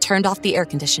 then turned off the air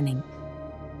conditioning.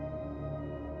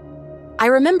 I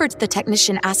remembered the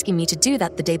technician asking me to do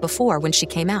that the day before when she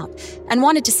came out, and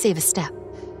wanted to save a step.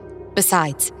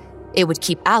 Besides, it would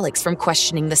keep Alex from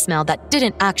questioning the smell that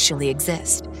didn't actually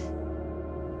exist.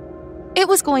 It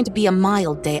was going to be a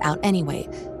mild day out anyway,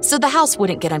 so the house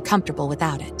wouldn't get uncomfortable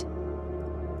without it.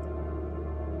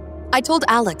 I told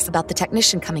Alex about the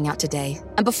technician coming out today,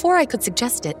 and before I could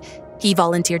suggest it, he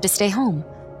volunteered to stay home.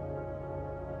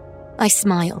 I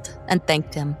smiled and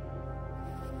thanked him.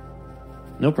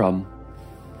 No problem.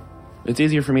 It's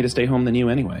easier for me to stay home than you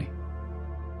anyway.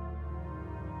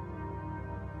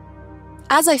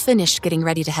 As I finished getting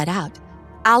ready to head out,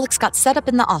 Alex got set up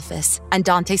in the office and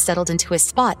Dante settled into his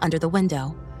spot under the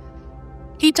window.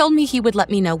 He told me he would let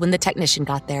me know when the technician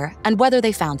got there and whether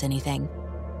they found anything.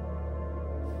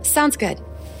 Sounds good.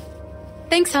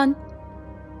 Thanks, hon,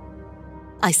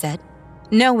 I said,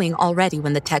 knowing already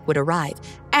when the tech would arrive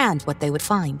and what they would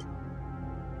find.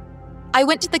 I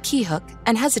went to the key hook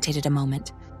and hesitated a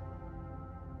moment.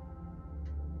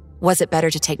 Was it better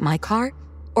to take my car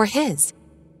or his?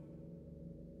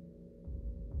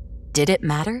 Did it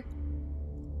matter?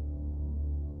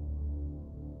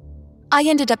 I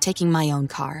ended up taking my own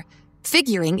car,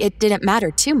 figuring it didn't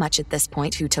matter too much at this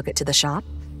point who took it to the shop.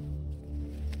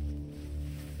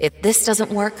 If this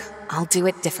doesn't work, I'll do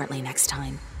it differently next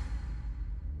time,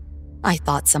 I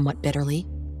thought somewhat bitterly.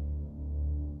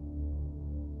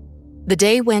 The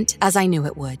day went as I knew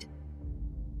it would.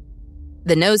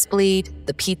 The nosebleed,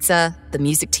 the pizza, the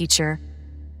music teacher.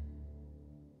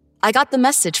 I got the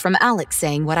message from Alex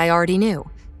saying what I already knew.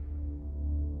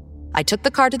 I took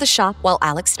the car to the shop while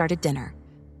Alex started dinner.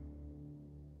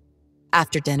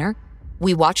 After dinner,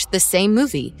 we watched the same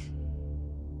movie.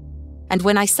 And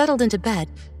when I settled into bed,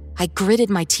 I gritted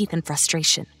my teeth in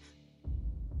frustration,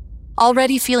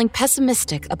 already feeling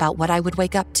pessimistic about what I would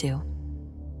wake up to.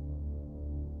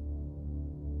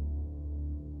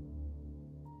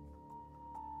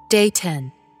 Day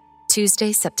 10,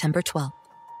 Tuesday, September 12th.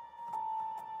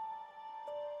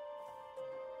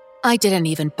 I didn't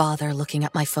even bother looking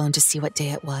at my phone to see what day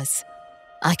it was.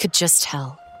 I could just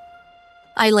tell.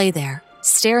 I lay there,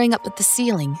 staring up at the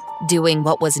ceiling, doing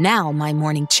what was now my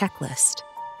morning checklist.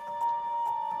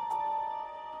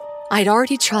 I'd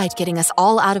already tried getting us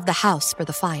all out of the house for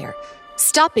the fire,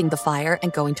 stopping the fire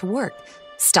and going to work,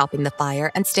 stopping the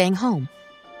fire and staying home,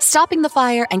 stopping the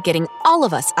fire and getting all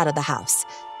of us out of the house,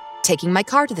 taking my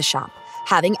car to the shop,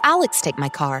 having Alex take my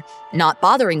car, not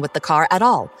bothering with the car at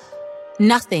all.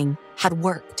 Nothing had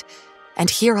worked, and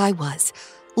here I was,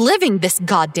 living this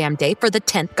goddamn day for the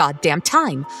 10th goddamn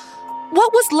time.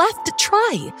 What was left to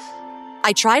try?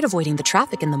 I tried avoiding the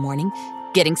traffic in the morning,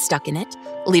 getting stuck in it,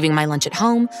 leaving my lunch at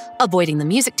home, avoiding the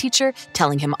music teacher,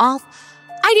 telling him off.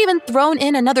 I'd even thrown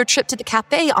in another trip to the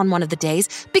cafe on one of the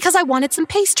days because I wanted some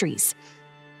pastries.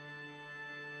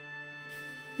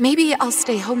 Maybe I'll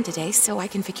stay home today so I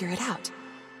can figure it out.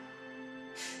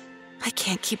 I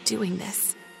can't keep doing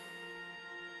this.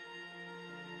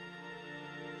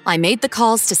 I made the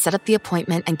calls to set up the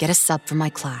appointment and get a sub for my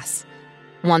class.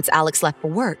 Once Alex left for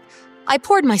work, I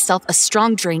poured myself a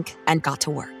strong drink and got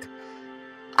to work.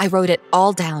 I wrote it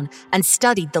all down and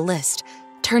studied the list,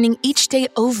 turning each day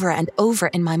over and over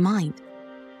in my mind.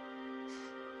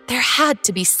 There had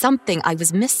to be something I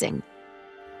was missing.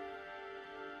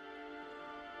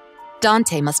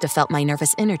 Dante must have felt my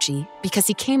nervous energy because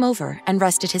he came over and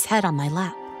rested his head on my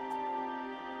lap.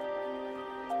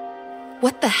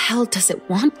 What the hell does it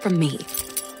want from me?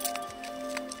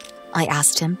 I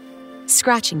asked him,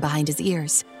 scratching behind his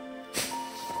ears.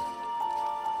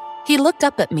 He looked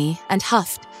up at me and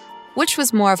huffed, which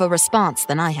was more of a response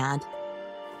than I had.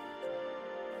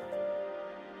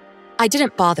 I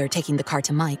didn't bother taking the car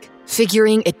to Mike,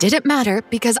 figuring it didn't matter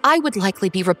because I would likely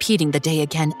be repeating the day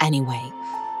again anyway.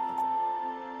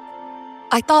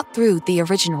 I thought through the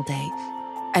original day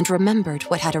and remembered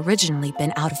what had originally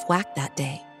been out of whack that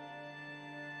day.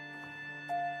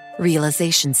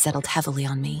 Realization settled heavily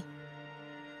on me.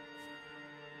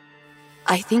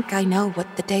 I think I know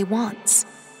what the day wants,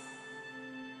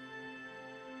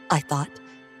 I thought,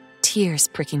 tears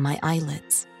pricking my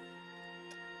eyelids.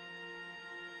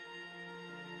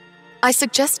 I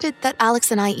suggested that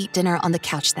Alex and I eat dinner on the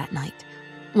couch that night,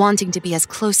 wanting to be as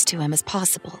close to him as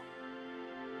possible.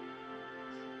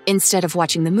 Instead of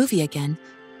watching the movie again,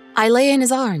 I lay in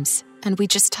his arms and we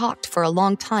just talked for a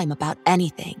long time about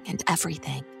anything and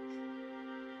everything.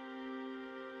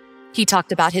 He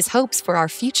talked about his hopes for our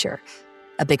future,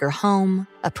 a bigger home,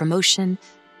 a promotion,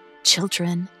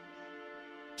 children.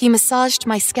 He massaged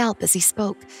my scalp as he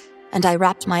spoke, and I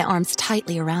wrapped my arms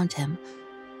tightly around him,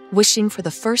 wishing for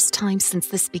the first time since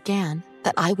this began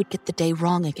that I would get the day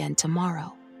wrong again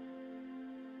tomorrow.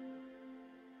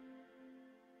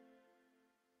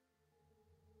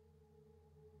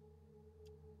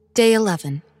 Day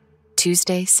 11,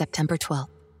 Tuesday, September 12th.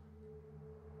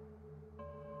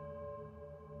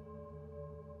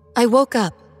 I woke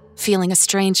up feeling a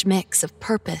strange mix of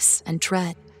purpose and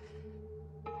dread.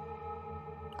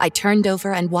 I turned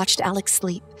over and watched Alex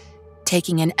sleep,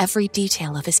 taking in every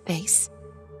detail of his face.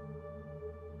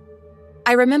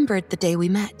 I remembered the day we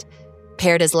met,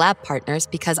 paired as lab partners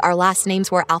because our last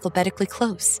names were alphabetically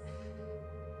close.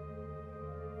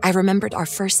 I remembered our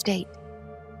first date,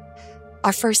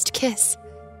 our first kiss,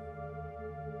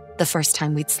 the first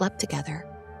time we'd slept together.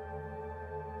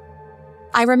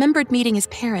 I remembered meeting his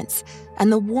parents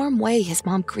and the warm way his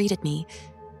mom greeted me,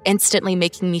 instantly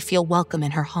making me feel welcome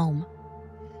in her home.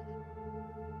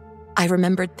 I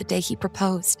remembered the day he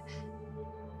proposed,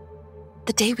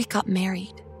 the day we got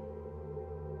married.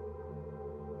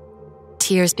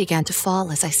 Tears began to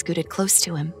fall as I scooted close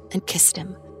to him and kissed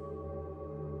him.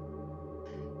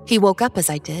 He woke up as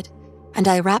I did, and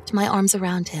I wrapped my arms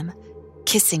around him,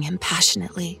 kissing him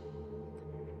passionately.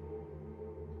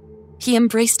 He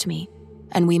embraced me,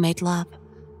 and we made love,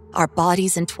 our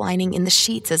bodies entwining in the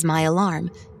sheets as my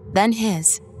alarm, then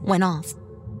his, went off.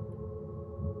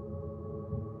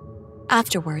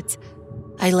 Afterwards,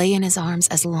 I lay in his arms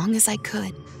as long as I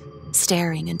could,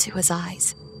 staring into his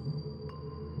eyes.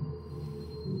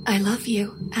 "I love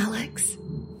you, Alex,"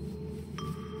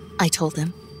 I told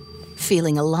him,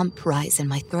 feeling a lump rise in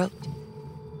my throat.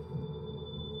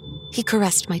 He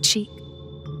caressed my cheek.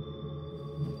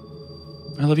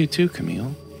 I love you too,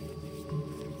 Camille.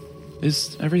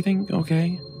 Is everything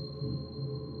okay?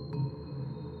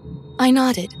 I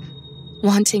nodded,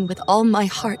 wanting with all my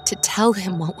heart to tell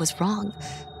him what was wrong,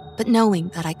 but knowing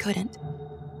that I couldn't.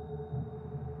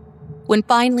 When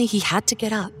finally he had to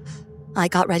get up, I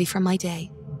got ready for my day.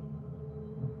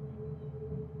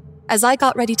 As I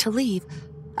got ready to leave,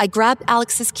 I grabbed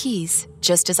Alex's keys,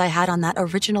 just as I had on that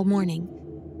original morning.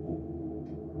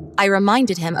 I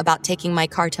reminded him about taking my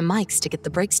car to Mike's to get the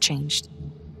brakes changed.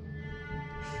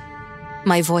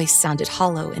 My voice sounded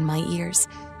hollow in my ears.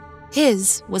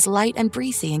 His was light and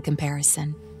breezy in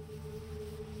comparison.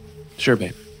 Sure,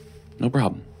 babe. No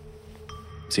problem.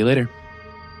 See you later.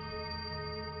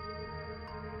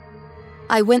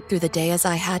 I went through the day as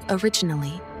I had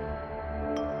originally.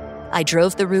 I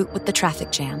drove the route with the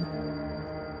traffic jam.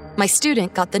 My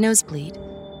student got the nosebleed.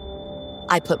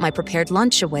 I put my prepared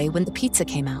lunch away when the pizza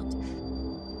came out.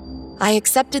 I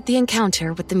accepted the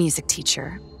encounter with the music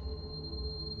teacher.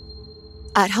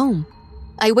 At home,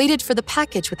 I waited for the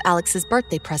package with Alex's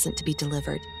birthday present to be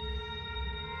delivered.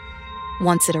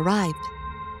 Once it arrived,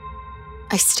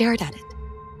 I stared at it,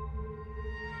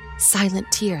 silent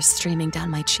tears streaming down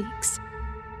my cheeks.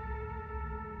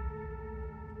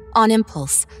 On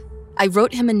impulse, I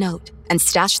wrote him a note and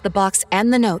stashed the box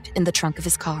and the note in the trunk of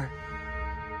his car.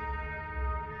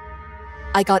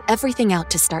 I got everything out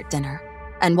to start dinner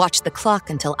and watched the clock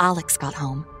until Alex got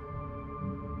home.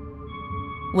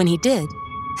 When he did,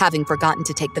 having forgotten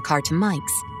to take the car to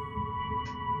Mike's,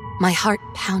 my heart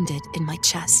pounded in my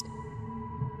chest.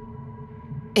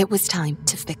 It was time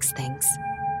to fix things.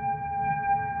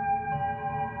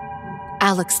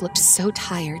 Alex looked so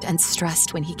tired and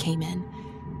stressed when he came in.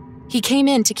 He came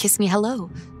in to kiss me hello,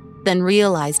 then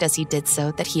realized as he did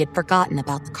so that he had forgotten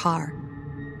about the car.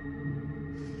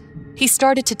 He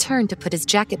started to turn to put his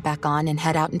jacket back on and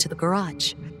head out into the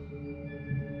garage.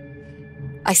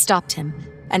 I stopped him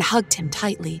and hugged him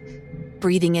tightly,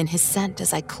 breathing in his scent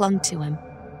as I clung to him.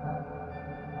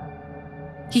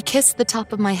 He kissed the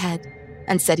top of my head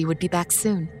and said he would be back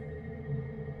soon.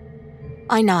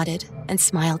 I nodded and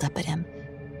smiled up at him,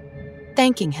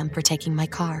 thanking him for taking my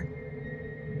car.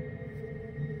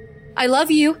 "I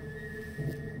love you,"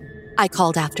 I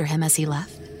called after him as he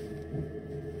left.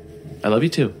 I love you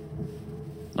too.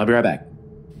 I'll be right back.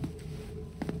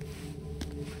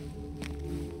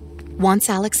 Once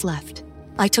Alex left,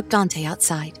 I took Dante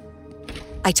outside.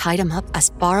 I tied him up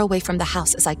as far away from the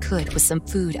house as I could with some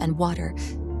food and water,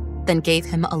 then gave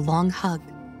him a long hug.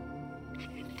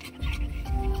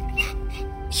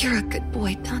 You're a good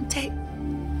boy, Dante.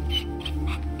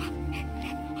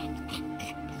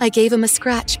 I gave him a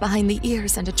scratch behind the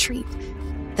ears and a treat,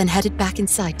 then headed back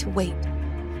inside to wait.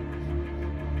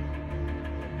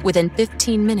 Within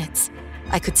 15 minutes,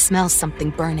 I could smell something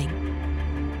burning.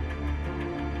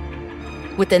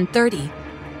 Within 30,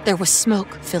 there was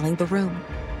smoke filling the room.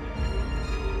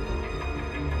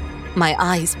 My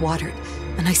eyes watered,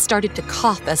 and I started to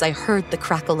cough as I heard the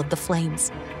crackle of the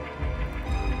flames.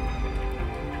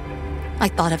 I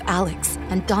thought of Alex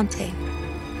and Dante,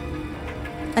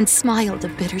 and smiled a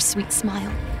bittersweet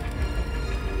smile.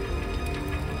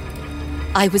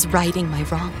 I was righting my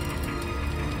wrong.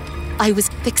 I was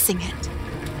fixing it.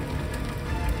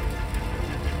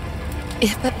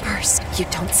 If at first you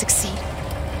don't succeed,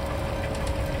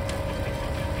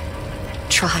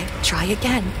 try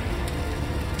again.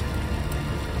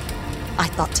 I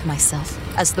thought to myself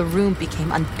as the room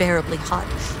became unbearably hot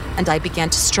and I began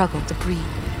to struggle to breathe.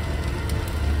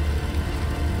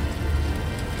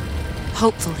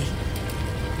 Hopefully,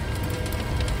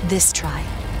 this try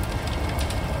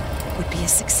would be a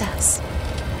success.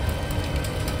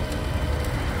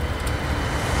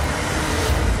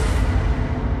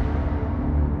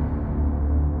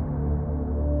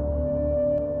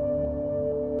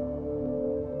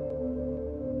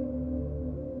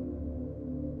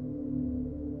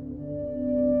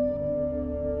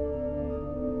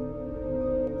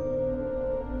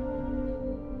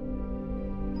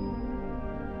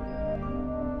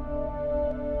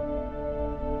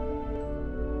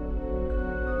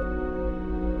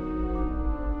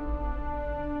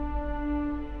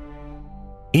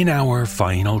 In our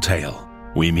final tale,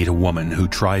 we meet a woman who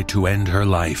tried to end her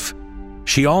life.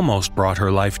 She almost brought her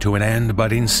life to an end,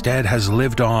 but instead has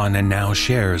lived on and now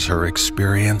shares her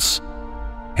experience.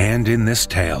 And in this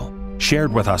tale,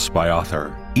 shared with us by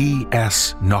author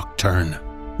E.S. Nocturne,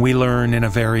 we learn in a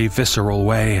very visceral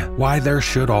way why there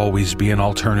should always be an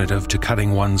alternative to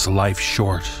cutting one's life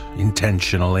short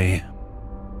intentionally.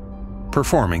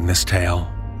 Performing this tale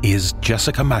is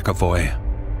Jessica McAvoy.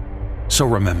 So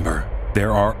remember,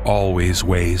 there are always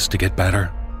ways to get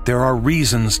better. There are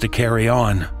reasons to carry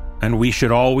on, and we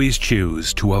should always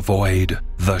choose to avoid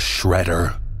the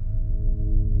shredder.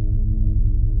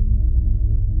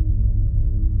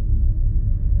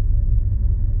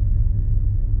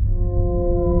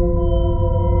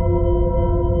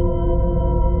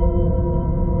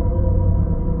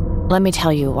 Let me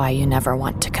tell you why you never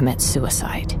want to commit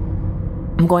suicide.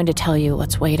 I'm going to tell you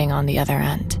what's waiting on the other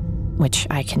end, which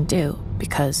I can do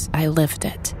because I lived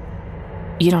it.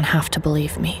 You don't have to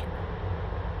believe me.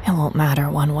 It won't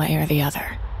matter one way or the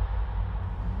other.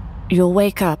 You'll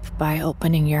wake up by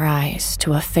opening your eyes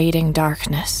to a fading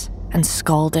darkness and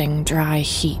scalding dry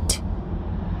heat.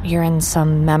 You're in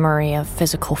some memory of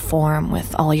physical form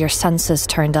with all your senses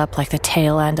turned up like the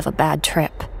tail end of a bad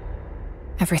trip.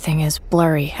 Everything is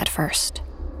blurry at first.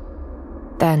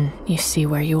 Then you see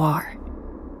where you are.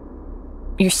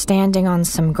 You're standing on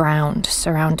some ground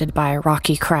surrounded by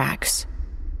rocky crags.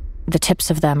 The tips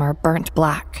of them are burnt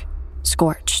black,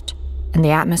 scorched, and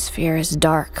the atmosphere is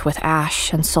dark with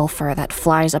ash and sulfur that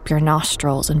flies up your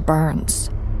nostrils and burns.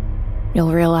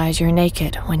 You'll realize you're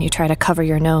naked when you try to cover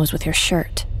your nose with your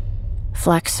shirt.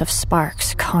 Flecks of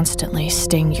sparks constantly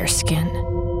sting your skin.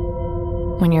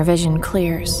 When your vision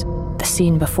clears, the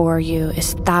scene before you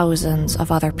is thousands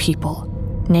of other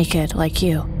people, naked like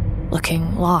you,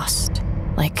 looking lost,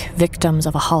 like victims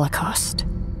of a Holocaust.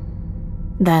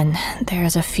 Then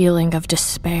there's a feeling of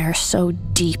despair so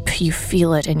deep you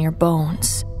feel it in your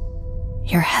bones.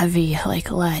 You're heavy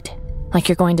like lead, like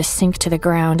you're going to sink to the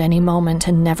ground any moment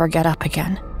and never get up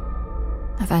again.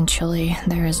 Eventually,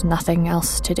 there is nothing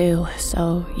else to do,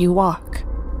 so you walk,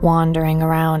 wandering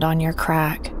around on your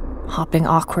crag, hopping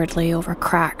awkwardly over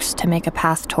cracks to make a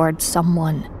path towards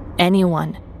someone,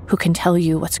 anyone, who can tell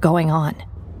you what's going on.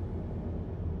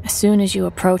 As soon as you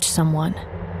approach someone,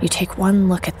 you take one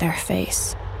look at their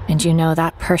face, and you know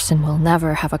that person will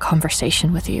never have a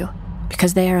conversation with you,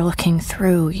 because they are looking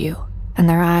through you, and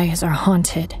their eyes are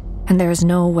haunted, and there is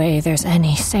no way there's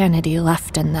any sanity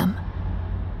left in them.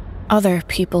 Other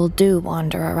people do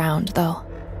wander around, though.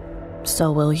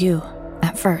 So will you,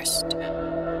 at first.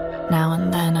 Now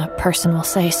and then a person will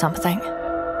say something.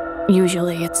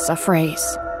 Usually it's a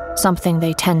phrase, something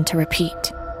they tend to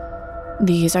repeat.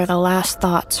 These are the last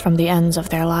thoughts from the ends of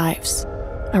their lives,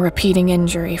 a repeating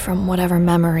injury from whatever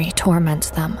memory torments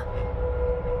them.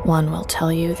 One will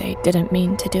tell you they didn't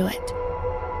mean to do it.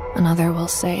 Another will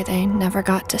say they never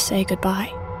got to say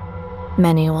goodbye.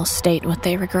 Many will state what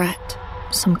they regret,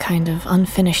 some kind of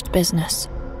unfinished business.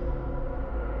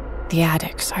 The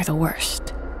addicts are the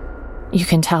worst. You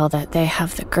can tell that they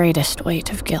have the greatest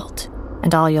weight of guilt,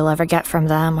 and all you'll ever get from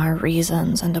them are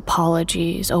reasons and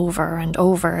apologies over and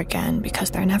over again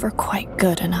because they're never quite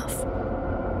good enough.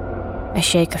 I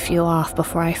shake a few off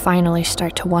before I finally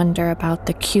start to wonder about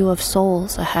the queue of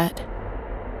souls ahead.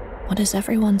 What is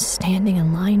everyone standing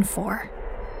in line for?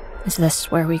 Is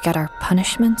this where we get our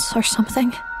punishments or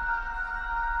something?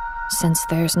 Since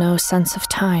there's no sense of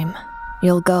time,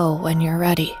 you'll go when you're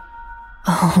ready.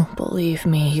 Oh, believe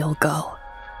me, you'll go.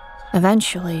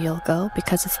 Eventually you'll go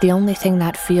because it's the only thing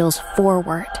that feels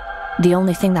forward, the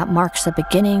only thing that marks a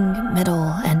beginning, middle,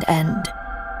 and end.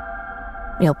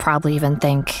 You'll probably even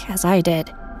think, as I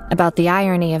did, about the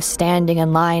irony of standing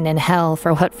in line in hell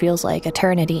for what feels like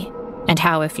eternity, and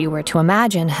how if you were to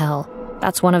imagine hell,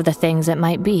 that's one of the things it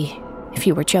might be, if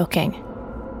you were joking.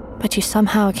 But you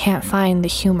somehow can't find the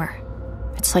humor.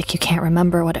 It's like you can't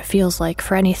remember what it feels like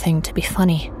for anything to be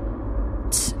funny.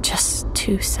 It's just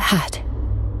too sad.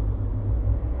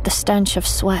 The stench of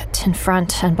sweat in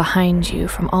front and behind you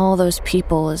from all those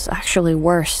people is actually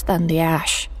worse than the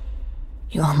ash.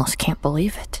 You almost can't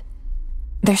believe it.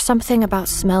 There's something about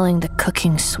smelling the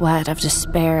cooking sweat of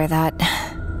despair that...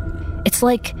 It's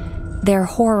like their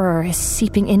horror is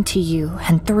seeping into you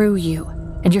and through you,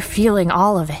 and you're feeling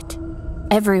all of it.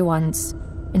 Everyone's,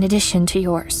 in addition to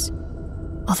yours.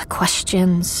 All the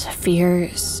questions,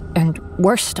 fears, and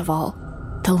worst of all,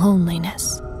 the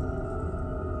loneliness.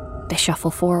 They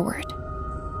shuffle forward.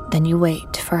 Then you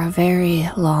wait for a very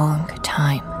long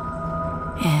time.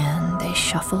 And they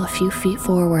shuffle a few feet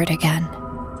forward again.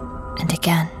 And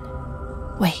again.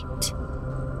 Wait.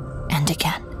 And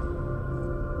again.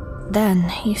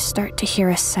 Then you start to hear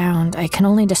a sound I can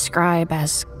only describe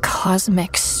as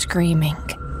cosmic screaming.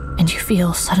 And you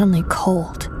feel suddenly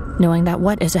cold, knowing that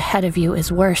what is ahead of you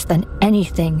is worse than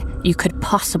anything you could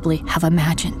possibly have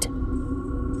imagined.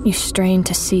 You strain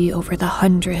to see over the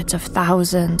hundreds of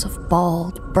thousands of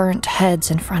bald, burnt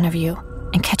heads in front of you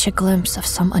and catch a glimpse of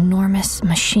some enormous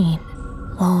machine.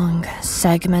 Long,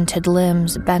 segmented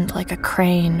limbs bent like a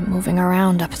crane moving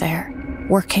around up there,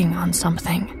 working on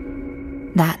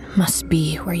something. That must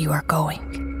be where you are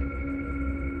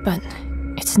going. But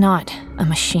it's not a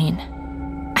machine.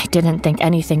 I didn't think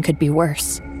anything could be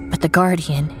worse, but the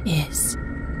Guardian is.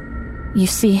 You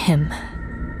see him,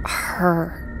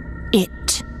 her,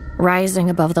 it, rising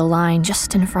above the line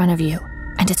just in front of you,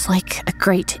 and it's like a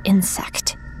great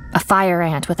insect, a fire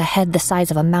ant with a head the size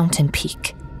of a mountain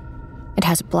peak. It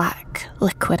has black,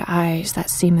 liquid eyes that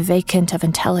seem vacant of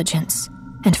intelligence,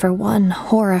 and for one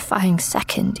horrifying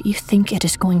second you think it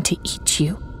is going to eat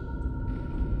you.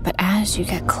 But as you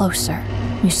get closer,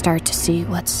 you start to see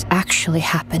what's actually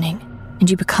happening, and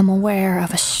you become aware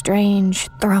of a strange,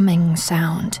 thrumming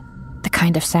sound, the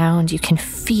kind of sound you can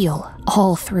feel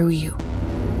all through you.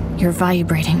 You're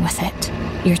vibrating with it,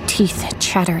 your teeth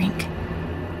chattering.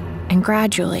 And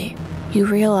gradually, you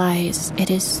realize it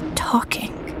is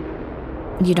talking.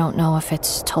 You don't know if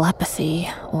it's telepathy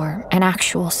or an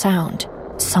actual sound,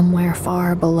 somewhere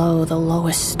far below the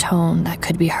lowest tone that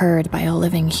could be heard by a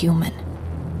living human.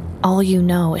 All you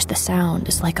know is the sound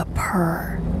is like a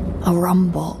purr, a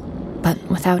rumble, but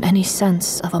without any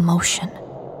sense of emotion.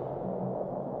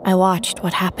 I watched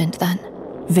what happened then,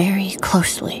 very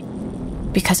closely,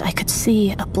 because I could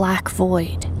see a black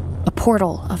void, a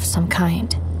portal of some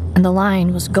kind, and the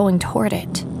line was going toward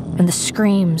it, and the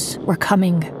screams were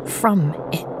coming from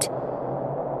it.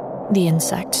 The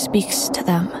insect speaks to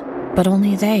them, but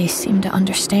only they seem to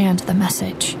understand the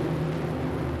message.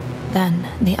 Then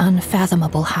the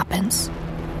unfathomable happens.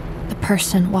 The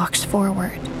person walks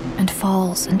forward and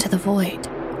falls into the void,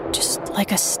 just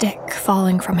like a stick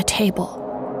falling from a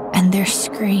table, and their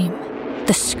scream,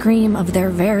 the scream of their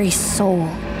very soul,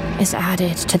 is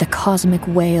added to the cosmic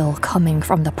wail coming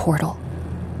from the portal.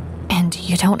 And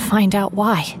you don't find out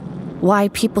why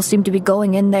people seem to be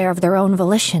going in there of their own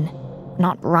volition,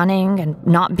 not running and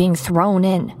not being thrown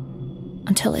in,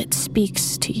 until it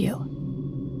speaks to you.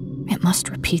 It must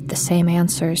repeat the same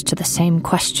answers to the same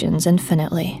questions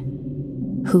infinitely.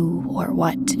 Who or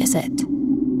what is it?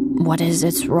 What is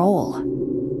its role?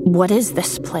 What is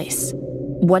this place?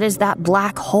 What is that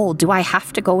black hole? Do I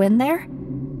have to go in there?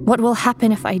 What will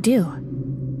happen if I do?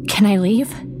 Can I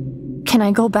leave? Can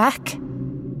I go back?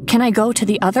 Can I go to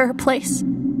the other place?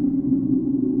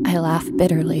 I laugh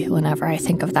bitterly whenever I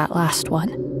think of that last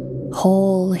one.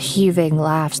 Whole, heaving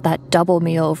laughs that double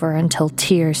me over until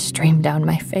tears stream down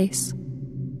my face.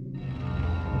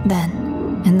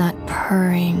 Then, in that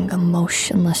purring,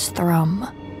 emotionless thrum,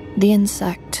 the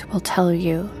insect will tell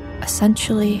you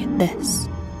essentially this.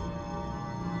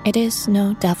 It is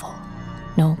no devil,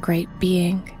 no great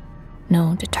being,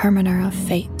 no determiner of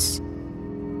fates.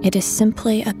 It is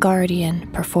simply a guardian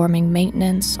performing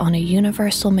maintenance on a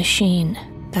universal machine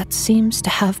that seems to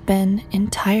have been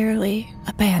entirely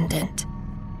abandoned.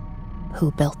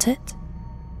 Who built it?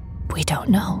 We don't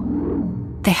know.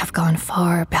 They have gone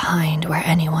far behind where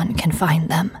anyone can find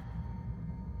them.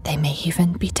 They may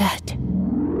even be dead.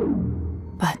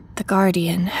 But the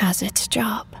Guardian has its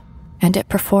job, and it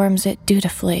performs it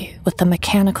dutifully with the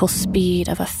mechanical speed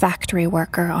of a factory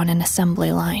worker on an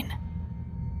assembly line.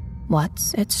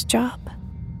 What's its job?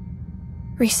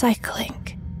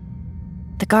 Recycling.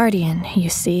 The Guardian, you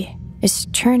see, is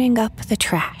churning up the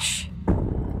trash.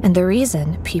 And the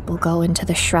reason people go into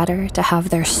the shredder to have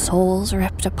their souls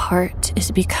ripped apart is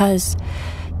because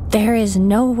there is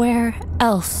nowhere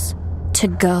else to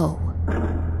go.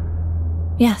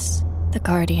 Yes, the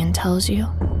Guardian tells you,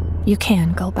 you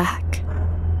can go back.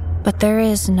 But there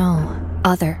is no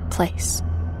other place.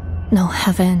 No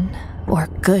heaven or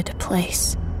good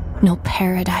place. No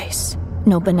paradise.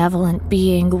 No benevolent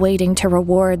being waiting to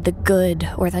reward the good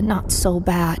or the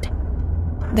not-so-bad.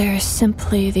 There is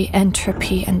simply the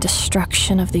entropy and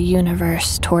destruction of the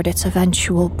universe toward its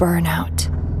eventual burnout,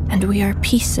 and we are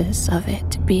pieces of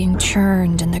it being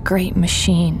churned in the great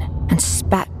machine and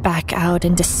spat back out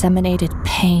in disseminated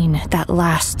pain that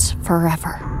lasts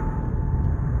forever.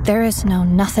 There is no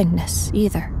nothingness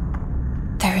either.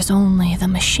 There is only the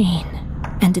machine,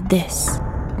 and this,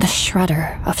 the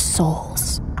shredder of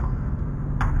souls.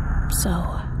 So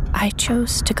I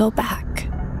chose to go back.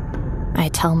 I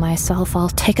tell myself I'll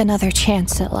take another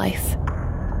chance at life.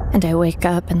 And I wake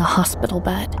up in the hospital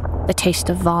bed, the taste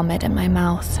of vomit in my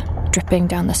mouth, dripping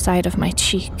down the side of my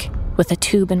cheek, with a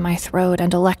tube in my throat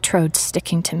and electrodes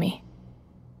sticking to me.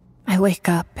 I wake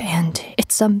up and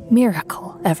it's a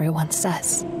miracle, everyone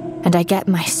says, and I get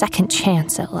my second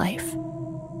chance at life.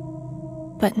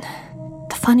 But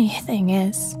the funny thing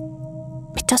is,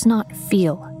 it does not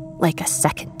feel like a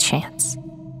second chance.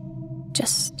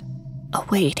 Just a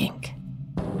waiting.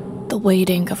 The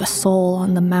waiting of a soul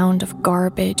on the mound of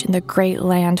garbage in the great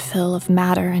landfill of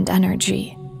matter and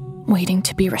energy, waiting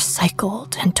to be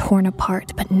recycled and torn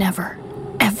apart, but never,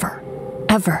 ever,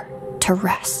 ever to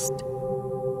rest.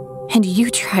 And you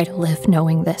try to live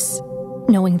knowing this,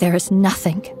 knowing there is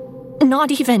nothing, not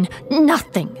even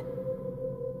nothing.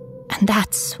 And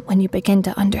that's when you begin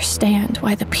to understand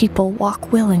why the people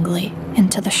walk willingly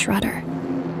into the shredder.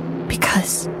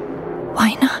 Because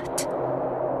why not?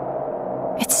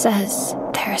 It says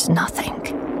there is nothing,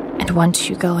 and once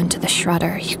you go into the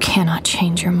shredder, you cannot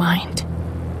change your mind.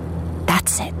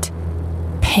 That's it.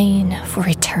 Pain for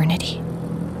eternity.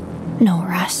 No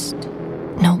rest,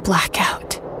 no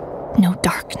blackout, no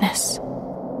darkness,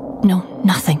 no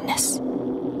nothingness.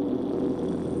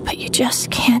 But you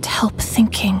just can't help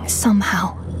thinking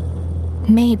somehow,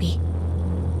 maybe,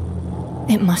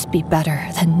 it must be better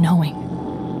than knowing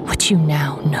what you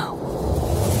now know.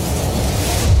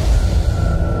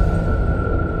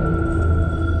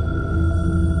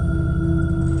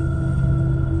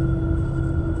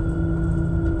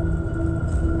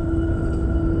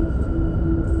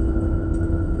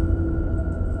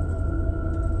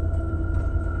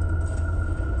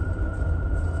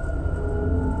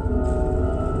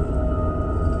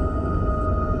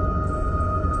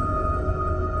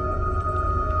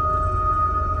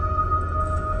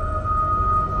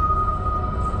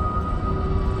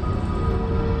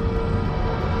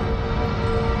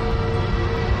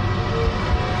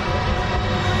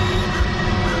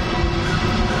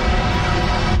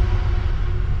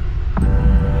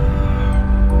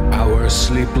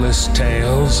 Sleepless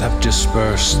tales have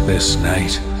dispersed this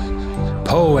night,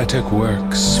 poetic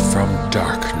works from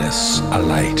darkness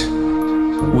alight.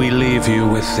 We leave you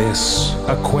with this,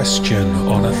 a question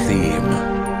on a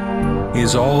theme.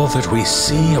 Is all that we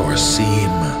see or seem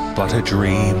but a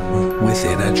dream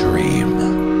within a dream?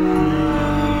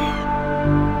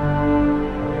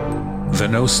 The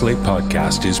No Sleep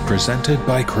podcast is presented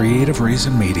by Creative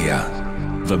Reason Media.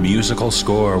 The musical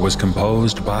score was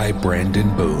composed by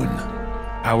Brandon Boone.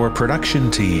 Our production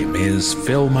team is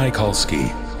Phil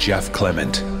Michalski, Jeff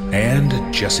Clement,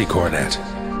 and Jesse Cornett.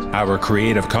 Our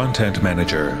creative content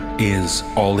manager is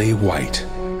Ollie White.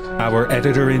 Our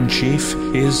editor-in-chief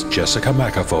is Jessica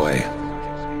McAvoy.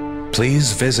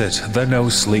 Please visit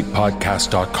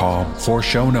thenosleeppodcast.com for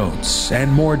show notes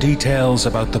and more details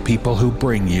about the people who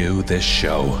bring you this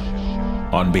show.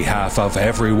 On behalf of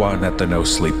everyone at the No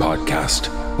Sleep Podcast,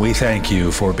 we thank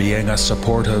you for being a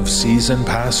supportive Season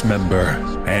Pass member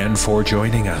and for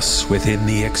joining us within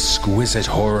the exquisite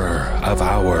horror of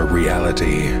our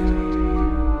reality.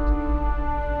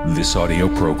 This audio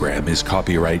program is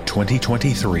copyright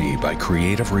 2023 by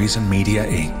Creative Reason Media,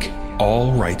 Inc.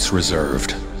 All rights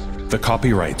reserved. The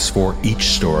copyrights for each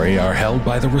story are held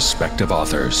by the respective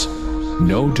authors.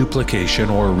 No duplication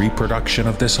or reproduction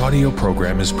of this audio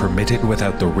program is permitted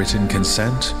without the written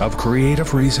consent of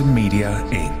Creative Reason Media,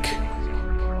 Inc.